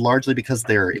conservative largely because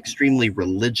they're extremely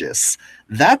religious,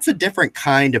 that's a different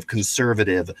kind of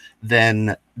conservative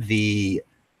than the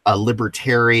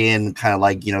libertarian kind of,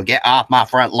 like, get off my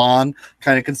front lawn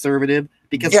kind of conservative.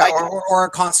 Because or a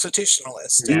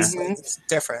constitutionalist. It's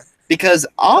different. Because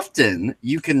often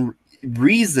you can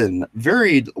reason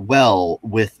very well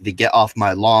with the get off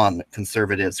my lawn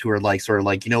conservatives who are like, sort of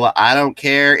like, what, I don't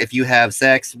care if you have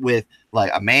sex with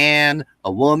like a man,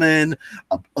 a woman,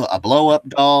 a blow-up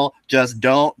doll, just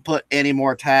don't put any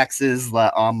more taxes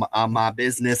on my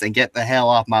business and get the hell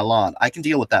off my lawn. I can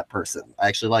deal with that person. I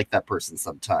actually like that person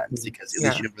sometimes, because at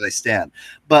least you know where they stand.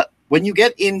 But when you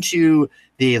get into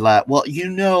the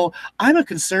I'm a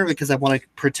conservative because I want to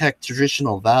protect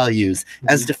traditional values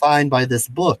as defined by this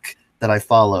book that I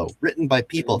follow, written by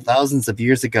people thousands of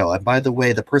years ago. And by the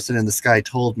way, the person in the sky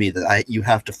told me that you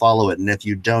have to follow it, and if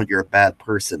you don't, you're a bad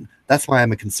person. That's why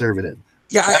I'm a conservative.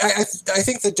 Yeah, I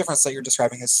think the difference that you're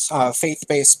describing is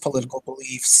faith-based political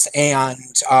beliefs and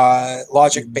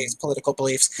logic-based political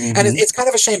beliefs, and it's kind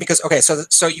of a shame because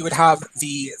so you would have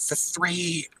the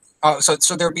three,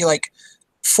 so there'd be like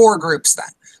four groups then.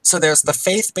 So there's the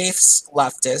faith-based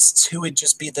leftists, who would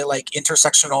just be the like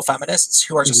intersectional feminists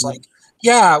who are just like,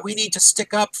 yeah, we need to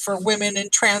stick up for women and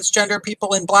transgender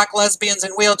people and black lesbians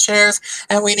in wheelchairs,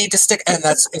 and we need to stick, and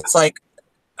it's like,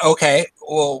 okay,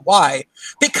 well, why?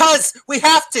 Because we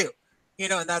have to,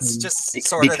 and that's just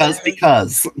sort of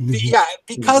because yeah,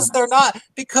 because they're not,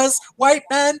 because white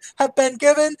men have been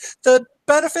given the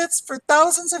benefits for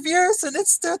thousands of years, and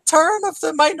it's the turn of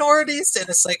the minorities, and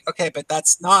it's like, okay, but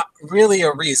that's not really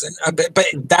a reason. But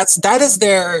that is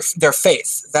their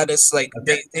faith. That is like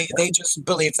they just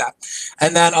believe that.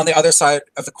 And then on the other side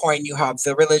of the coin, you have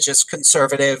the religious,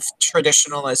 conservative,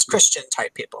 traditionalist, Christian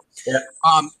type people. Yeah.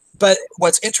 But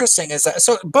what's interesting is that,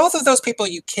 so both of those people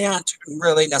you can't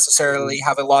really necessarily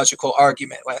have a logical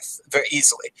argument with very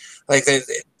easily.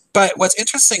 But what's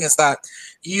interesting is that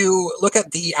you look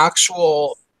at the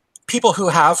actual people who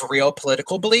have real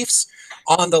political beliefs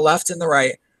on the left and the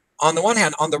right. On the one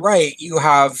hand, on the right, you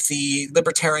have the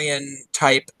libertarian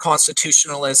type,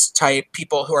 constitutionalist type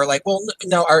people who are like, well,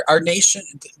 no, our nation,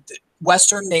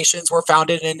 Western nations were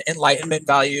founded in Enlightenment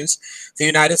values. The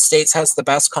United States has the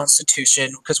best constitution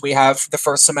because we have the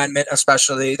First Amendment,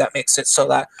 especially, that makes it so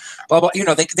that blah blah.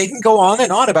 They can go on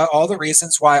and on about all the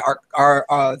reasons why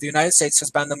the United States has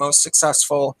been the most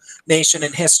successful nation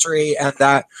in history, and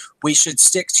that we should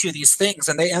stick to these things.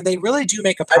 And they really do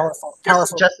make a powerful.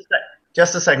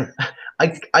 Just a second.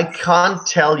 I can't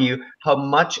tell you how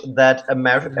much that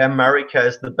America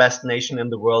is the best nation in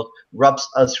the world rubs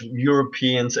us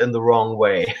Europeans in the wrong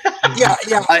way. Yeah.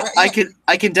 I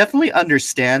can definitely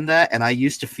understand that, and I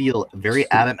used to feel very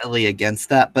adamantly against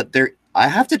that. But I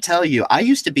have to tell you, I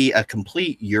used to be a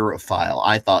complete Europhile.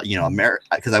 I thought, America,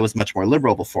 because I was much more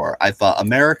liberal before. I thought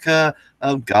America,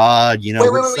 oh God, wait, you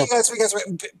guys,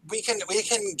 we can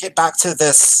get back to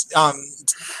this.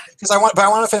 Because I want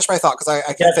to finish my thought, because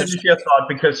I can't finish your thought,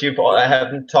 because I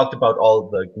haven't talked about all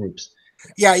the groups.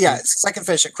 Yeah, so I can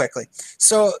finish it quickly.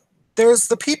 So there's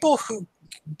the people who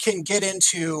can get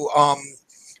into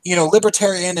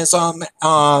libertarianism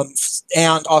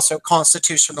and also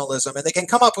constitutionalism, and they can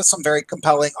come up with some very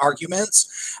compelling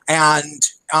arguments. And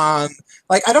I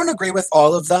don't agree with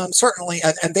all of them, certainly,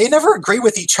 and they never agree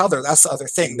with each other. That's the other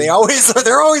thing. They're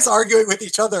always arguing with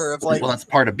each other. Well, that's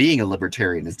part of being a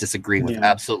libertarian, is disagreeing with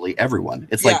absolutely everyone.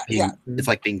 It's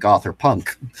like being goth or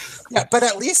punk. Yeah, but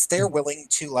at least they're willing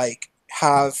to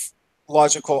have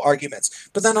logical arguments.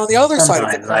 But then on the other side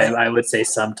of the coin, I would say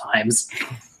sometimes.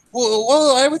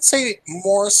 Well, I would say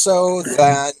more so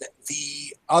than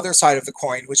the other side of the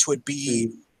coin, which would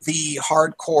be the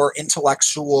hardcore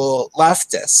intellectual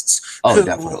leftists.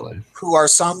 Definitely. Who are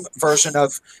some version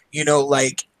of,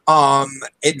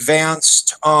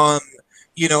 advanced,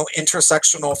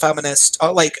 intersectional feminist,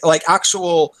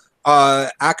 actual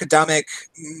academic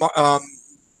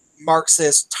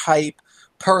Marxist type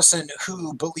person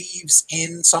who believes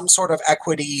in some sort of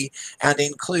equity and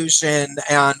inclusion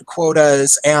and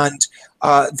quotas, and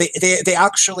they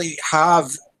actually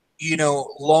have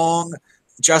long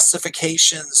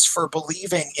justifications for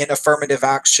believing in affirmative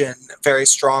action very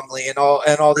strongly, and all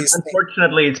these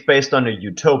unfortunately things. It's based on a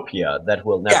utopia that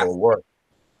will never work.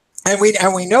 And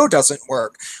we know doesn't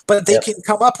work, but they can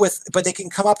come up with an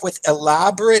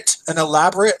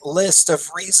elaborate list of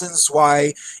reasons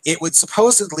why it would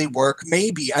supposedly work,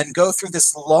 maybe, and go through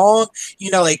this long,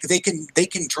 they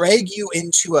can drag you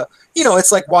into a,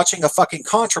 it's like watching a fucking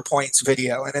ContraPoints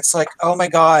video, and it's like, oh my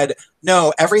God,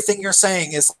 no, everything you're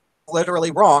saying is literally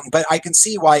wrong, but I can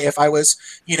see why if I was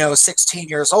 16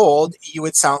 years old, you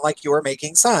would sound like you were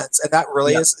making sense. And that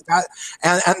really is that,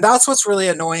 and that's what's really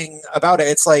annoying about it.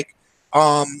 It's like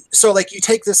so you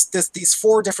take these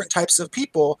four different types of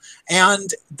people,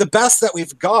 and the best that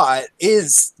we've got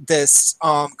is this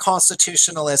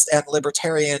constitutionalist and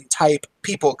libertarian type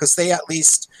people, because they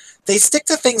stick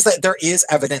to things that there is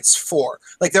evidence for.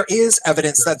 There is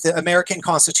evidence that the American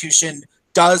Constitution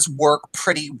does work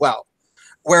pretty well.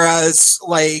 Whereas,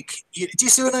 do you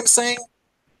see what I'm saying?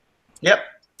 Yep.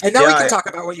 And now we can talk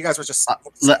about what you guys were just saying.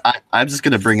 I'm just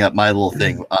going to bring up my little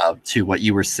thing to what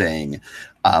you were saying,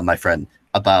 my friend,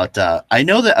 about I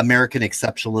know that American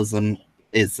exceptionalism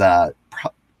is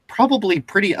probably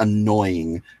pretty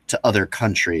annoying to other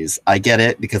countries. I get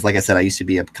it, because like I said, I used to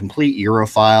be a complete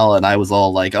Europhile, and I was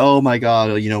all like, oh my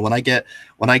God, when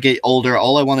I get older,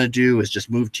 all I want to do is just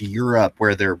move to Europe,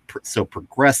 where they're so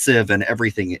progressive and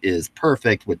everything is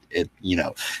perfect with it.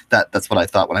 That's what I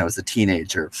thought when I was a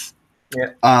teenager.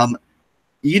 Yeah.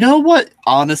 You know what?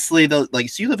 Honestly, though,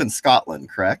 so you live in Scotland,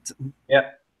 correct? Yeah.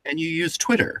 And you use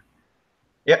Twitter.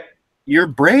 Yep. You're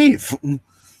brave.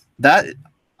 That,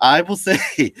 I will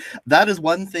say, that is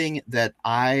one thing that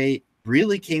I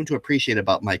really came to appreciate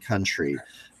about my country.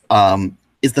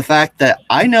 is the fact that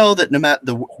I know that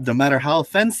no matter how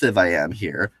offensive I am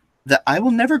here, that I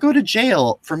will never go to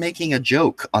jail for making a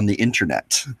joke on the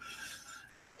internet.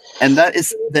 And that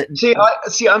is that.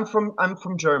 I'm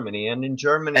from Germany, and in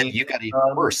Germany, And you got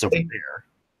even worse over there.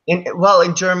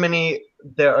 In Germany,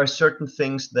 there are certain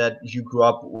things that you grew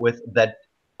up with that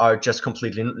are just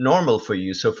completely normal for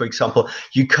you. So, for example,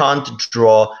 you can't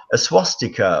draw a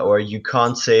swastika, or you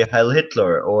can't say Heil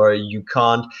Hitler, or you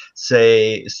can't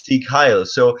say Sieg Heil.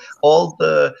 So all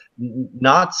the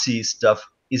Nazi stuff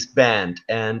is banned,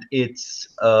 and it's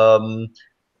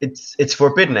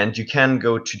forbidden, and you can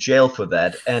go to jail for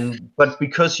that. But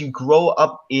because you grow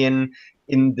up in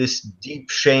this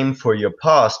deep shame for your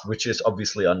past, which is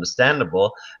obviously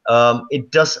understandable,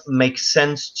 it does make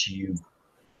sense to you.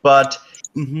 But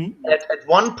at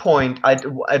one point,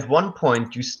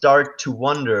 you start to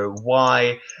wonder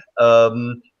why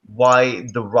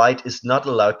the right is not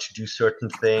allowed to do certain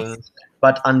things,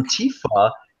 but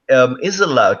Antifa is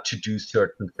allowed to do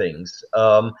certain things.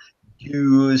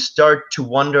 You start to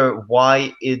wonder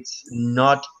why it's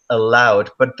not allowed.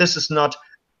 But this is not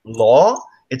law.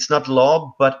 It's not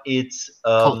law, but it's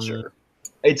Culture.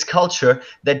 It's culture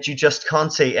that you just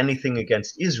can't say anything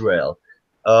against Israel.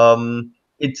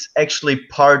 It's actually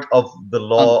part of the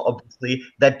law, obviously,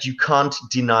 that you can't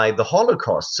deny the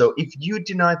Holocaust. So if you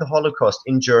deny the Holocaust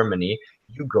in Germany,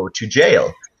 you go to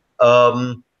jail.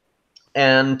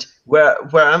 And where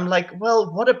I'm like,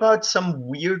 well, what about some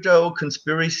weirdo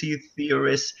conspiracy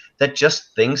theorist that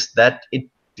just thinks that it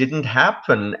didn't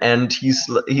happen? And he's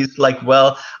like,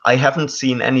 well, I haven't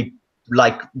seen any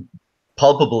like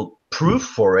palpable proof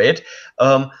for it.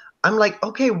 I'm like,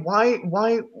 okay,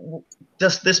 why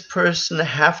does this person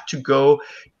have to go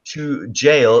to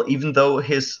jail even though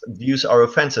his views are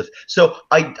offensive? So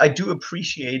I do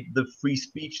appreciate the free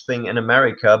speech thing in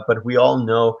America, but we all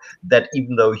know that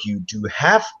even though you do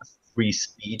have free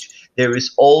speech, there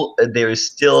is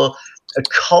still a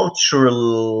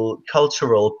cultural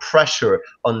pressure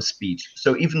on speech.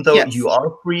 So even though you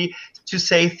are free to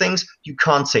say things, you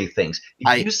can't say things.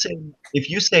 If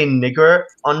you say nigger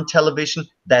on television,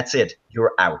 that's it.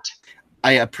 You're out.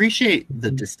 I appreciate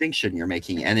the distinction you're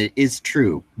making, and it is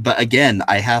true. But again,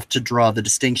 I have to draw the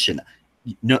distinction.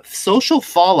 Social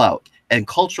fallout and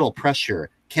cultural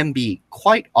pressure can be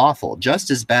quite awful,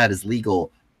 just as bad as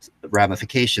legal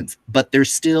ramifications, but they're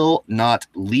still not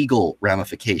legal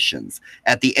ramifications.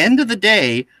 At the end of the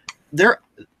day,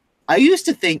 I used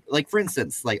to think, like, for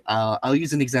instance, like I'll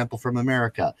use an example from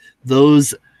America.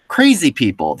 Those crazy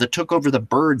people that took over the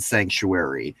bird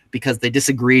sanctuary because they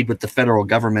disagreed with the federal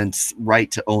government's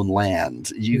right to own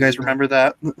land. You guys remember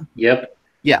that? Yep.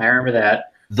 Yeah. I remember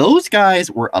that. Those guys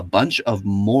were a bunch of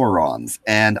morons.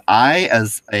 And I,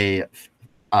 as a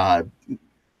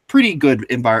pretty good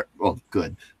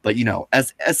good, but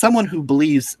as someone who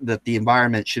believes that the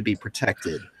environment should be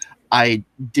protected, I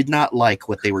did not like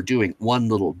what they were doing one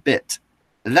little bit.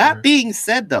 That being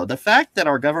said, though, the fact that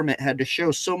our government had to show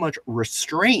so much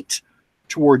restraint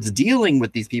towards dealing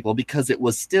with these people because it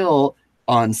was still,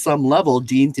 on some level,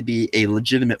 deemed to be a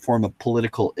legitimate form of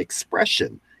political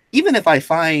expression, even if I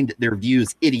find their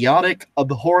views idiotic,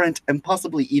 abhorrent, and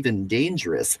possibly even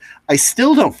dangerous, I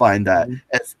still don't find that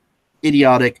as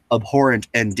idiotic, abhorrent,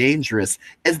 and dangerous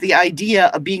as the idea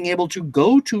of being able to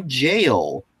go to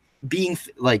jail, being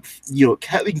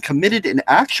having committed an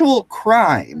actual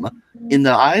crime in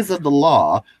the eyes of the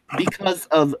law because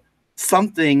of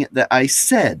something that I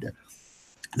said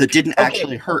that didn't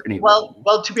actually hurt anyone.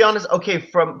 Well, to be honest,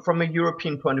 from a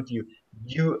European point of view,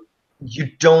 you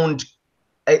don't.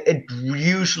 It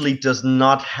usually does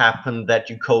not happen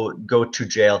that you go to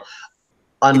jail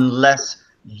unless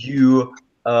you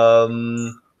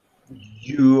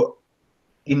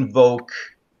invoke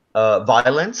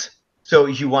violence. So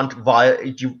you want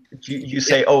you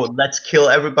say, oh, let's kill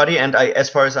everybody, and as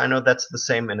far as I know, that's the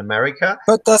same in America.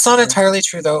 But that's not entirely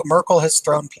true, though. Merkel has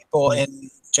thrown people in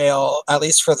jail, at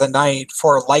least for the night,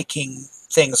 for liking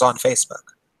things on Facebook.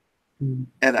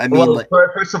 And I mean,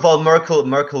 first of all, Merkel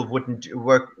wouldn't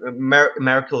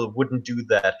Merkel wouldn't do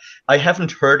that. I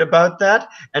haven't heard about that,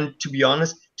 and to be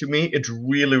honest, to me, it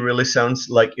really sounds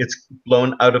like it's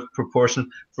blown out of proportion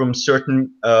from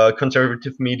certain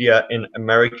conservative media in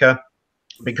America,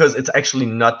 because it's actually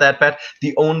not that bad.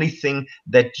 The only thing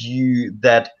that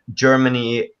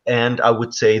Germany and I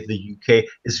would say the UK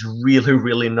is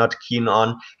really not keen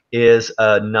on is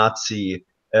Nazi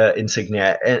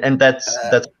insignia, and that's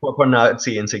proper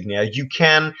Nazi insignia. You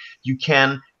can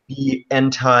be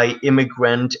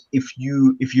anti-immigrant if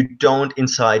you don't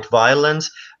incite violence.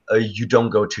 You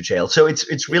don't go to jail. So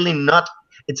it's really not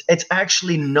it's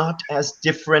actually not as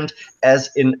different as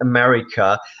in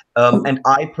America. And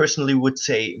I personally would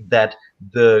say that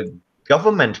the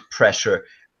government pressure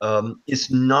is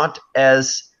not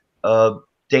as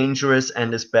dangerous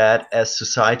and as bad as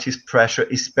society's pressure,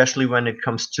 especially when it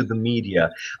comes to the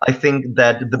media. I think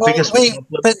that the Well, biggest wait,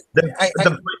 problem, but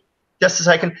the just a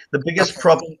second, the biggest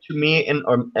problem to me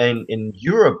in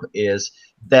Europe is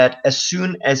that as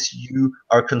soon as you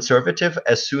are conservative,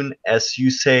 as soon as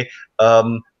you say,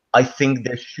 I think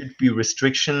there should be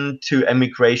restriction to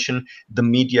immigration, the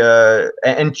media,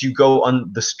 and you go on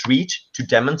the street to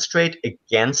demonstrate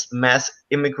against mass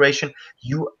immigration,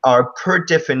 you are per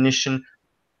definition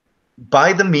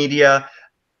by the media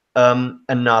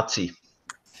a Nazi,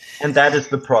 and that is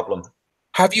the problem.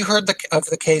 have you heard of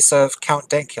the case of Count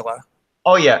Dankula?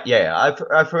 Oh yeah, yeah, yeah.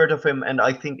 I've heard of him, and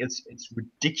I think it's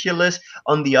ridiculous.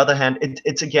 On the other hand,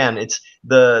 it's again, it's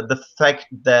the fact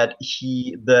that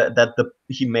he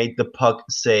made the pug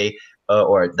say,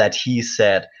 or that he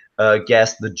said,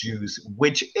 gas the Jews,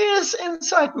 which is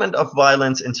incitement of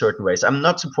violence in certain ways. I'm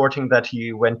not supporting that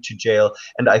he went to jail,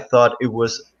 and I thought it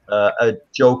was a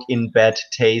joke in bad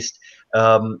taste,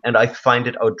 and I find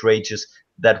it outrageous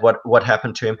that what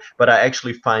happened to him, but I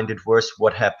actually find it worse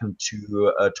what happened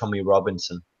to Tommy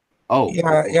Robinson. Oh,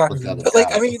 Yeah, yeah. without a But like,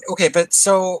 I doubt. mean, okay, but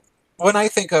so when I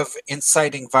think of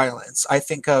inciting violence, I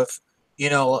think of,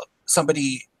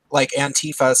 somebody like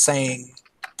Antifa saying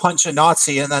punch a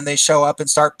Nazi and then they show up and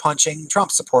start punching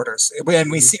Trump supporters.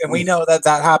 And we see and we know that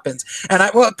that happens. And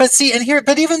but see and here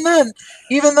but even then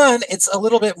it's a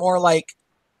little bit more like,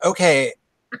 okay,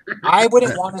 I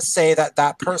wouldn't want to say that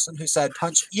that person who said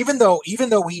punch, even though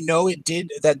we know it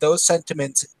did, that those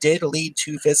sentiments did lead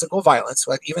to physical violence,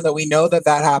 like even though we know that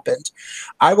that happened,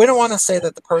 I wouldn't want to say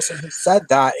that the person who said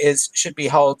that should be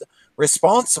held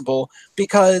responsible,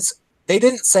 because they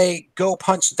didn't say go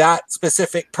punch that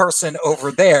specific person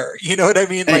over there. You know what I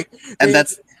mean? Like, And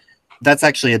that's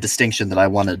actually a distinction that I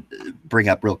want to bring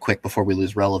up real quick before we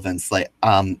lose relevance. Like,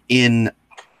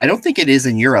 I don't think it is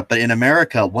in Europe, but in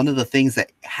America, one of the things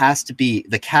that has to be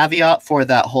the caveat for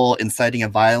that whole inciting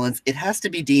of violence, it has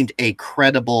to be deemed a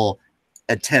credible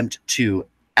attempt to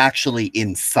actually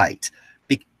incite.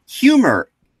 Humor,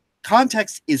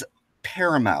 context is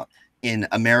paramount in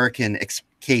American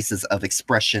cases of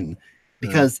expression,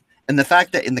 because, and the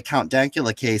fact that in the Count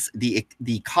Dankula case,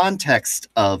 the context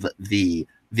of the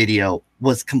video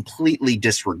was completely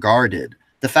disregarded.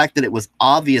 The fact that it was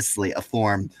obviously a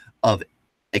form of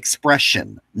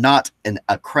expression, not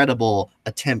a credible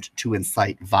attempt to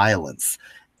incite violence.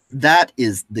 That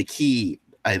is the key,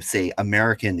 I'd say,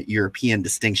 American-European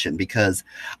distinction, because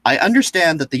I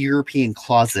understand that the European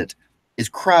closet is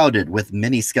crowded with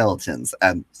many skeletons,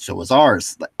 and so is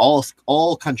ours.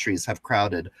 All countries have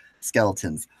crowded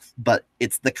skeletons, but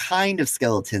it's the kind of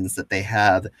skeletons that they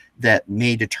have that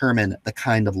may determine the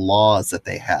kind of laws that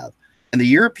they have. And the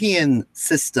European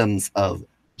systems of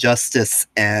justice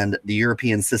and the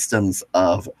European systems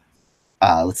of,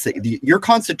 let's say, your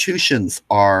constitutions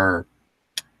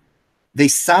they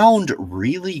sound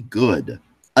really good,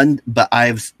 but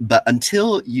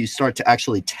until you start to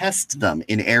actually test them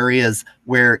in areas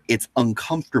where it's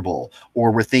uncomfortable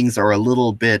or where things are a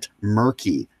little bit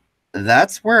murky,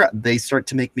 that's where they start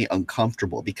to make me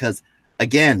uncomfortable. Because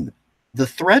again, the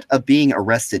threat of being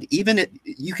arrested,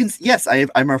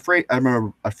 I'm afraid,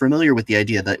 I'm familiar with the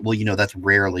idea that, well, that's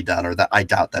rarely done, or that I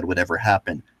doubt that would ever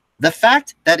happen. The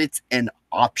fact that it's an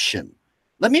option.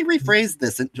 Let me rephrase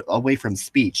this away from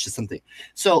speech to something.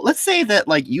 So let's say that,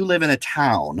 like, you live in a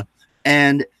town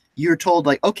and you're told,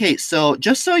 like, okay, so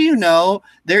just so you know,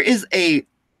 there is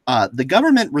the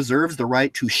government reserves the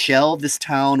right to shell this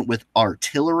town with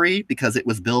artillery because it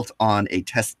was built on a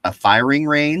firing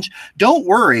range. Don't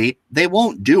worry, they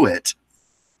won't do it.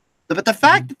 But the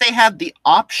fact that they have the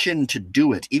option to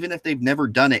do it, even if they've never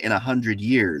done it in 100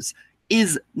 years,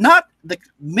 is not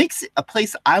makes it a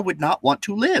place I would not want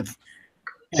to live.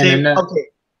 See, okay,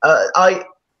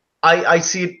 I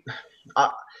see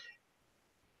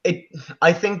it.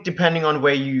 I think depending on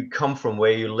where you come from,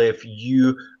 where you live,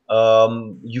 you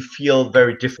feel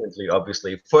very differently.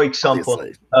 Obviously, for example,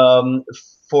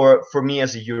 for me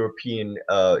as a European,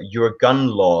 your gun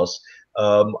laws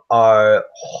are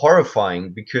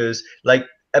horrifying, because like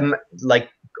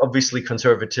obviously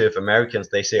conservative Americans,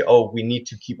 they say, oh, we need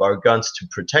to keep our guns to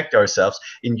protect ourselves.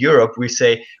 In Europe, we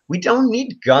say we don't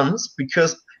need guns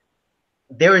because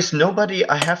there is nobody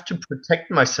I have to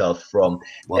protect myself from.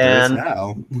 Well, there is And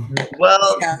now.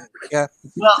 well, Yeah.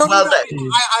 well, No, well,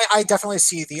 I definitely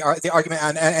see the argument,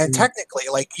 and technically,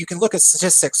 like you can look at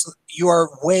statistics. You are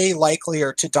way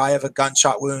likelier to die of a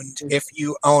gunshot wound if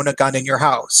you own a gun in your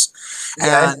house,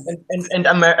 yeah, and and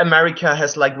America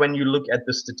has, like, when you look at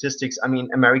the statistics, I mean,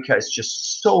 America is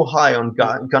just so high on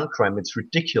gun crime, it's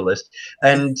ridiculous.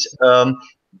 And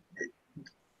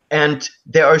and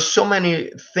there are so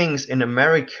many things in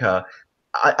America.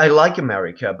 I like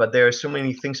America, but there are so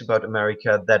many things about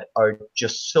America that are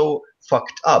just so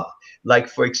fucked up. Like,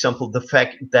 for example, the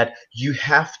fact that you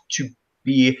have to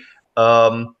be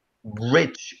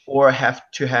rich or have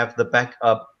to have the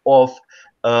backup of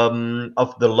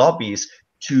the lobbies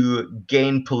to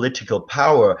gain political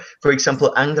power. For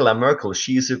example, Angela Merkel,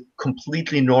 she is a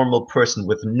completely normal person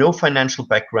with no financial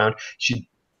background.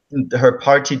 Her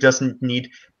party doesn't need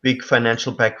big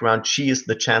financial background. She is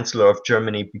the chancellor of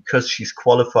Germany because she's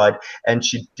qualified and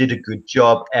she did a good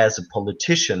job as a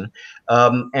politician.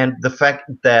 And the fact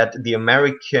that the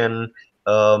American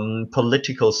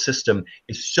political system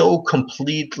is so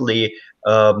completely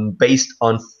based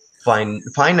on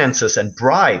finances and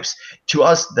bribes, to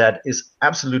us that is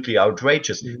absolutely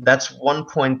outrageous. That's one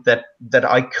point that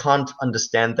I can't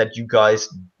understand, that you guys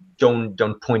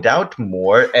don't point out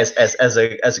more as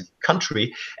a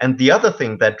country. And the other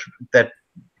thing that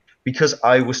because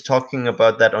I was talking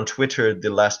about that on Twitter the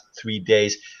last 3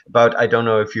 days, about, I don't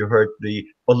know if you heard the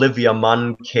Olivia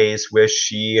Munn case, where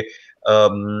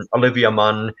Olivia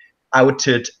Munn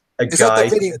outed a is that the guy.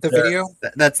 video? The video?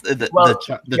 That's the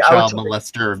Yeah, child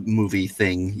molester movie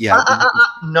thing. Yeah.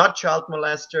 not child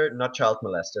molester, not child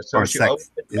molester. So Or she sex.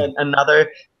 outed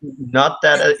another, not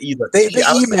that either. They She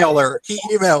outed, email her. He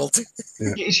emailed.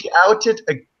 she outed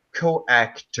a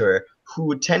co-actor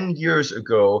who 10 years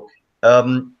ago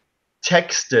um,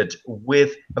 texted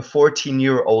with a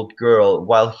 14-year-old girl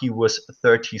while he was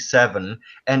 37,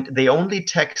 and they only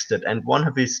texted, and one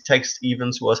of his text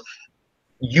evens was,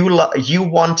 you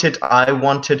want it, I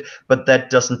want it, but that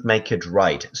doesn't make it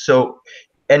right. So,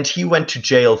 and he went to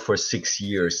jail for 6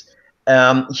 years.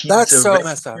 He's That's a so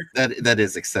messed up. That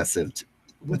is excessive,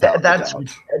 without a that's doubt.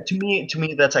 to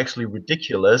me that's actually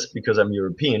ridiculous, because I'm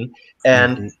European,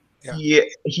 and Mhm. Yeah.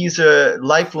 he's a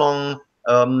lifelong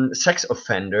sex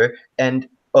offender, and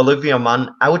Olivia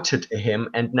Munn outed him,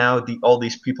 and now all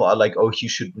these people are like, oh, he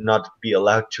should not be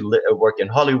allowed to work in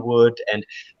Hollywood, and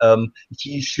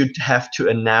he should have to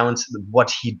announce what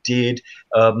he did,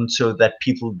 so that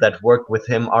people that work with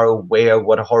him are aware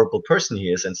what a horrible person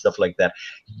he is and stuff like that.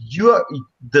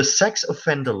 The sex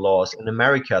offender laws in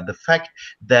America, the fact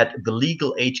that the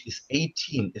legal age is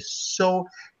 18 is so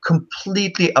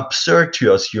completely absurd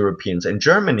to us Europeans. In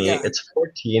Germany, Yeah. it's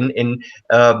 14. In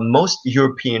most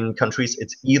European countries,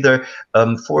 it's either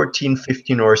 14,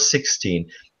 15, or 16.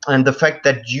 And the fact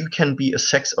that you can be a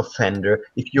sex offender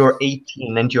if you're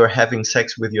 18 and you're having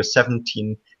sex with your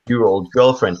 17-year-old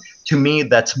girlfriend, to me,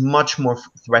 that's much more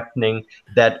threatening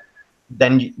than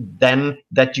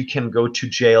that you can go to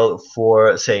jail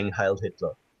for saying Heil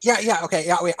Hitler. Yeah. Okay.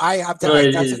 Yeah. Wait. I have to. Well,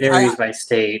 it varies by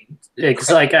state. Because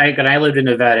like when I lived in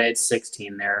Nevada, it's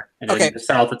 16 there, and in the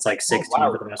South it's like 16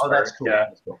 for the most part. That's cool. Yeah.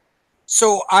 That's cool.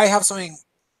 So I have something.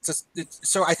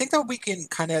 So I think that we can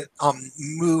kind of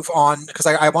move on, because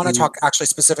I want to talk actually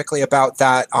specifically about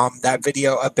that that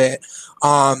video a bit.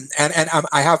 And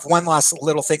I have one last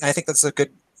little thing. I think that's a good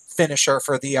finisher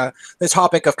for the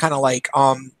topic of kind of like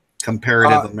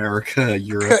Comparative America,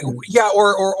 Europe. Yeah,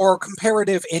 or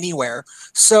comparative anywhere.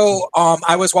 So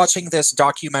I was watching this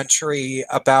documentary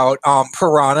about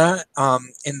piranha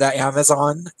in the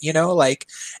Amazon,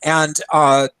 and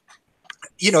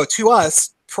to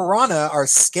us, piranha are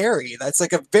scary. That's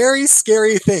like a very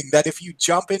scary thing, that if you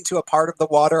jump into a part of the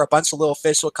water, a bunch of little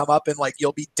fish will come up and like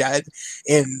you'll be dead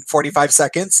in 45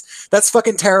 seconds. That's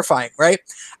fucking terrifying, right?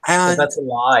 And that's a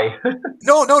lie.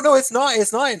 No, it's not.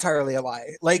 It's not entirely a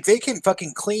lie. Like, they can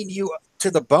fucking clean you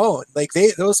to the bone. Like,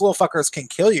 those little fuckers can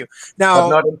kill you. Now, but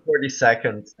not in 40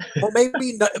 seconds. Well,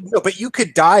 maybe not, no, but you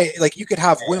could die. Like, you could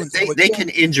have wounds. They can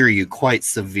injure you quite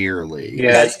severely.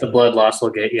 Yeah, it's the blood loss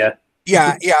will get you.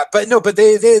 Yeah, but no, but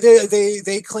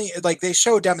they clean, like, they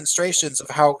show demonstrations of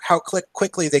how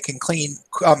quickly they can clean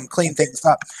things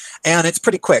up, and it's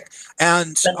pretty quick.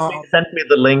 And send me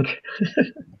the link.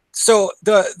 So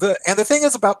the thing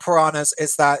is about piranhas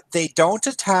is that they don't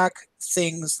attack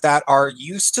things that are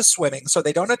used to swimming. So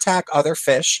they don't attack other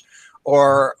fish,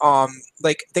 or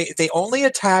like they only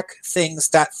attack things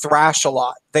that thrash a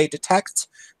lot. They detect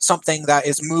something that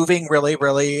is moving really,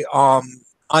 really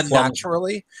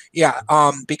unnaturally. Yeah,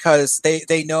 because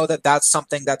they know that that's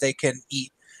something that they can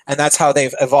eat. and that's how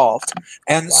they've evolved.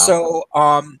 And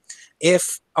Wow.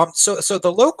 so so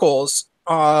the locals,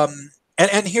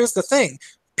 and here's the thing,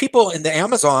 people in the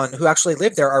Amazon who actually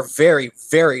live there are very,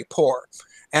 very poor.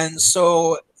 And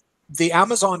so the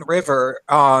Amazon River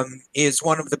is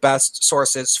one of the best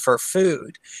sources for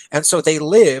food. And so they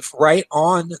live right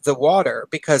on the water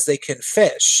because they can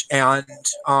fish. And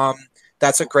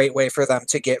that's a great way for them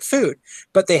to get food.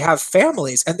 But they have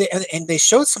families, and they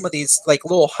showed some of these like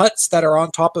little huts that are on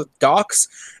top of docks,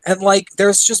 and like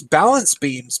there's just balance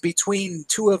beams between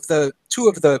two of the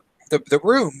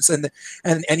rooms, and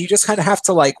you just kind of have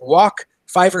to like walk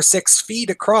 5 or 6 feet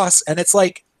across, and it's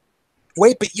like,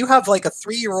 wait, but you have like a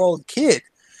 3-year-old kid,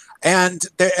 and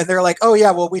they're like, oh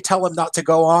yeah, well, we tell him not to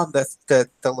go on the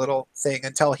little thing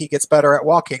until he gets better at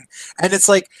walking. And it's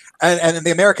like, and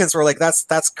the Americans were like,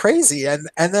 that's crazy. And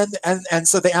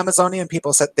so the Amazonian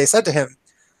people said to him,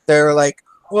 they're like,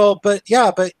 well, but yeah,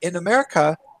 but in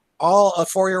America, all a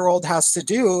 4-year-old has to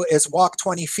do is walk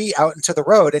 20 feet out into the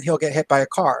road and he'll get hit by a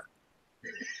car.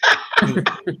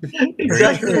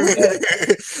 Exactly.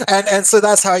 And so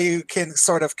that's how you can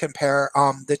sort of compare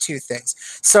the two things.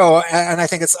 So, and I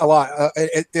think it's a lot.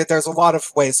 There's a lot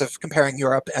of ways of comparing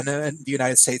Europe and the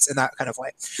United States in that kind of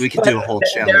way. We could do a whole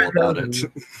channel about it.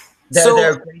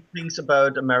 There are great things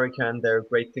about America, and there are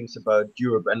great things about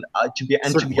Europe, and to be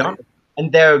honest,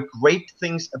 and there are great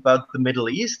things about the Middle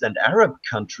East and Arab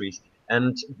countries.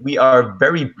 And we are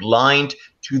very blind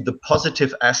to the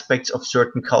positive aspects of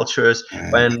certain cultures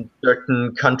and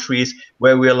certain countries,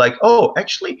 where we're like, oh,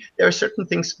 actually, there are certain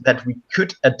things that we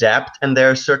could adapt, and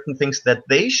there are certain things that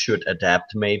they should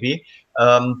adapt, maybe.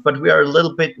 But we are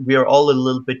all a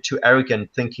little bit too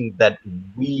arrogant, thinking that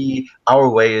our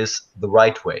way is the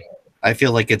right way. I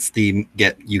feel like it's you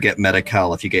get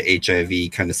Medi-Cal if you get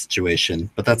HIV kind of situation,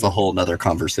 but that's a whole nother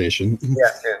conversation.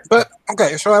 Yeah. But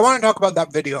okay, so I want to talk about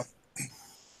that video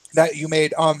that you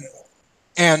made,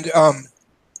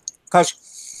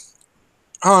 because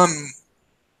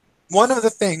one of the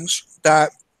things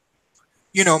that,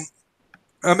 you know,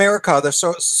 America, the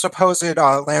supposed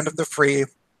land of the free,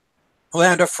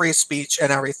 land of free speech and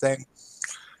everything,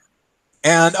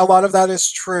 and a lot of that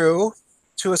is true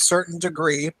to a certain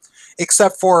degree,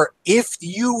 except for if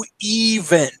you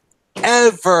even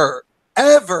ever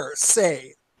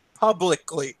say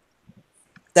publicly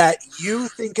that you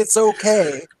think it's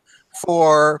okay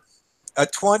for a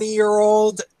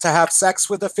 20-year-old to have sex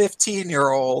with a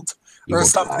 15-year-old or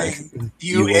something,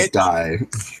 you will die.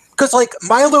 Because like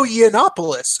Milo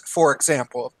Yiannopoulos, for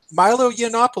example,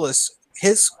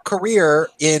 his career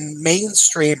in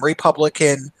mainstream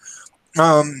Republican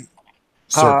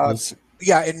circles,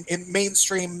 in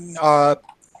mainstream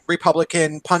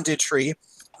Republican punditry,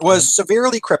 was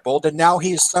severely crippled, and now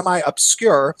he's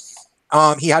semi-obscure.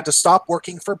 He had to stop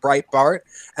working for Breitbart,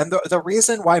 and the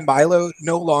reason why Milo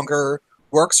no longer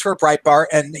works for Breitbart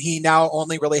and he now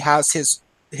only really has his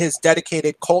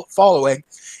dedicated cult following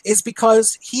is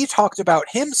because he talked about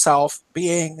himself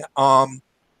being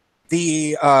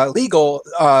the legal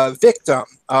victim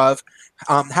of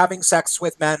having sex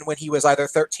with men when he was either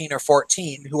 13 or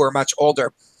 14, who were much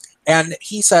older. And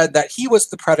he said that he was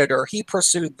the predator. He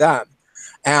pursued them.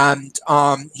 And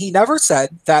he never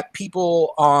said that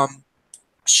people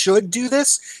should do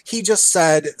this. He just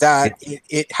said that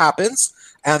it happens,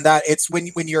 and that it's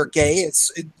when you're gay.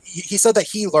 He said that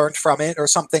he learned from it or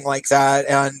something like that,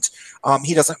 and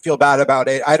he doesn't feel bad about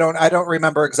it. I don't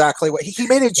remember exactly what he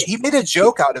made a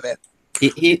joke out of it.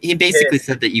 He basically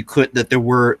said that you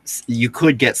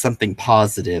could get something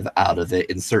positive out of it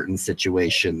in certain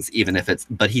situations, even if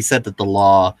but he said that the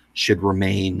law should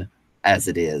remain as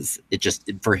it is. It just,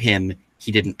 for him,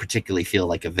 he didn't particularly feel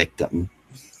like a victim.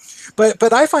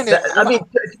 But I find it. I mean,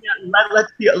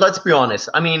 let's be honest.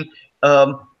 I mean,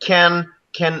 can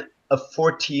a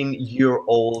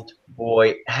 14-year-old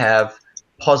boy have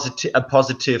a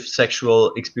positive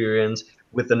sexual experience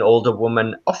with an older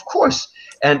woman? Of course.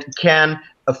 And can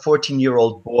a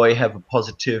 14-year-old boy have a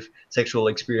positive sexual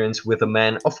experience with a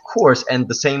man? Of course. And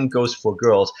the same goes for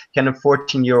girls. Can a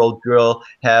 14-year-old girl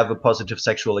have a positive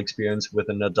sexual experience with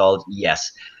an adult?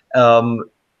 Yes.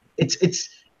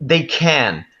 They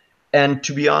can. And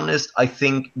to be honest, I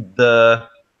think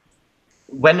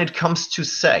when it comes to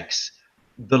sex,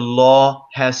 the law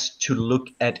has to look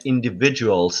at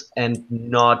individuals and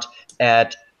not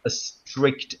at a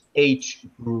strict age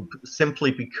group,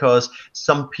 simply because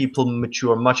some people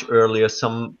mature much earlier,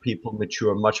 some people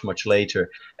mature much, much later.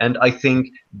 And I think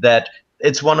that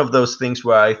it's one of those things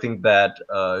where I think that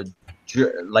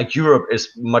like Europe is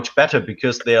much better,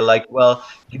 because they're like, well,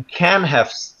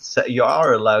 you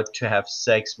are allowed to have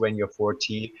sex when you're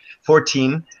 14,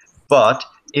 but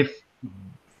if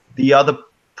the other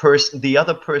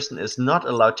person is not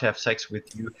allowed to have sex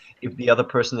with you, if the other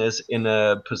person is in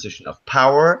a position of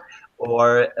power,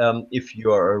 or if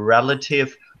you're a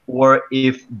relative, or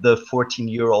if the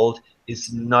 14-year-old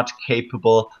is not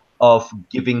capable of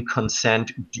giving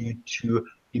consent due to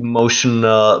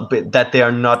that they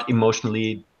are not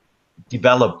emotionally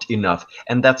developed enough.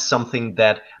 And that's something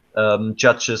that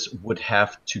judges would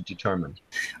have to determine.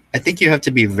 I think you have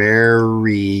to be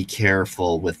very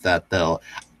careful with that, though.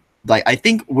 Like, I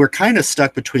think we're kind of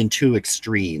stuck between two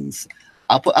extremes.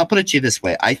 I'll put it to you this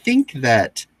way. I think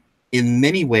that in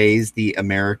many ways the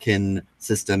American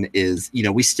system is, you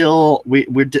know,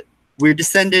 we're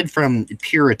descended from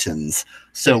Puritans,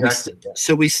 so Exactly,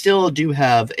 so we still do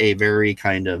have a very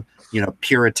kind of, you know,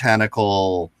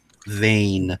 puritanical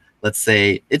vein. Let's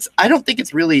say I don't think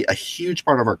it's really a huge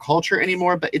part of our culture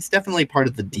anymore, but it's definitely part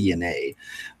of the DNA.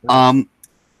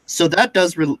 So that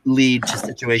does lead to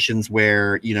situations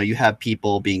where, you know, you have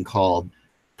people being called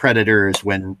predators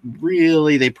when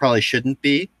really they probably shouldn't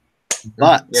be.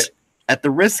 But at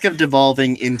the risk of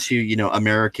devolving into, you know,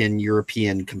 American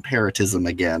European comparatism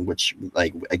again, which,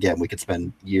 like, again, we could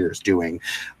spend years doing.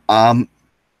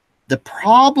 The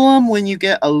problem when you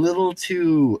get a little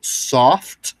too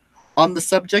soft on the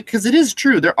subject, because it is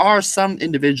true, there are some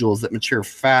individuals that mature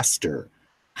faster.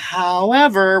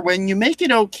 However, when you make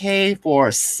it okay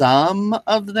for some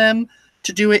of them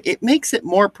to do it, it makes it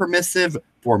more permissive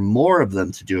for more of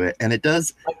them to do it, and it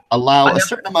does allow a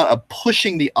certain amount of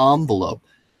pushing the envelope.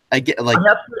 I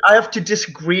have to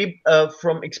disagree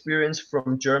from experience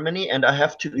from Germany, and I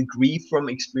have to agree from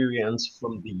experience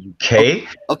from the UK.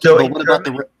 Okay, so but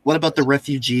what about the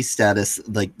refugee status?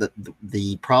 Like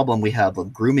the problem we have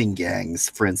of grooming gangs,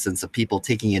 for instance, of people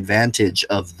taking advantage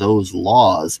of those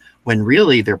laws when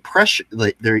really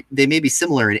they may be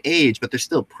similar in age, but they're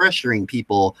still pressuring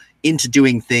people into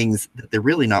doing things that they're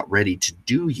really not ready to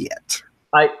do yet.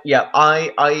 I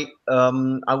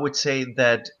would say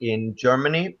that in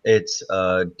Germany it's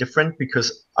different,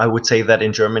 because I would say that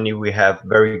in Germany we have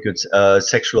very good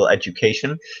sexual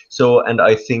education. So, and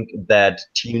I think that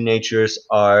teenagers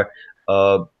are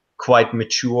quite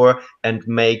mature and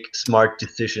make smart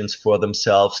decisions for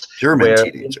themselves. German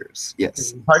teenagers,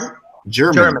 yes. Pardon?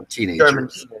 German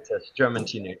teenagers. German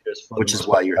teenagers. Which is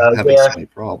why you're having so many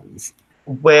problems.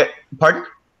 Pardon?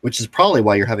 Which is probably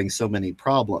why you're having so many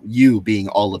problems, you being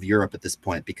all of Europe at this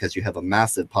point, because you have a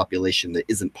massive population that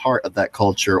isn't part of that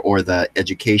culture or that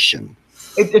education.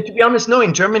 To be honest, no,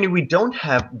 in Germany we don't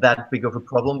have that big of a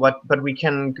problem, but we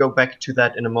can go back to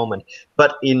that in a moment.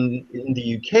 But in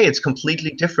the UK, it's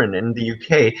completely different. In the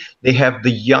UK, they have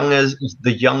the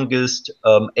youngest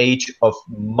age of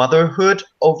motherhood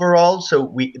overall.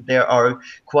 So there are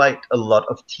quite a lot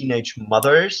of teenage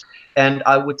mothers, and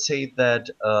I would say that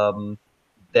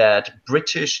that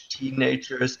British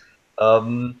teenagers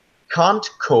can't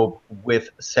cope with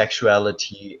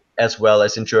sexuality as well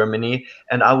as in Germany,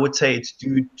 and I would say it's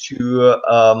due to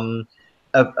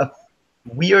a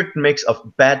weird mix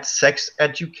of bad sex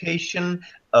education,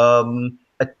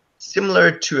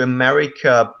 similar to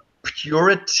America,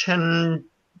 Puritan,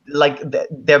 like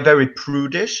they're very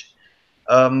prudish.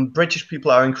 British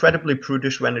people are incredibly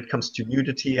prudish when it comes to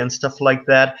nudity and stuff like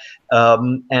that,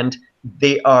 and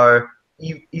they are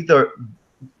either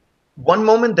one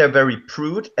moment they're very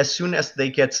prude, as soon as they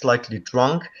get slightly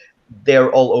drunk,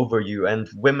 they're all over you. And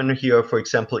women here, for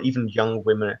example, even young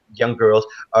girls,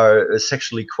 are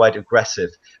sexually quite aggressive.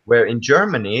 Where in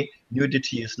Germany,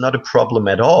 nudity is not a problem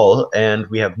at all, and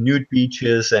we have nude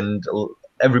beaches and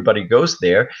everybody goes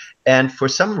there. And for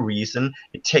some reason,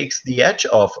 it takes the edge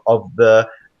off of the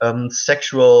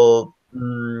sexual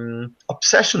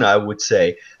obsession, I would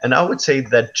say. And I would say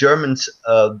that Germans,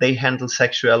 they handle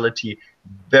sexuality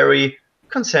very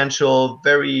consensual,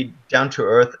 very down to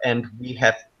earth, and we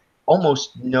have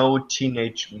almost no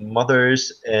teenage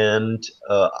mothers. And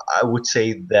I would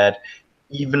say that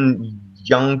even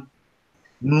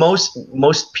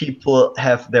most people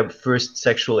have their first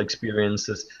sexual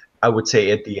experiences, I would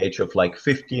say, at the age of like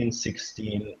 15,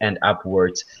 16 and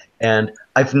upwards. And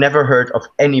I've never heard of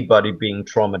anybody being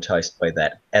traumatized by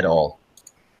that at all.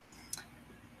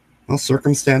 Well,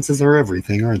 circumstances are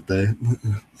everything, aren't they?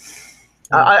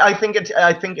 I think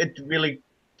it really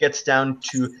gets down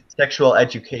to sexual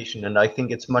education, and I think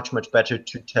it's much better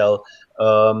to tell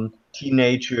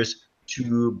teenagers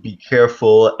to be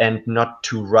careful and not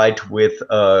to write with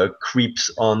creeps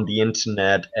on the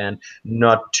internet, and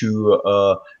not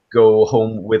to go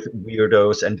home with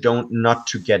weirdos, and not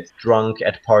to get drunk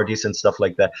at parties and stuff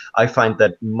like that. I find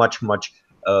that much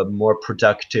more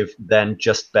productive than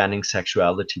just banning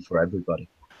sexuality for everybody.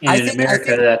 And in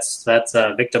America, that's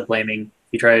victim blaming.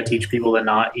 You try to teach people to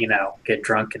not, get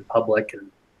drunk in public.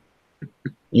 And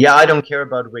yeah, I don't care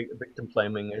about victim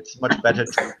blaming. It's much better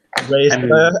to raise.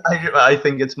 I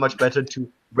think it's much better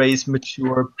to raise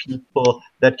mature people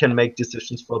that can make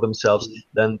decisions for themselves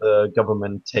than the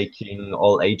government taking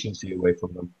all agency away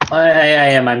from them. I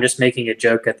am. I'm just making a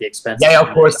joke at the expense. Yeah,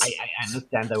 of course. I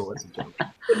understand that was a joke.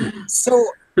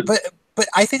 So, but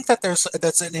I think that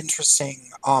that's an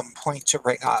interesting point to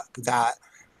bring up. That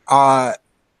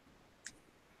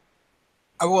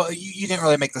well, you didn't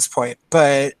really make this point,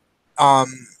 but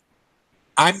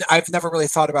I've never really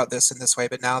thought about this in this way.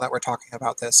 But now that we're talking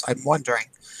about this, I'm wondering,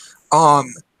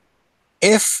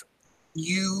 if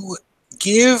you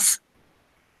give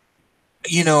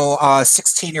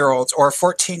 16-year-olds or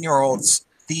 14-year-olds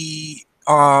the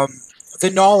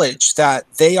knowledge that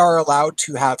they are allowed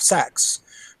to have sex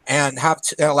and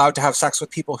allowed to have sex with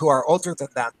people who are older than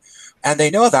them, and they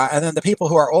know that, and then the people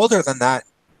who are older than them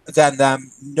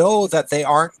know that they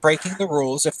aren't breaking the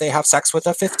rules if they have sex with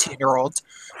a 15-year-old.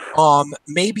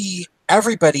 Maybe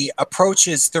everybody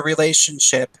approaches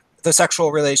the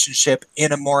sexual relationship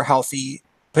in a more healthy,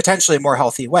 potentially more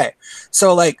healthy way.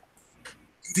 So like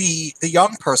the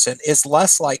young person is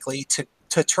less likely to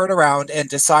turn around and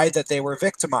decide that they were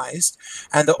victimized,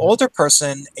 and the older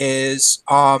person is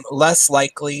less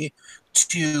likely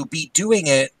to be doing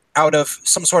it out of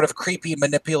some sort of creepy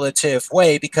manipulative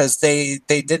way because they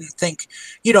didn't think,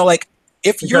 like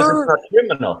if because you're it's not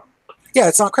criminal. Yeah,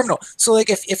 it's not criminal. So like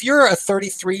if you're a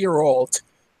 33-year-old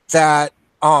that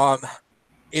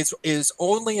is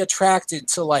only attracted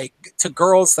to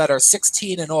girls that are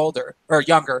 16 and older or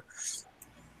younger.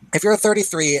 If you're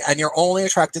 33 and you're only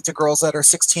attracted to girls that are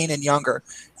 16 and younger,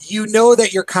 you know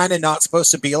that you're kind of not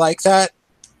supposed to be like that,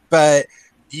 but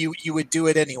you would do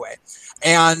it anyway.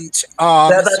 And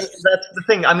that's the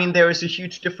thing. I mean, there is a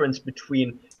huge difference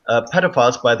between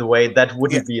pedophiles, by the way. That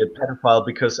wouldn't be a pedophile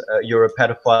because you're a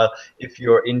pedophile if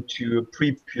you're into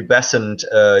prepubescent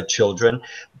children.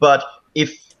 But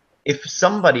if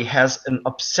somebody has an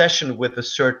obsession with a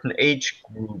certain age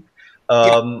group,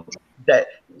 that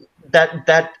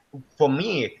for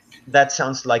me, that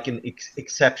sounds like an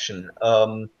exception.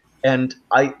 And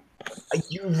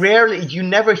you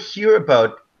never hear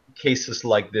about cases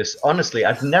like this. Honestly,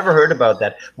 I've never heard about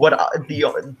that. What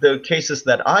the cases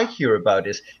that I hear about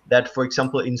is that, for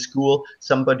example, in school,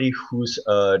 somebody who's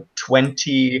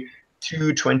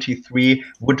 22, 23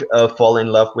 would fall in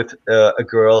love with a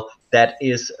girl that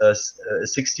is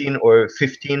 16 or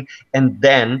 15, and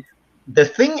then the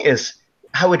thing is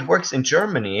how it works in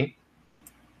Germany.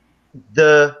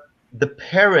 The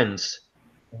parents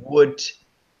would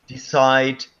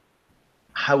decide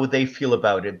how they feel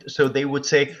about it. So they would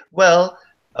say, well,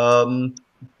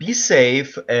 be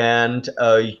safe, and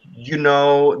you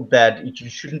know that you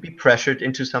shouldn't be pressured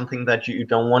into something that you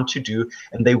don't want to do.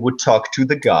 And they would talk to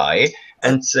the guy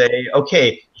and say,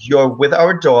 okay, you're with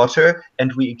our daughter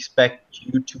and we expect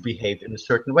you to behave in a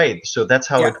certain way. So that's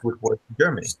how it would work in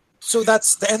Germany. So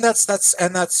that's an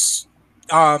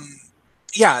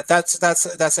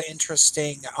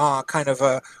interesting kind of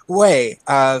a way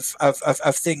of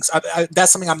things.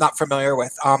 That's something I'm not familiar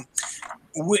with.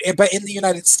 But in the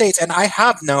United States, and I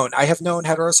have known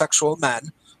heterosexual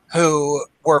men who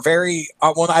were very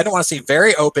well, I don't want to say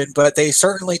very open, but they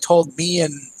certainly told me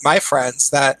and my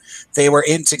friends that they were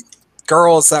into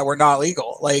girls that were not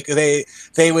legal. Like they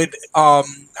would I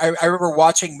remember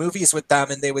watching movies with them,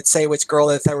 and they would say which girl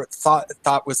that they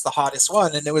thought was the hottest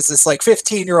one, and it was this like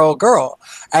 15-year-old girl,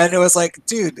 and it was like,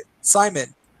 dude,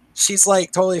 Simon, she's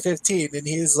like totally 15, and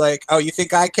he's like, oh, you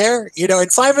think I care?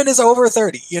 And Simon is over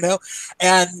 30,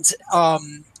 and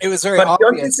it was very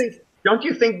obvious. Don't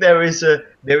you think there is a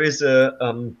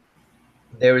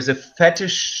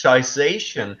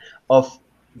fetishization of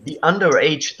the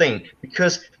underage thing,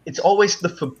 because it's always the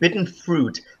forbidden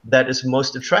fruit that is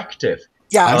most attractive?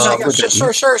 Yeah,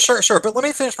 sure. But let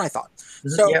me finish my thought.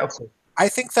 So yeah, okay. I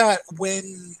think that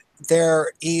when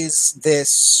there is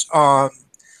this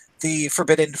the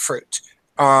forbidden fruit,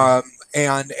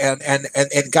 and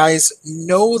guys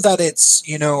know that it's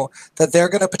that they're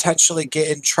going to potentially get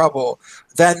in trouble,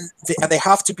 and they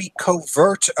have to be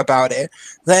covert about it,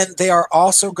 then they are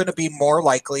also going to be more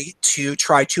likely to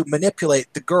try to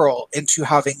manipulate the girl into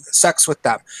having sex with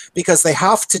them, because they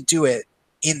have to do it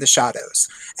in the shadows,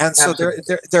 and so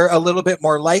they're a little bit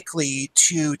more likely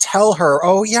to tell her,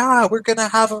 oh yeah, we're gonna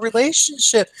have a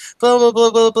relationship, blah blah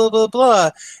blah blah blah blah blah,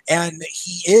 and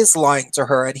he is lying to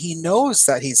her, and he knows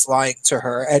that he's lying to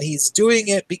her, and he's doing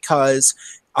it because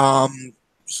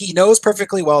he knows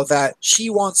perfectly well that she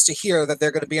wants to hear that they're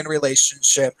going to be in a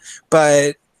relationship,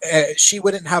 but she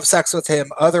wouldn't have sex with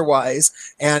him otherwise,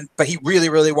 but he really,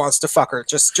 really wants to fuck her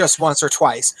just once or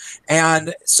twice.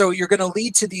 And so you're going to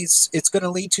lead to these. It's going to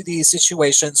lead to these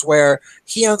situations where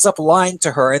he ends up lying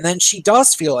to her, and then she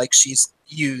does feel like she's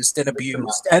used and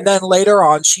abused, and then later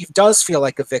on she does feel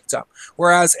like a victim.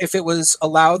 Whereas if it was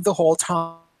allowed the whole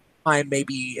time,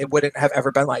 maybe it wouldn't have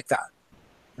ever been like that.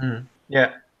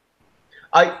 Yeah,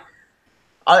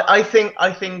 I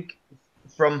think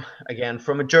from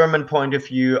a German point of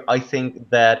view, I think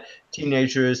that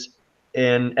teenagers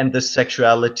and the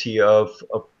sexuality of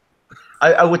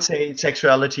I would say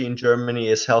sexuality in Germany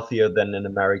is healthier than in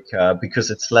America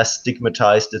because it's less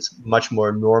stigmatized, it's much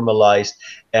more normalized,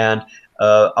 and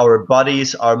our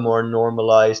bodies are more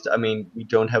normalized. I mean, we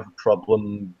don't have a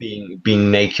problem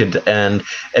being naked, and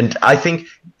I think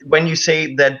when you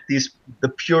say that the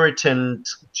Puritan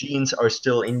genes are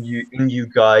still in you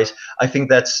guys, I think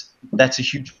that's a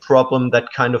huge problem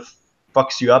that kind of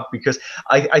fucks you up, because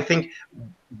I think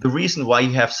the reason why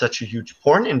you have such a huge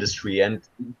porn industry, and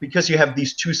because you have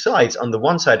these two sides. On the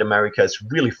one side, America is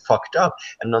really fucked up,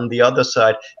 and on the other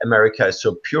side, America is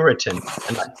so Puritan.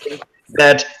 And I think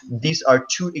that these are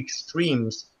two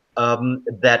extremes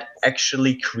that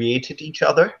actually created each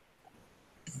other.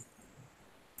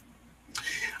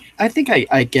 I think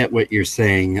I get what you're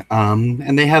saying.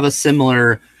 And they have a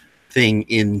similar thing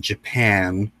in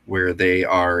Japan, where they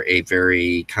are a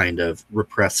very kind of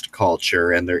repressed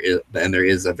culture, and there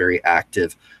is a very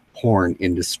active porn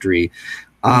industry.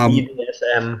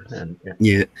 BDSM and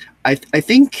yeah, I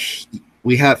think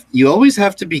you always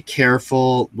have to be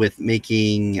careful with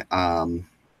making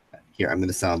here I'm going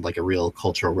to sound like a real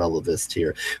cultural relativist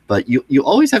here, but you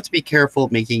always have to be careful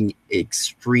making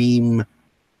extreme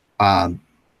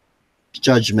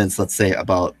judgments, let's say,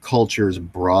 about cultures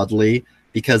broadly,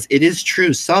 because it is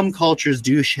true some cultures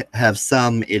do have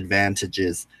some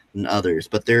advantages than others,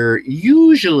 but they're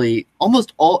usually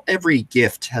every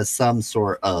gift has some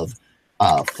sort of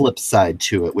flip side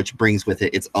to it, which brings with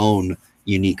it its own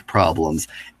unique problems.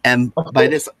 And by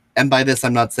this,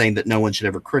 I'm not saying that no one should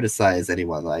ever criticize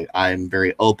anyone. I'm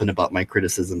very open about my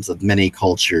criticisms of many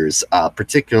cultures,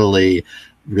 particularly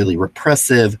really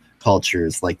repressive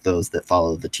cultures like those that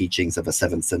follow the teachings of a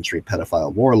 7th century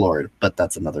pedophile warlord, but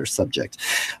that's another subject.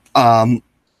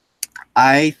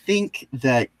 I think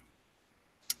that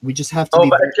we just have to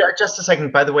be... just a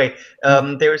second, by the way,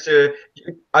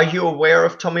 are you aware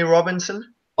of Tommy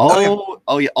Robinson?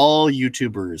 Oh yeah, all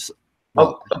YouTubers.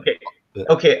 Well,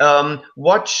 okay.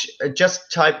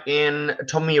 Just type in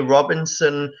Tommy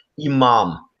Robinson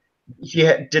Imam. He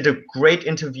did a great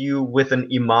interview with an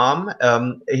imam.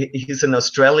 He's an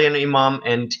Australian imam,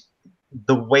 and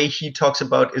the way he talks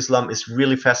about Islam is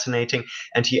really fascinating.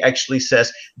 And he actually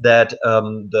says that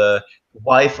the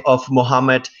wife of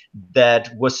Muhammad,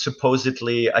 that was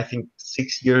supposedly, I think,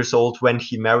 6 years old when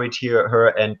he married her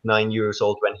and 9 years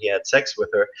old when he had sex with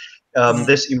her.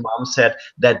 This imam said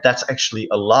that that's actually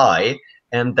a lie,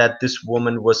 and that this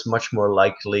woman was much more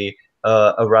likely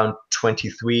around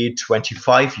 23,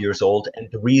 25 years old. And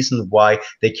the reason why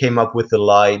they came up with the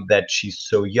lie that she's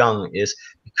so young is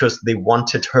because they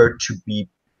wanted her to be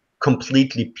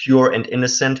completely pure and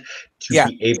innocent, to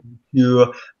be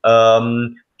able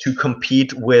to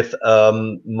compete with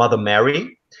Mother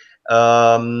Mary.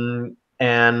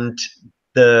 And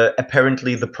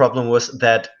apparently the problem was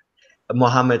that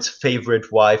Muhammad's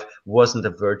favorite wife wasn't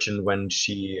a virgin when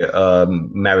she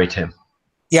married him.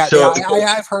 Yeah,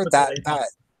 I've heard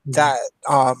that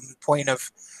point of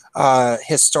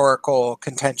historical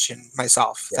contention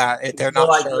myself. That they're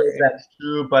not sure if that's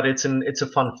true, but it's a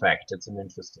fun fact. It's an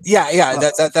interesting. Yeah.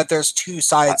 That there's two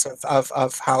sides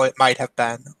of how it might have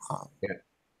been.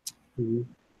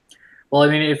 Well, I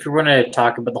mean, if we're going to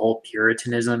talk about the whole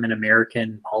Puritanism in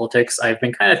American politics, I've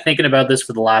been kind of thinking about this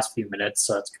for the last few minutes,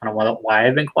 so that's kind of why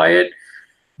I've been quiet.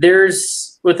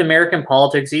 With American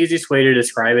politics, the easiest way to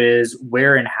describe it is,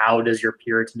 where and how does your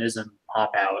Puritanism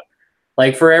pop out?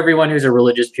 Like, for everyone who's a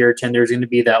religious Puritan, there's going to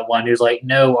be that one who's like,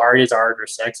 no, art is art, or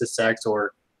sex is sex,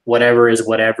 or whatever is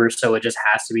whatever, so it just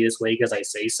has to be this way because I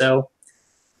say so.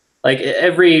 Like,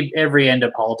 every end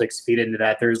of politics feed into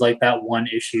that. There's like that one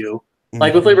issue.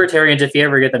 Like with libertarians, if you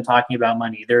ever get them talking about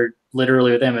money, they're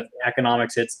literally, with them with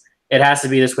economics, it has to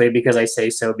be this way because I say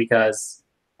so, because,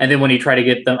 and then when you try to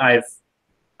get them,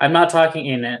 I'm not talking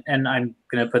in, and I'm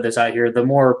going to put this out here, the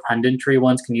more punditry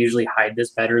ones can usually hide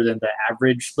this better than the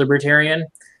average libertarian.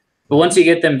 But once you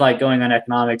get them like going on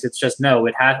economics, it's just, no,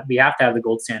 we have to have the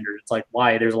gold standard. It's like,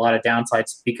 why? There's a lot of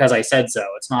downsides because I said so.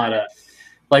 It's not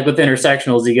like with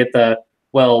intersectionals, you get the,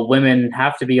 well, women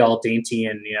have to be all dainty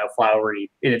and, flowery.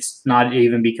 And it's not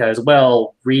even because,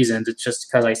 reasons. It's just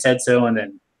because I said so. And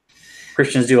then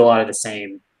Christians do a lot of the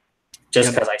same,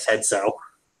 just because I said so.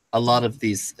 A lot of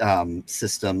these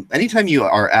system, anytime you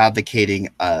are advocating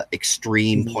a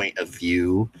extreme point of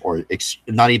view, or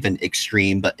not even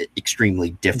extreme, but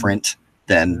extremely different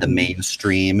than the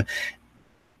mainstream,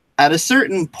 at a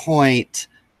certain point,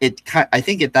 I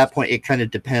think at that point it kind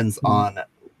of depends on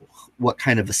what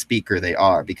kind of a speaker they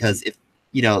are. Because if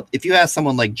you ask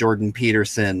someone like Jordan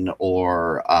Peterson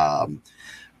or I'm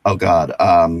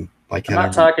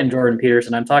not talking Jordan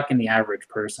Peterson. I'm talking the average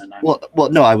person.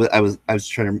 No, I was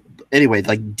trying to, anyway,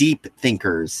 like deep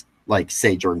thinkers, like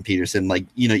say Jordan Peterson, like,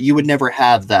 you would never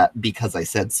have that because I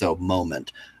said so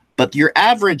moment. But your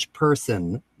average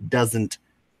person doesn't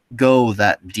go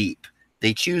that deep.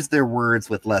 They choose their words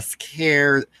with less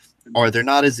care, or they're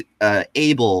not as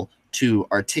able to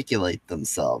articulate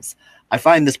themselves. I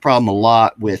find this problem a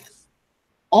lot with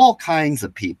all kinds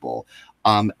of people.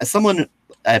 As someone,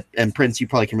 and Prince, you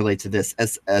probably can relate to this,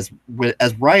 as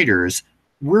writers,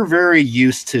 we're very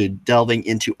used to delving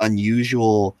into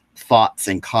unusual thoughts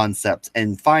and concepts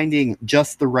and finding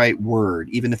just the right word,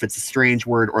 even if it's a strange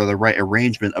word or the right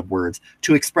arrangement of words,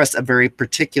 to express a very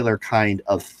particular kind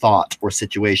of thought or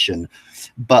situation.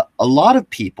 But a lot of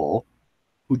people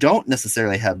who don't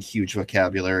necessarily have huge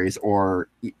vocabularies, or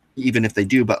even if they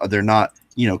do, but they're not,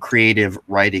 creative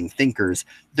writing thinkers,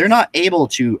 they're not able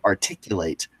to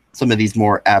articulate some of these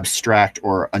more abstract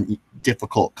or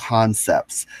difficult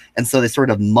concepts. And so they sort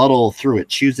of muddle through it,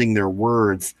 choosing their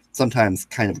words sometimes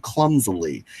kind of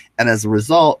clumsily. And as a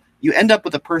result, you end up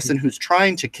with a person who's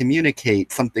trying to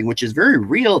communicate something which is very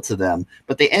real to them,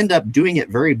 but they end up doing it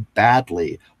very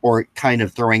badly, or kind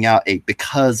of throwing out a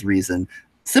because reason,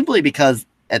 simply because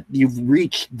you've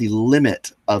reached the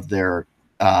limit of their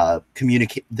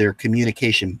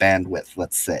communication bandwidth.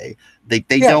 Let's say they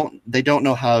don't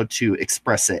know how to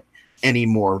express it any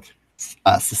more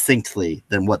succinctly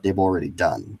than what they've already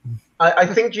done. I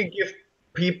think you give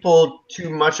people too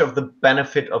much of the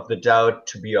benefit of the doubt,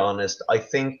 to be honest. I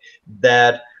think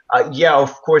that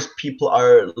of course people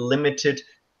are limited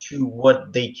to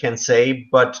what they can say,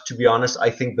 but to be honest,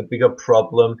 I think the bigger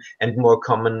problem and more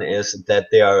common is that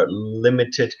they are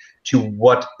limited to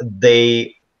what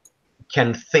they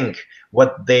can think,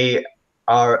 what they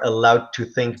are allowed to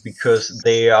think, because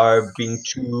they are being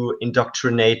too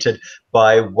indoctrinated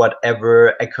by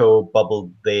whatever echo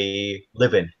bubble they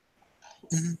live in.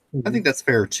 I think that's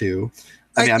fair too.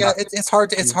 It's hard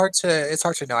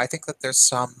to know. I think that there's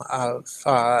some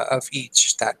of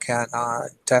each that can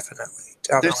definitely.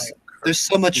 There's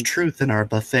so much truth in our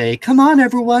buffet. Come on,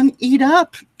 everyone, eat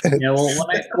up. Yeah,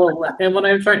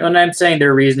 when I'm saying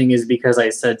their reasoning is because I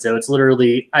said so, it's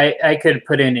literally I could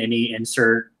put in any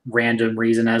insert random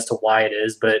reason as to why it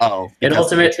is, but it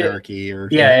ultimately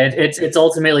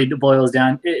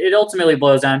it ultimately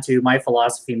boils down to my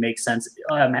philosophy makes sense.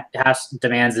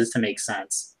 Demands is to make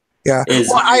sense. Yeah,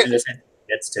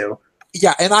 gets to.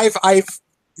 Yeah, and I've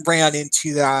ran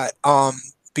into that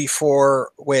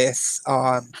before with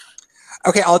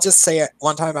okay, I'll just say it.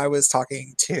 One time I was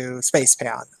talking to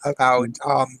Spacepan about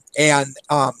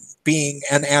being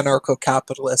an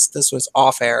anarcho-capitalist. This was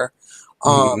off air.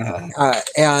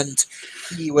 And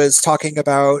he was talking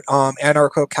about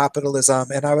anarcho-capitalism.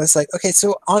 And I was like, okay,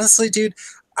 so honestly, dude,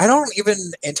 I don't even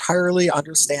entirely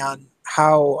understand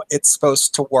how it's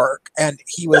supposed to work. And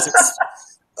he was...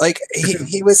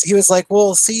 he was like,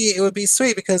 well, see, it would be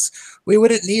sweet because we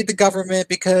wouldn't need the government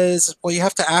because, well, you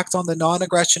have to act on the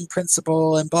non-aggression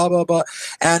principle and blah blah blah.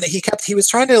 And he was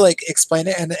trying to like explain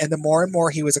it, and the more and more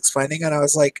he was explaining, and I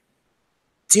was like,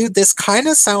 dude, this kind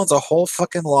of sounds a whole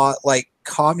fucking lot like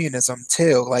communism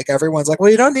too. Like everyone's like,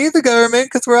 well, you don't need the government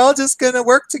because we're all just gonna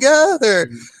work together.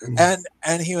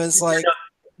 And he was like,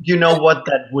 you know what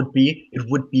that would be? It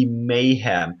would be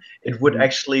mayhem. It would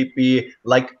actually be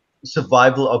like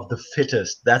survival of the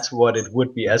fittest. That's what it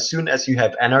would be. As soon as you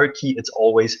have anarchy, it's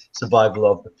always survival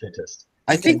of the fittest.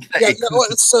 I think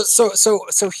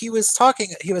so he was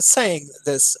saying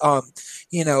this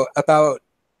about,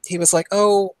 he was like,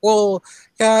 oh well,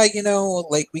 yeah,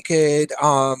 like we could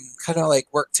kind of like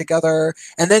work together.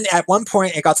 And then at one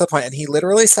point it got to the point and he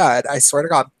literally said, I swear to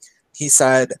God, he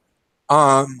said,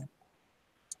 I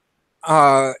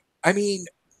mean,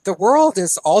 the world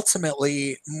is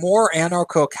ultimately more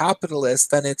anarcho-capitalist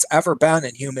than it's ever been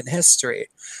in human history.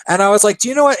 And I was like, do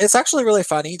you know what? It's actually really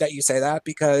funny that you say that,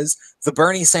 because the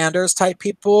Bernie Sanders type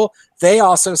people, they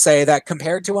also say that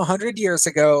compared to 100 years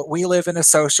ago, we live in a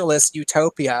socialist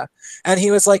utopia. And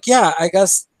he was like, yeah, I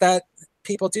guess that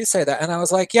people do say that. And I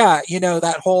was like, yeah,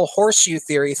 that whole horseshoe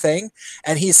theory thing.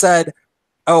 And he said,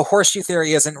 oh, horseshoe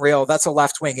theory isn't real. That's a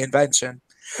left-wing invention.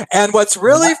 And what's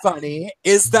really funny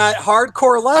is that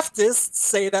hardcore leftists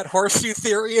say that horseshoe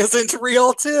theory isn't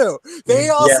real too. They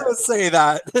also say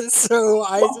that. So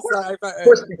of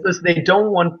course, because they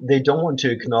don't want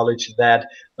to acknowledge that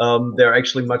they're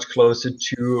actually much closer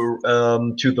to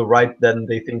the right than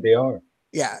they think they are.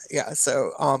 Yeah.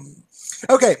 So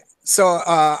okay. So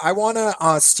I want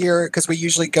to steer, because we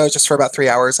usually go just for about 3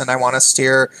 hours, and I want to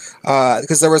steer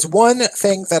because there was one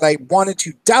thing that I wanted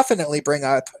to definitely bring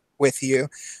up with you,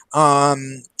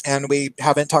 and we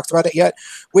haven't talked about it yet,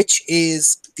 which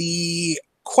is the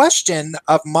question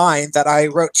of mine that I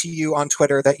wrote to you on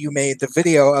Twitter that you made the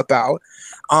video about.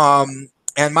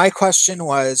 And my question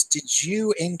was, did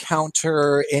you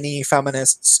encounter any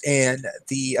feminists in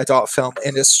the adult film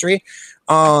industry?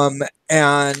 And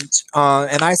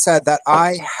I said that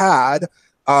I had,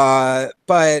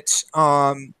 but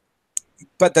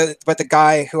the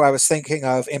guy who I was thinking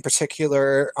of in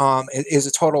particular is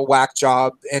a total whack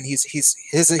job, and he's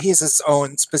his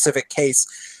own specific case.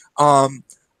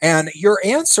 And your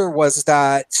answer was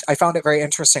that I found it very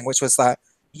interesting, which was that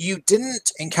you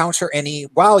didn't encounter any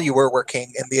while you were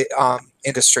working in the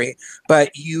industry,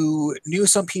 but you knew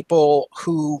some people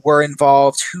who were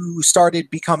involved who started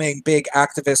becoming big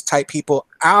activist type people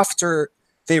after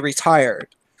they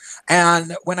retired.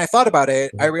 And when I thought about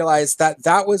it, I realized that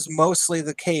that was mostly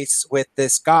the case with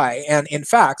this guy. And in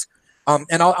fact,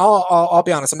 and I'll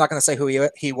be honest, I'm not going to say who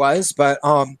he was, but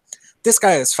this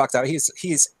guy is fucked up.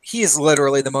 He's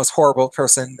literally the most horrible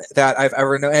person that I've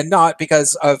ever known, and not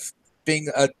because of being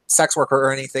a sex worker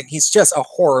or anything. He's just a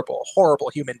horrible, horrible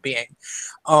human being.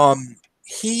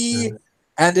 He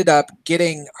ended up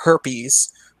getting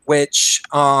herpes, which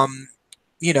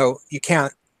you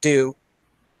can't do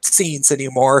scenes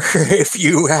anymore if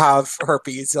you have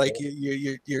herpes. Like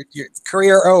your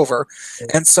career over.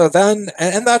 And so then,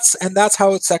 and that's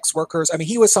how sex workers. I mean,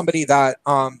 he was somebody that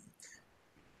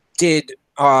did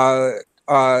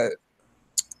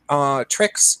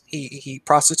tricks. He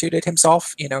prostituted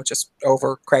himself, just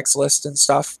over Craigslist and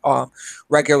stuff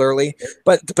regularly.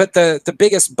 But the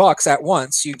biggest bucks at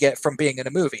once you get from being in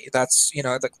a movie. That's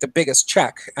the biggest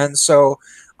check. And so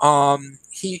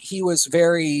he was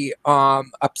very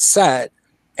upset,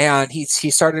 and he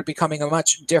started becoming a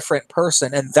much different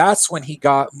person. And that's when he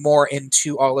got more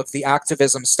into all of the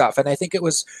activism stuff. And I think it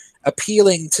was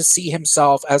appealing to see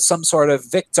himself as some sort of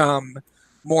victim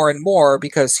more and more,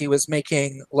 because he was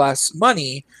making less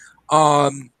money.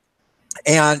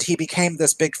 And he became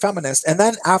this big feminist. And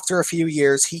then after a few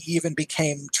years, he even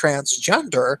became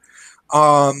transgender.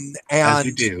 As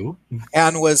you do.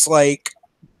 And was like,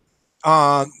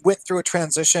 went through a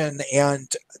transition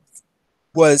and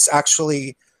was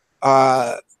actually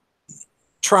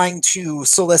trying to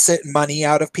solicit money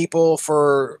out of people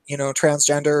for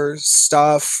transgender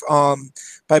stuff,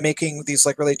 by making these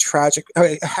like really tragic.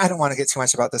 I don't want to get too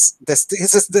much about this.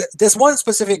 This one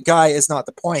specific guy is not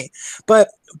the point, but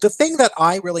the thing that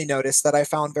I really noticed that I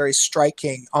found very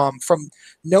striking, from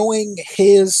knowing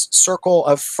his circle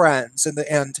of friends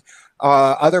and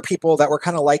other people that were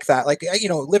kind of like that, like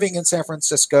living in San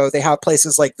Francisco, they have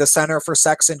places like the Center for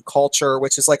Sex and Culture,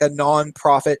 which is like a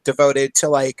non-profit devoted to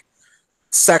like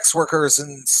sex workers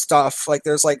and stuff. Like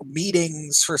there's like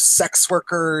meetings for sex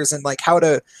workers and like how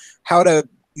to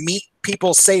meet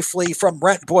people safely from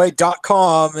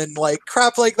rentboy.com and like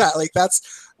crap like that. Like that's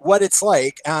what it's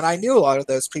like. And I knew a lot of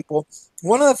those people.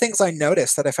 One of the things I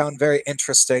noticed that I found very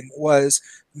interesting was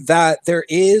that there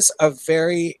is a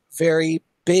very, very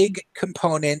big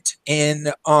component in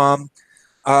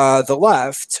the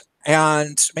left,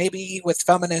 and maybe with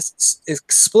feminists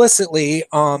explicitly,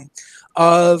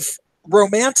 of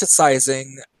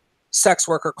romanticizing sex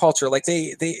worker culture. Like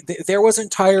there was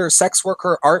entire sex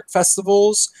worker art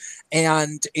festivals,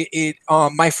 and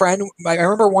my friend, I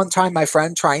remember one time my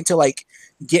friend trying to like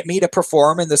get me to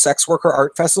perform in the sex worker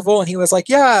art festival, and he was like,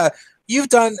 yeah, you've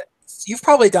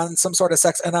probably done some sort of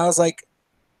sex. And I was like,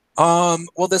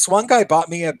 well, this one guy bought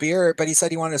me a beer, but he said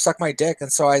he wanted to suck my dick,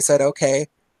 and so I said, okay,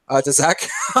 does that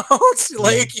count?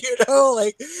 Like,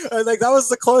 like that was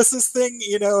the closest thing,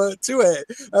 to it.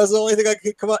 That was the only thing I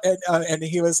could come up. And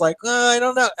he was like, I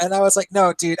don't know. And I was like,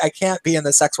 no, dude, I can't be in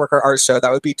the sex worker art show.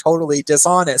 That would be totally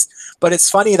dishonest. But it's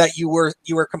funny that you were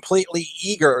completely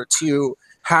eager to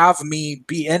have me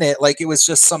be in it. Like it was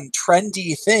just some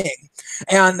trendy thing.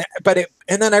 And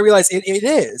then I realized it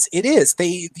is.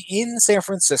 They, in San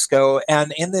Francisco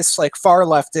and in this like far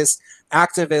leftist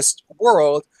activist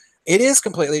world, it is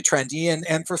completely trendy,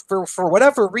 and for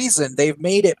whatever reason, they've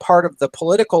made it part of the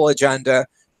political agenda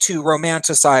to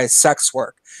romanticize sex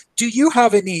work. Do you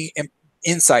have any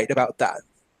insight about that?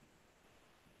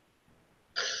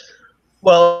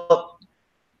 Well,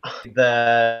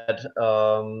 that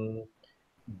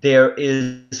there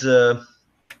is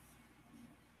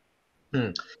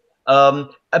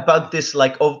about this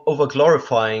like over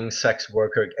glorifying sex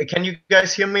worker. Can you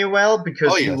guys hear me well?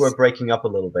 Because Oh, you were yes. breaking up a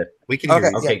little bit. We can hear Okay,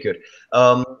 you. Okay, good.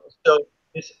 So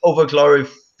this over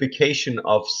glorification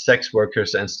of sex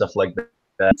workers and stuff like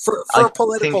that. for I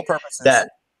political think purposes.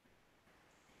 that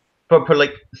for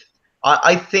like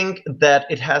I think that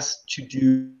it has to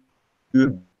do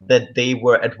that they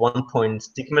were at one point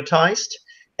stigmatized,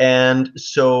 and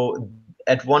so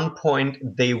at one point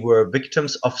they were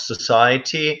victims of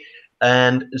society,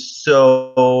 and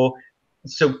so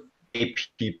gay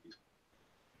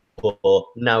people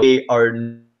now they are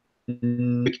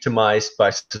victimized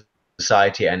by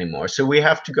society anymore. So we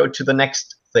have to go to the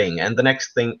next thing, and the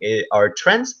next thing are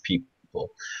trans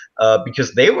people.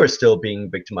 Because they were still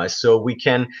being victimized, so we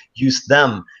can use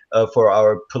them for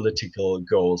our political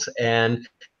goals, and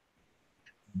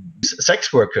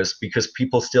sex workers because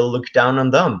people still look down on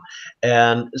them.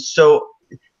 And so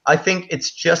I think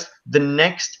it's just the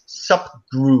next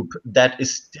subgroup that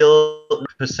is still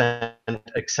percent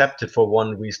accepted for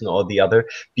one reason or the other,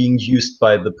 being used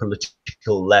by the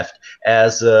political left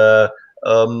as a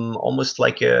almost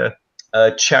like a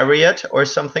chariot or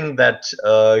something that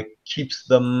keeps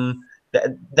them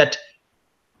that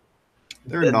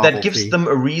They're a that gives novelty. them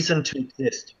a reason to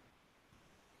exist.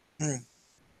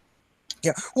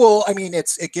 Yeah, well, I mean,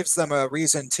 it gives them a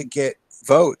reason to get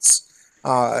votes,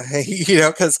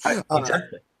 because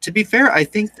Exactly. To be fair, I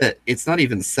think that it's not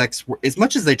even sex work. As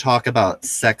much as they talk about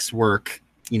sex work,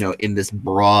 in this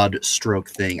broad stroke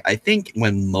thing, I think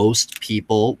when most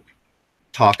people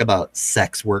talk about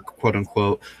sex work, quote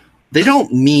unquote, they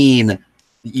don't mean,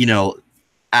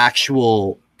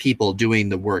 actual people doing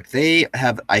the work.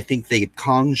 I think they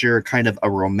conjure kind of a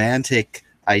romantic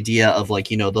idea of like,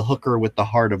 the hooker with the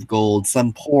heart of gold,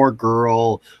 some poor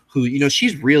girl who,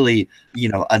 she's really,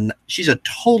 she's a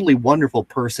totally wonderful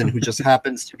person who just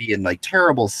happens to be in like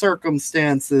terrible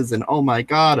circumstances. And oh my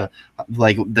God,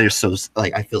 like they're so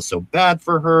like, I feel so bad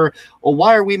for her. Well,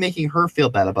 why are we making her feel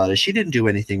bad about it? She didn't do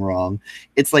anything wrong.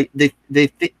 It's like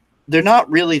they're not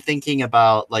really thinking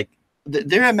about like,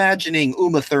 they're imagining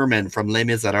Uma Thurman from Les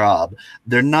Miserables.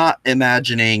 They're not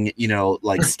imagining,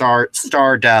 like Star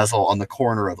Dazzle on the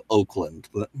corner of Oakland.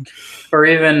 Or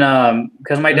even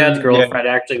because my dad's Yeah. girlfriend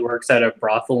actually works at a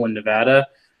brothel in Nevada.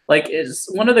 Like, it's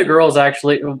one of the girls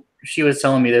actually. She was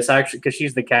telling me this actually because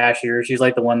she's the cashier. She's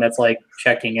like the one that's like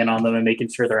checking in on them and making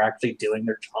sure they're actually doing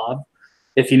their job.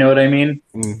 If you know what I mean.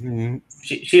 Mm-hmm.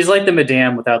 She's like the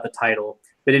madame without the title.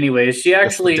 But anyways, she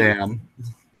actually. Damn.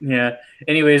 Yeah.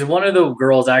 Anyways, one of the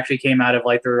girls actually came out of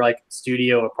like their like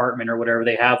studio apartment or whatever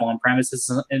they have on premises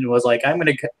and was like, I'm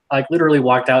gonna like literally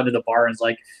walked out into the bar and was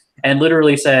like, and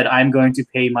literally said, I'm going to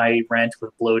pay my rent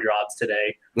with blowjobs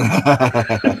today.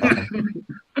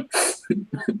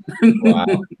 Wow.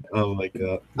 Oh my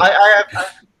God. I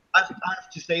have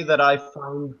to say that I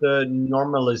found the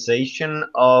normalization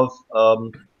of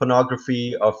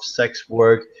pornography, of sex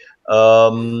work,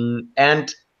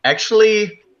 and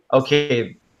actually,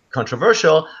 okay,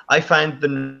 controversial. I find the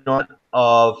norm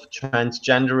of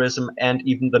transgenderism and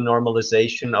even the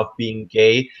normalization of being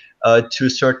gay to a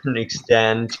certain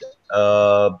extent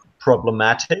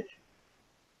problematic.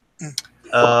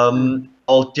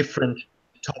 All different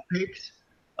topics,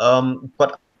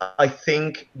 but I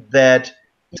think that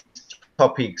each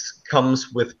topics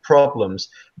comes with problems.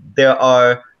 There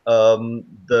are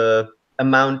the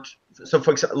amount. So,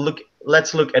 for example,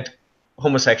 let's look at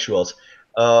homosexuals.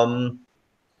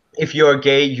 If you're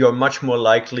gay, you're much more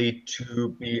likely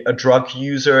to be a drug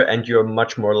user and you're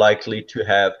much more likely to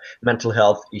have mental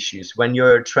health issues. When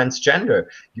you're transgender,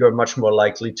 you're much more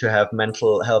likely to have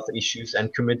mental health issues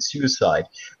and commit suicide.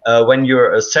 When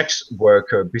you're a sex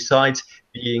worker, besides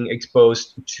being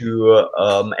exposed to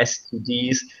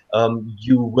STDs,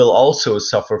 you will also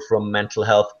suffer from mental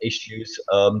health issues,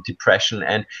 depression,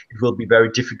 and it will be very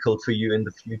difficult for you in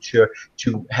the future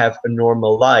to have a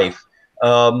normal life.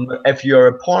 If you're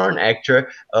a porn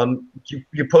actor,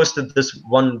 you posted this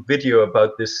one video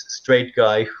about this straight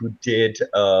guy who did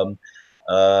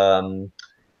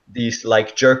these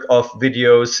like jerk off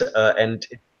videos and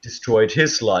it destroyed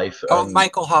his life.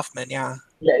 Michael Hoffman, yeah.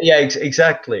 Yeah,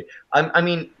 exactly. I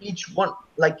mean, each one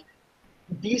like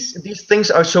these things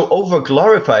are so over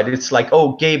glorified. It's like,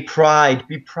 oh, gay pride,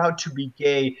 be proud to be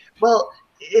gay. Well,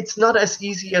 it's not as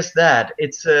easy as that.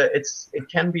 It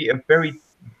can be a very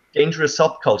dangerous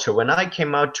subculture. When I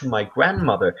came out to my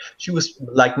grandmother, she was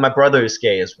like, my brother is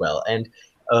gay as well, and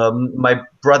my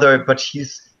brother, but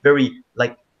he's very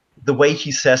like the way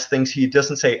he says things, he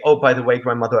doesn't say, "Oh, by the way,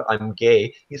 grandmother, I'm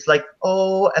gay." He's like,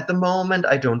 "Oh, at the moment,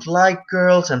 I don't like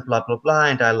girls and blah, blah, blah,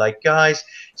 and I like guys."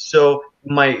 So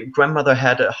my grandmother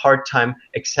had a hard time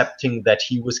accepting that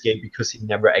he was gay because he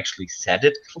never actually said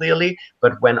it clearly.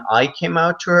 But when I came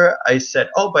out to her, I said,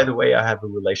 "Oh, by the way, I have a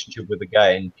relationship with a guy."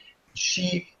 And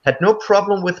she had no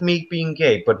problem with me being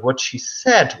gay. But what she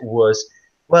said was,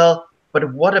 "Well,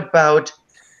 but what about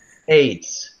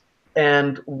AIDS?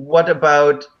 And what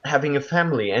about having a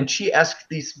family?" And she asked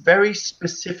these very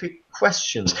specific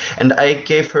questions, and I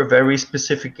gave her very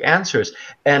specific answers.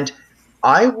 And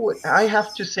I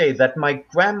have to say that my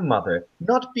grandmother,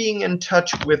 not being in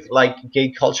touch with like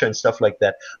gay culture and stuff like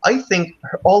that, I think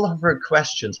all of her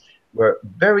questions were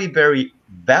very, very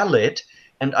valid.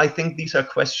 And I think these are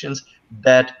questions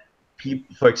that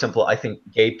people, for example, I think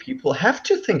gay people have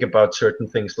to think about certain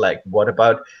things like, what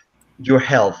about your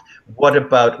health? What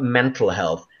about mental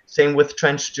health? Same with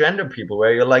transgender people,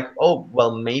 where you're like, oh,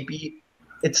 well, maybe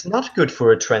it's not good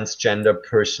for a transgender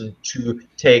person to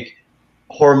take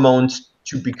hormones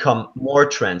to become more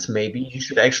trans. Maybe you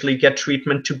should actually get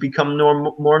treatment to become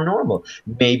more normal.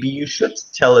 Maybe you should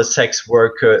tell a sex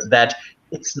worker that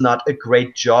it's not a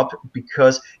great job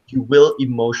because you will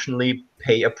emotionally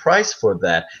pay a price for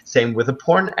that. Same with a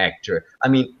porn actor. I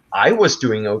mean, I was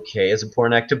doing okay as a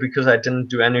porn actor because I didn't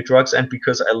do any drugs and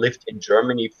because I lived in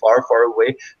Germany far, far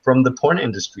away from the porn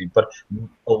industry. But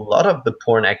a lot of the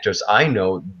porn actors I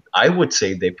know, I would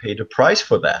say they paid a price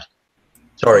for that.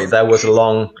 Sorry, that was a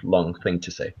long, long thing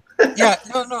to say. Yeah,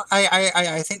 no.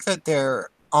 I think that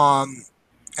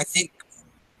I think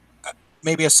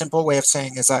maybe a simple way of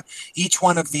saying is that each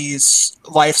one of these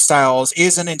lifestyles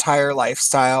is an entire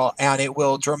lifestyle, and it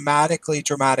will dramatically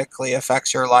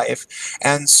affect your life.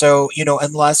 And so,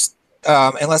 unless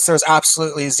there's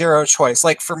absolutely zero choice,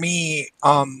 like for me,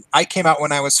 I came out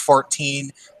when I was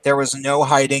 14. There was no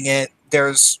hiding it.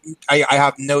 I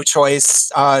have no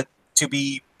choice to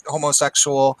be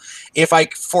homosexual. If I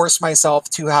force myself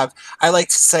to have, I like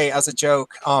to say as a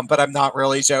joke, but I'm not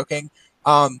really joking.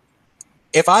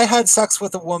 If I had sex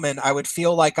with a woman, I would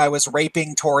feel like I was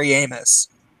raping Tori Amos.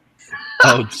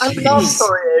 Oh, I love jeez.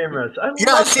 Tori Amos. I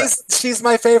Yeah, love that. she's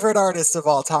my favorite artist of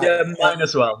all time. Yeah, mine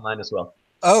as well. Mine as well.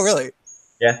 Oh, really?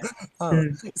 Yeah. Oh.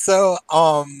 So,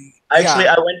 Actually,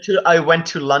 yeah, I went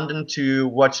to London to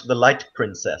watch The Light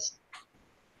Princess.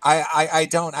 I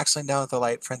don't actually know the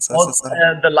Light Princess. Well, Is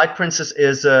that? The Light Princess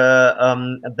is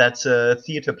that's a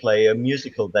theater play, a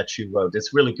musical that she wrote.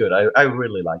 It's really good. I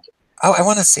really like it. Oh, I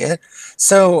want to see it.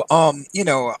 So, for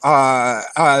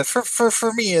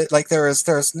me, like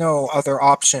there's no other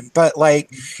option. But like,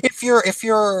 if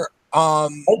you're Oh,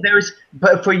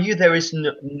 but for you, there is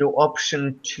no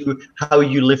option to how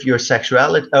you live your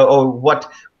sexuality or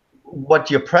what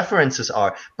your preferences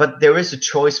are. But there is a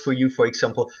choice for you, for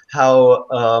example, how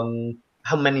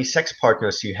many sex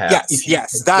partners you have. yes, If you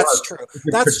yes, take that's drugs, true. if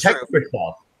you That's protect true.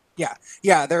 yourself.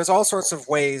 Yeah, there's all sorts of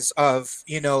ways of,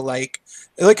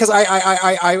 because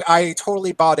I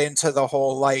totally bought into the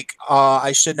whole like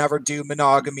I should never do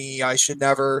monogamy, I should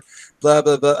never blah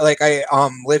blah blah. Like I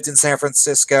lived in San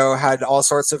Francisco, had all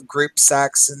sorts of group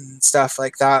sex and stuff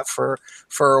like that for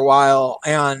a while,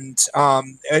 and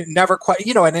it never quite,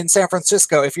 and in San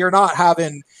Francisco, if you're not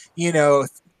having, you know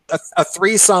a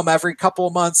threesome every couple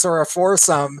of months or a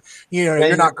foursome, you're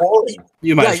Then not. you're boring.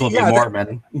 You might Yeah, as well be yeah,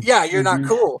 Mormon. yeah, you're not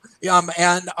cool.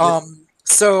 And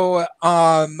so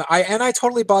I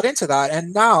totally bought into that,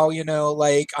 and now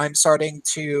like I'm starting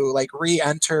to like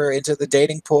re-enter into the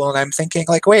dating pool, and I'm thinking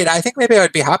like, wait, I think maybe I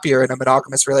would be happier in a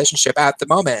monogamous relationship at the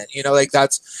moment. Like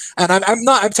that's, and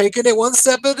I'm taking it one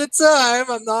step at a time.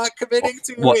 I'm not committing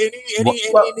to What-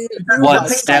 Well, any. One the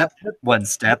thing- step, the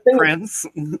thing- Prince.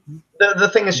 the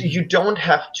thing is, you don't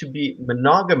have to be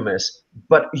monogamous,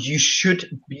 but you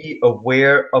should be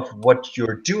aware of what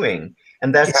you're doing,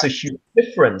 and that's Yeah. a huge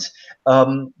difference.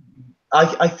 Um,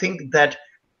 I think that,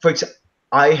 for example,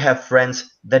 I have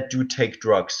friends that do take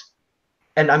drugs,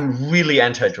 and I'm really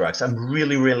anti-drugs. I'm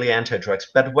really, really anti-drugs.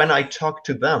 But when I talk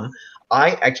to them,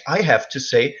 I have to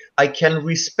say I can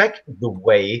respect the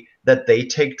way that they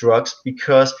take drugs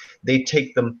because they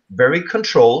take them very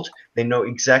controlled. They know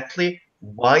exactly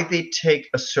why they take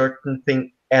a certain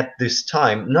thing at this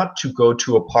time, not to go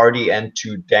to a party and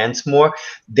to dance more.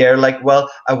 They're like, well,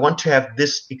 I want to have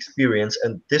this experience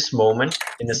and this moment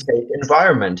in a safe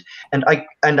environment. And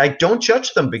I don't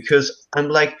judge them because I'm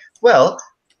like, well,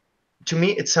 to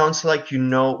me it sounds like you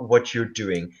know what you're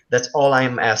doing. That's all I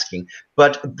am asking.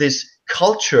 But this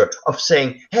culture of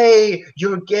saying, hey,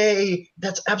 you're gay,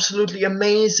 that's absolutely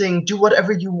amazing, do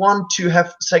whatever you want, to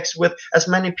have sex with as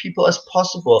many people as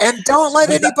possible. And don't let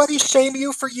anybody shame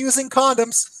you for using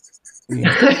condoms.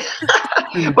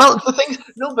 Well, the thing is,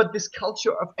 no, but this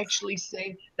culture of actually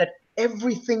saying that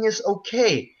everything is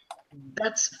okay,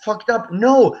 that's fucked up.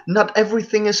 No, not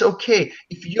everything is okay.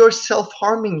 If you're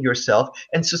self-harming yourself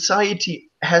and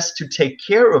society has to take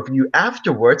care of you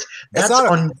afterwards, It's that's not a,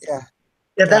 on. yeah.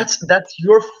 Yeah, Yeah. that's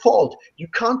your fault. You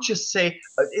can't just say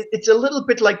it's a little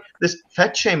bit like this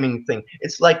fat shaming thing.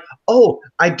 It's like, oh,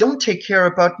 I don't take care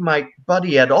about my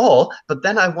body at all, but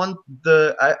then I want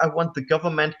the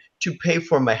government to pay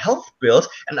for my health bills,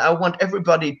 and I want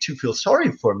everybody to feel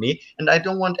sorry for me, and I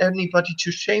don't want anybody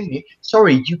to shame me.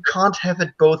 Sorry, you can't have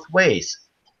it both ways.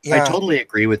 I Yeah. totally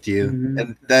agree with you.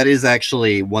 And that is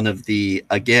actually one of the,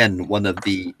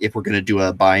 if we're going to do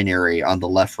a binary on the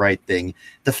left right thing,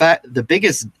 the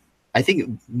biggest, I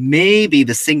think maybe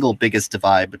the single biggest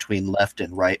divide between left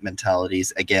and right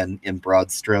mentalities, again, in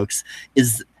broad strokes,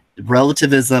 is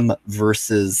relativism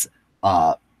versus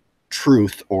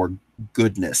truth or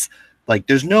goodness. Like,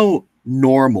 there's no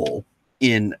normal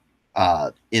in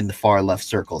the far left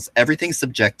circles. Everything's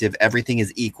subjective. Everything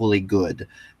is equally good.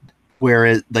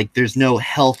 Whereas, like, there's no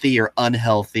healthy or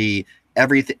unhealthy.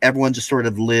 Everyone just sort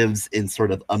of lives in sort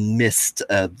of a mist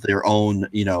of their own,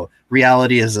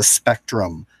 reality is a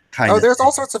spectrum kind of There's thing.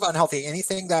 all sorts of unhealthy.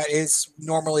 Anything that is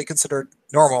normally considered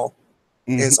normal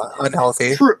is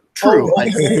unhealthy. True. Oh,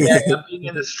 yeah, being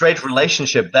in a straight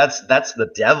relationship, that's the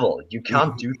devil. You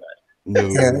can't do that. No.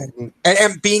 Yeah.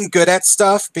 And being good at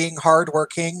stuff, being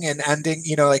hardworking, and ending,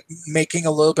 like making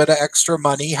a little bit of extra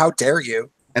money. How dare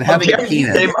you? And having a You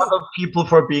penis. blame other people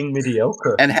for being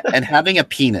mediocre. And having a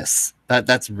penis.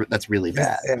 That's really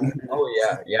bad. Yeah.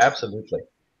 Oh yeah, absolutely.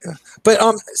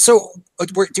 But so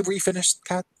did we finish,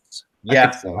 Kat? Yeah,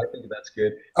 I think so. I think that's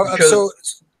good. Oh,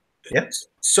 Because, yeah.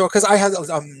 So because I had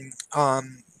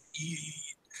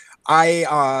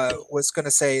I was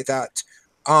gonna say that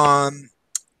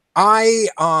I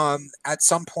at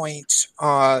some point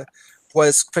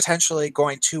was potentially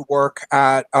going to work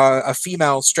at a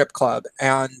female strip club,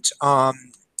 and I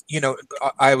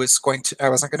wasn't going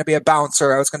to be a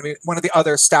bouncer. I was going to be one of the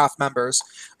other staff members,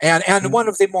 and one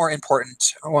of the more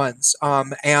important ones.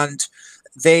 And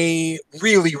they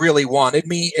really, really wanted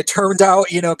me. It turned out,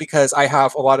 because I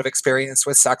have a lot of experience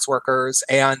with sex workers,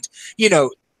 and the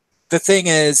thing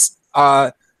is,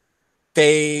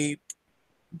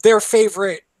 their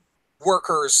favorite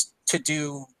workers to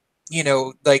do,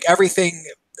 like everything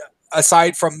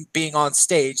aside from being on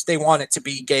stage, they want it to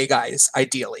be gay guys,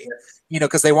 ideally.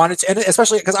 Because they want it to, and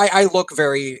especially because I look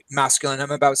very masculine.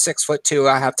 I'm about 6'2".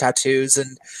 I have tattoos,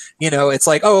 and it's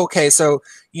like, oh, okay, so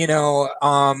if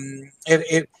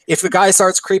a guy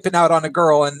starts creeping out on a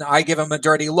girl and I give him a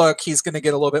dirty look, he's going to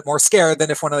get a little bit more scared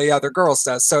than if one of the other girls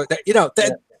does. So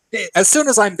that, as soon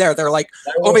as I'm there, they're like,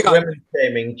 oh my god, women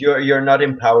shaming. You're not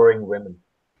empowering women.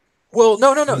 Well,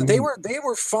 no. They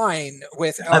were fine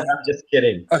with. I'm just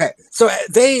kidding. Okay, so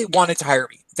they wanted to hire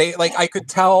me. I could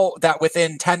tell that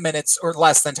within 10 minutes or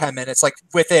less than 10 minutes, like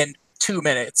within 2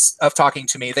 minutes of talking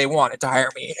to me, they wanted to hire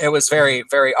me. It was very,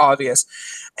 very obvious.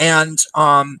 And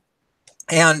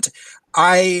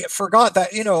I forgot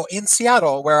that, in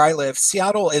Seattle, where I live,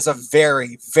 Seattle is a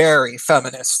very, very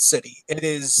feminist city. It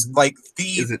is like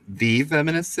Is it the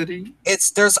feminist city?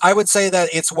 I would say that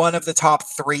it's one of the top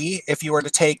 3 if you were to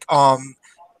take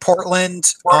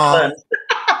Portland.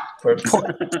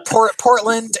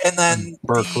 Portland, and then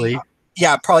Berkeley.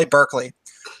 Probably Berkeley.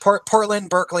 Portland,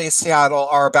 Berkeley, Seattle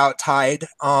are about tied.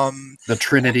 The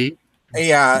Trinity.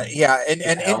 Yeah, and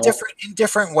in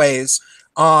different ways.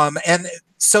 And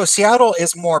so Seattle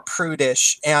is more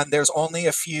prudish, and there's only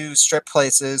a few strip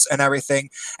places and everything,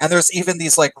 and there's even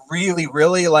these like really,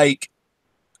 really like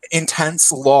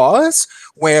intense laws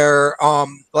where,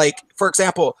 like, for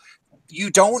example, you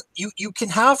can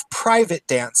have private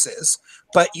dances,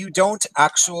 but you don't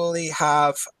actually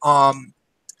have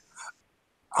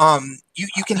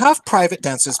you can have private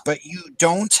dances, but you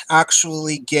don't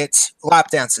actually get lap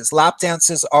dances. Lap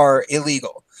dances are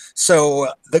illegal. So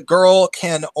the girl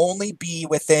can only be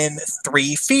within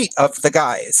 3 feet of the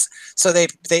guys. So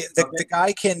the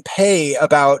guy can pay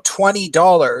about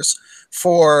 $20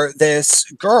 for this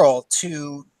girl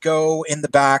to go in the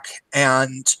back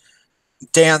and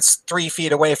dance 3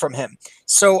 feet away from him.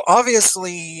 So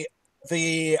obviously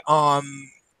the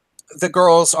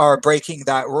girls are breaking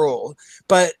that rule,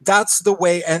 but that's the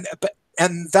way.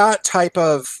 that type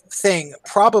of thing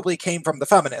probably came from the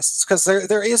feminists, because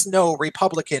there is no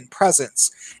Republican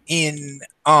presence in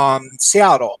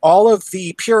Seattle. All of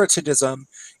the Puritanism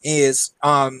is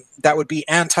that would be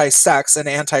anti-sex and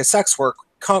anti-sex work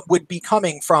would be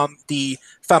coming from the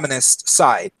feminist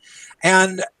side.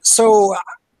 And so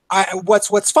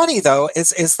what's funny though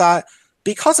is that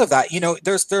because of that,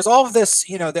 there's all of this,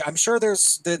 I'm sure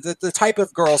there's the type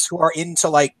of girls who are into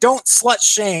like, don't slut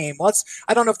shame.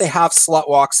 I don't know if they have slut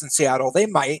walks in Seattle. They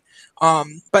might.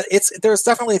 But there's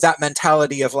definitely that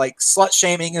mentality of like, slut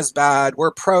shaming is bad. We're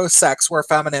pro sex. We're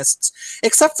feminists,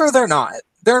 except for they're not.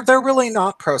 They're really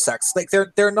not pro sex. Like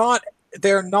they're not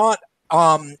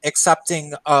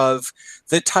accepting of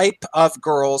the type of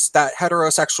girls that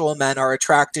heterosexual men are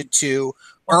attracted to,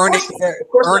 earning.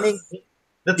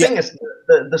 The thing is,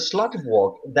 the slut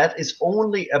walk, that is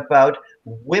only about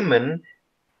women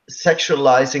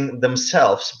sexualizing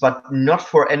themselves, but not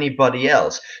for anybody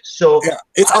else. So yeah,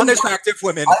 it's unattractive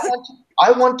women.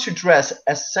 I want to dress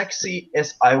as sexy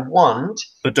as I want,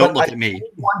 but don't look at me. I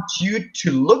don't want you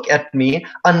to look at me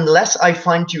unless I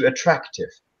find you attractive.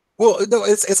 Well, no,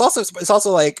 it's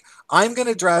also like, I'm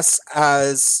gonna dress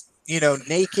as,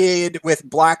 naked with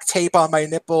black tape on my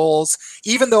nipples,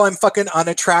 even though I'm fucking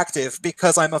unattractive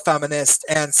because I'm a feminist,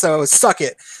 and so suck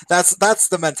it. That's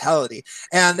the mentality.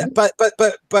 And but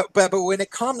when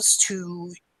it comes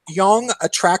to young,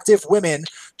 attractive women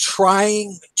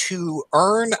trying to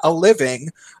earn a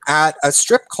living at a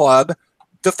strip club,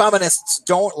 the feminists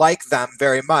don't like them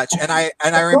very much. And I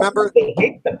remember they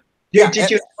hate them.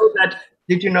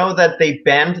 Did you know that they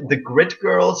banned the grid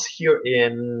girls here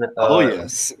in? Oh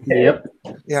yes. Yep.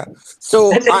 Yeah.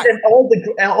 So and all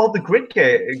the grid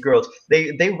girls,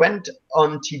 they went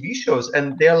on TV shows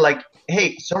and they're like,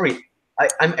 hey, sorry,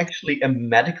 I'm actually a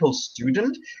medical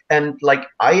student, and like,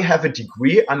 I have a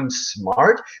degree, I'm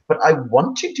smart, but I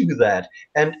want to do that,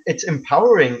 and it's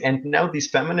empowering. And now these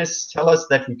feminists tell us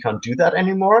that we can't do that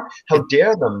anymore. How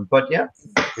dare them? But yeah,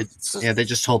 they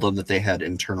just told them that they had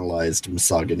internalized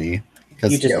misogyny.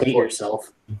 You just hate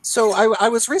yourself. So I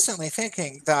was recently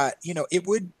thinking that it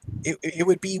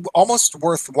would be almost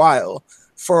worthwhile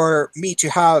for me to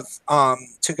have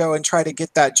to go and try to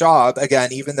get that job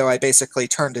again, even though I basically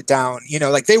turned it down.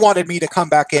 Like, they wanted me to come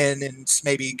back in and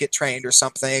maybe get trained or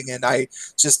something, and I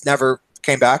just never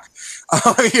came back.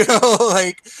 But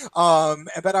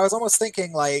I was almost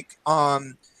thinking like,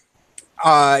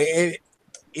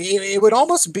 it would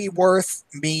almost be worth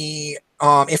me,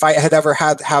 if I had ever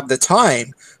have the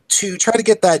time to try to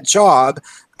get that job,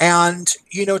 and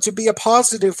to be a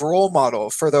positive role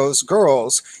model for those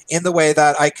girls, in the way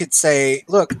that I could say,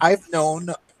 look, I've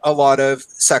known a lot of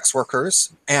sex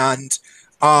workers, and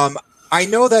I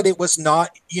know that it was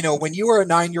not, when you were a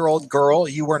 9-year-old girl,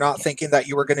 you were not thinking that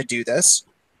you were going to do this.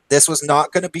 This was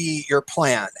not going to be your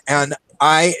plan, and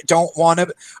I don't want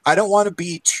to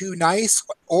be too nice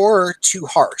or too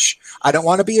harsh. I don't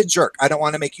want to be a jerk. I don't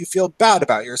want to make you feel bad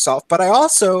about yourself, but I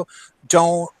also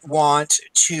don't want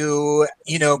to,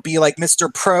 be like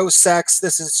Mr. Pro Sex.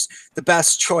 This is the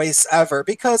best choice ever,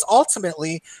 because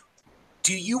ultimately,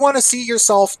 do you want to see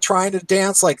yourself trying to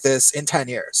dance like this in 10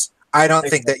 years? I don't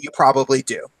think that you probably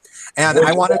do. And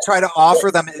I want to try to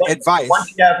offer them advice.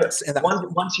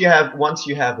 Once you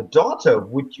have a daughter,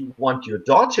 would you want your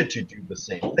daughter to do the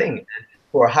same thing? And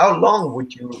for how long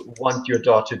would you want your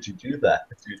daughter to do that?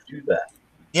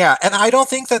 Yeah, and I don't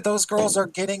think that those girls are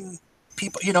getting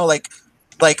people.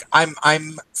 Like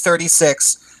I'm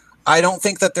 36. I don't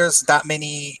think that there's that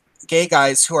many gay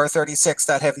guys who are 36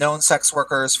 that have known sex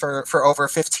workers for over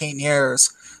 15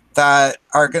 years, that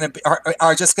are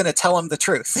just gonna tell them the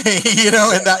truth, in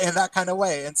that kind of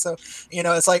way. And so,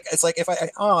 it's like if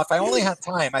I only had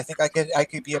time, I think I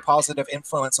could be a positive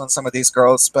influence on some of these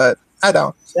girls, but I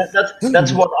don't.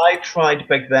 That's what I tried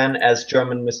back then as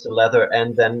German Mr. Leather,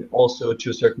 and then also to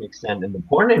a certain extent in the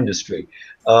porn industry.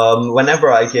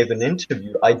 Whenever I gave an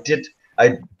interview, I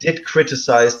did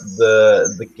criticize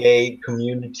the gay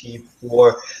community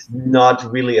for not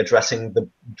really addressing the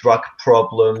drug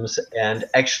problems, and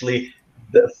actually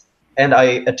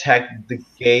I attacked the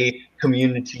gay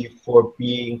community for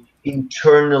being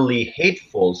internally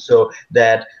hateful, so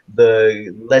that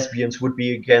the lesbians would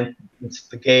be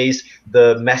against the gays,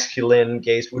 the masculine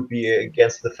gays would be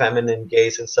against the feminine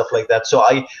gays, and stuff like that. So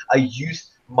I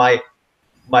used my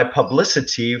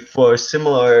publicity for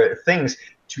similar things,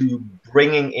 to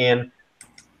bringing in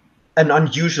an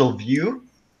unusual view,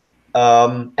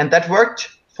 and that worked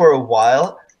for a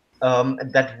while.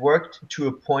 That worked to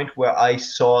a point where I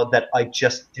saw that I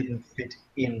just didn't fit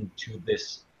into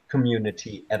this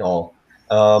community at all,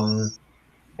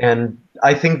 And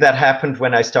I think that happened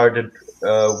when I started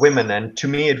women, and to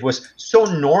me it was so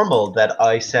normal that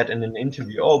I said in an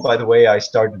interview, oh, by the way, I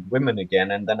started women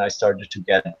again, and then I started to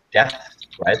get death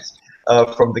threats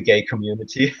from the gay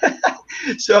community.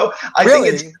 So I think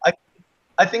Really?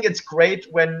 I think it's great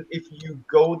when if you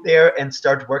go there and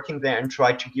start working there and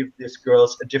try to give these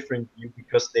girls a different view,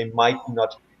 because they might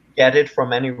not get it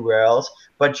from anywhere else,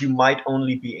 but you might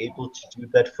only be able to do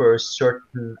that for a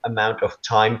certain amount of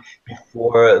time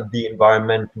before the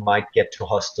environment might get too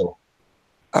hostile.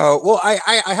 Oh, well, I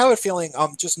have a feeling,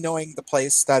 just knowing the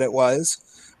place that it was,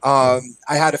 I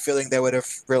had a feeling they would have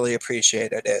really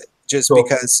appreciated it, just So,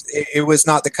 because it was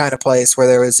not the kind of place where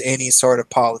there was any sort of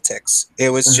politics. It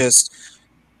was mhm. just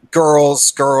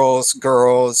girls, girls,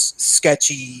 girls,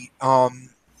 sketchy,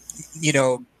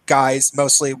 guys,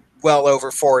 mostly well over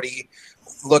 40,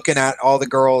 looking at all the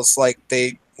girls like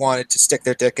they wanted to stick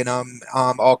their dick in them,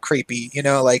 all creepy,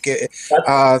 like it. That's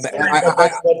fine, but I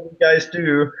that's what you guys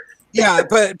do. Yeah,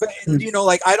 but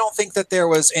like I don't think that there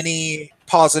was any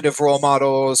positive role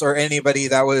models or anybody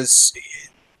that was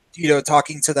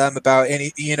talking to them about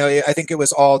any. I think it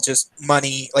was all just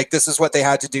money. Like this is what they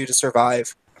had to do to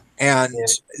survive, and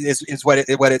Yeah. is what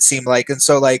it seemed like. And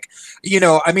so like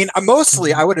I mean,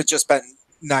 mostly I would have just been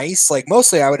nice. Like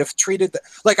mostly I would have treated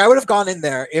like I would have gone in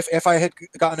there if I had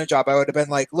gotten a job. I would have been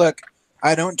like, look,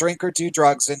 I don't drink or do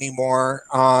drugs anymore.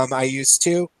 I used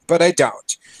to, but I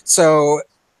don't. So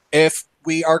if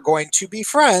we are going to be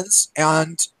friends,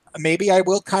 and maybe I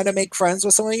will kind of make friends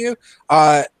with some of you,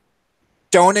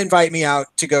 don't invite me out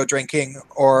to go drinking,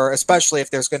 or especially if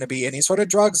there's going to be any sort of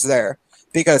drugs there.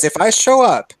 Because if I show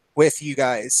up with you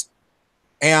guys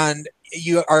and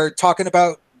you are talking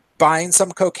about buying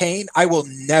some cocaine, I will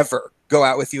never go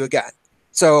out with you again.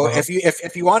 So Uh-huh.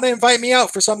 if you want to invite me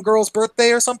out for some girl's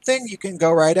birthday or something, you can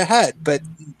go right ahead. But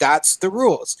that's the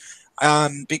rules,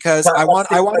 because But I want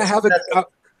to have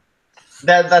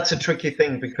that's a tricky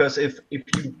thing, because if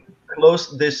you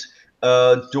close this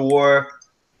door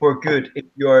for good, if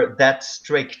you're that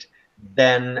strict,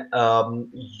 then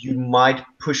you might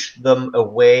push them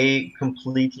away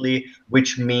completely,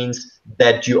 which means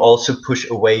that you also push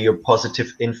away your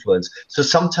positive influence. So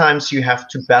sometimes you have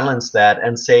to balance that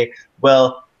and say,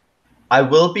 well, I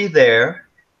will be there,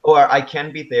 or I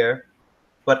can be there,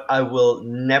 but I will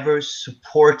never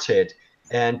support it.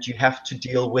 And you have to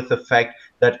deal with the fact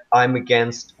that I'm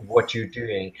against what you're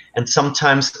doing. And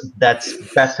sometimes that's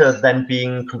better than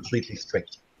being completely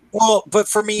strict. well, but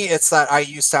for me, it's that I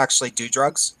used to actually do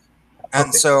drugs, and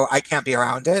Okay. so I can't be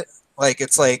around it. Like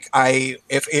it's like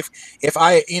if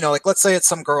I like let's say it's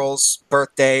some girl's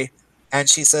birthday, and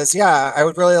she says, "Yeah, I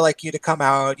would really like you to come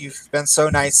out. You've been so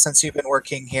nice since you've been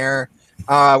working here.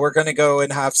 We're gonna go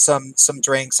and have some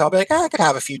drinks." I'll be like, I could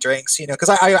have a few drinks, because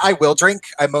I will drink.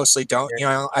 I mostly don't.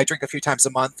 Yeah. I drink a few times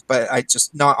a month, but I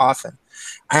just not often.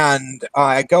 And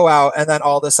I go out, and then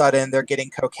all of a sudden they're getting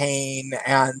cocaine,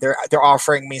 and they're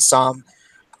offering me some.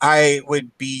 I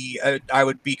would be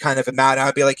kind of mad.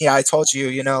 I'd be like, yeah, I told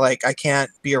you, like I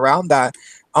can't be around that.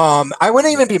 I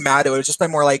wouldn't even be mad. It would just be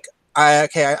more like,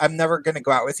 I'm never going to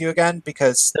go out with you again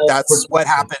because that's what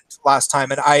Self-protection. happened last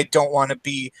time, and I don't want to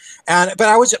be. And but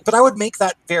I would make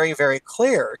that very very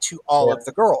clear to all Yeah. of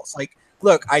the girls. Like,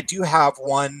 look, I do have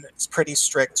one pretty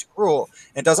strict rule.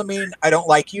 It doesn't mean I don't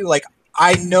like you. Like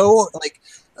I know, like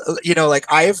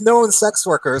I have known sex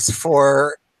workers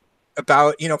for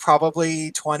about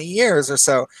probably 20 years or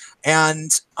so, and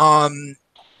uh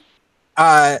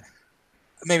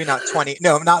maybe not 20,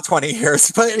 no, not 20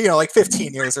 years, but like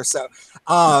 15 years or so,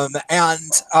 and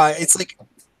it's like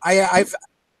I've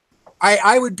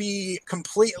I would be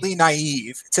completely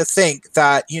naive to think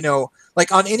that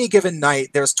like on any given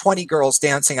night there's 20 girls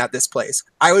dancing at this place.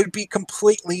 I would be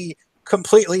completely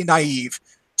naive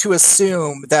to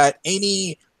assume that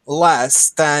any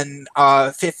less than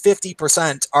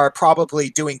 50% are probably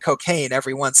doing cocaine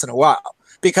every once in a while,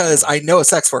 because I know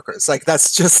sex workers. Like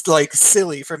that's just like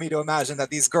silly for me to imagine that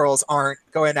these girls aren't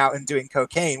going out and doing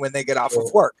cocaine when they get off Yeah.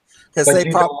 of work, because But they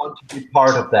you don't probably. want to be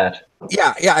part of that.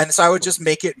 Yeah, and so I would just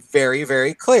make it very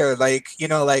very clear, like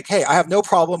like, hey, I have no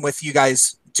problem with you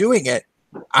guys doing it.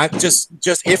 I'm just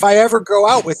if I ever go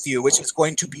out with you, which is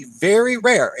going to be very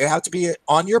rare, it have to be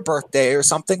on your birthday or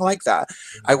something like that,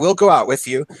 I will go out with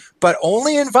you, but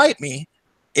only invite me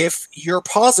if you're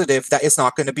positive that it's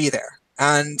not going to be there.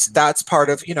 And that's part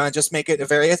of, and just make it a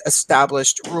very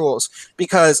established rules.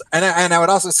 Because and I would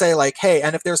also say, like, hey,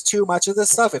 and if there's too much of this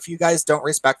stuff, if you guys don't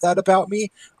respect that about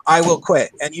me, I will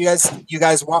quit. And you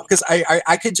guys want, because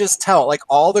I could just tell, like,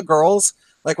 all the girls,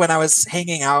 like when I was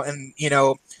hanging out, and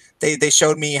they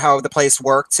showed me how the place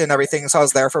worked and everything. So I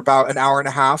was there for about an hour and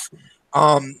a half.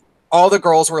 all the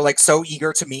girls were like so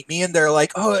eager to meet me, and they're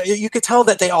like, oh, you could tell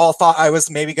that they all thought I was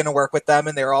maybe going to work with them,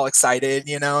 and they were all excited,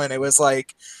 you know. And it was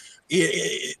like,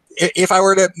 if I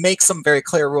were to make some very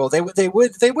clear rule, they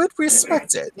would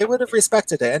respect it. They would have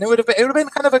respected it, and it would have been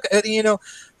kind of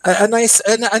a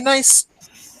nice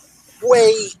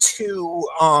way to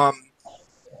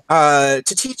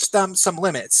teach them some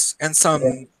limits and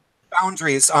some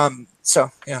boundaries. So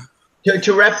yeah.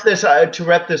 To wrap this up,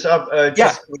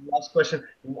 just one last question: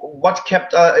 what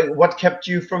kept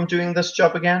you from doing this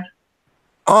job again?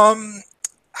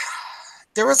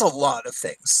 There was a lot of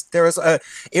things. There was Did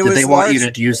they want you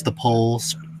to use the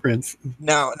polls, Prince?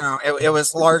 No. It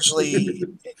was largely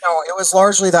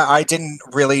that I didn't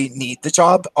really need the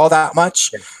job all that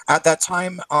much at that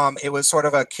time. It was sort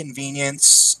of a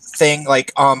convenience thing.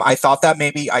 Like, I thought that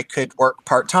maybe I could work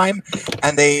part-time,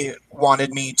 and they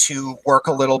wanted me to work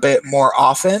a little bit more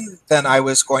often than I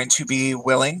was going to be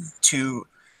willing to,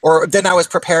 or than I was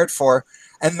prepared for.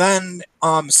 And then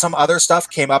some other stuff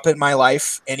came up in my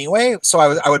life anyway, so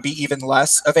I would be even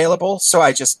less available. So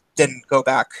I just didn't go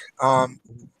back.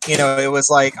 It was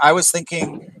like I was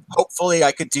thinking, hopefully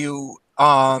I could do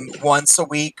once a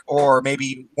week or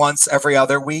maybe once every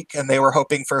other week, and they were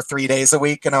hoping for 3 days a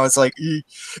week, and I was like,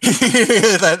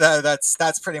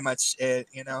 that's pretty much it,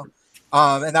 you know.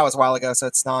 And that was a while ago, so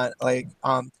it's not like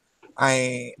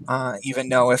I even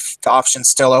know if the option's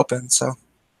still open. So.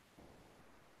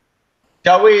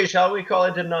 Shall we call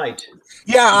it a night?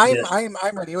 Yeah, I'm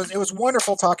ready. It was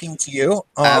wonderful talking to you.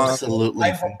 Absolutely.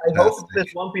 I hope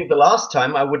this won't be the last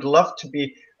time. I would love to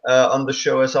be on the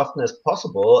show as often as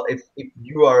possible. If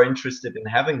you are interested in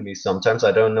having me sometimes,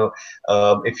 I don't know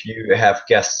if you have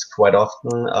guests quite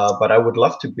often, but I would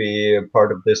love to be a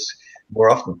part of this more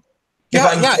often.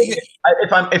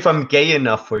 If I'm gay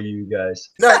enough for you guys.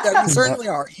 No, you certainly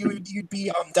are. You'd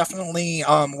be definitely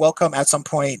welcome at some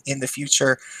point in the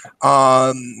future.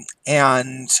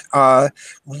 And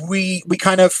we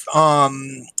kind of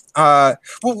well,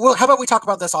 how about we talk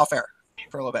about this off air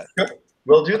for a little bit? Sure.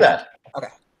 We'll do that. Okay.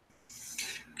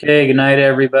 Okay. Good night,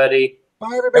 everybody.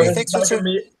 Bye, everybody. Thanks for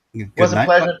tuning in. It was a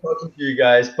pleasure talking to you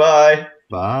guys. Bye.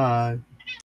 Bye.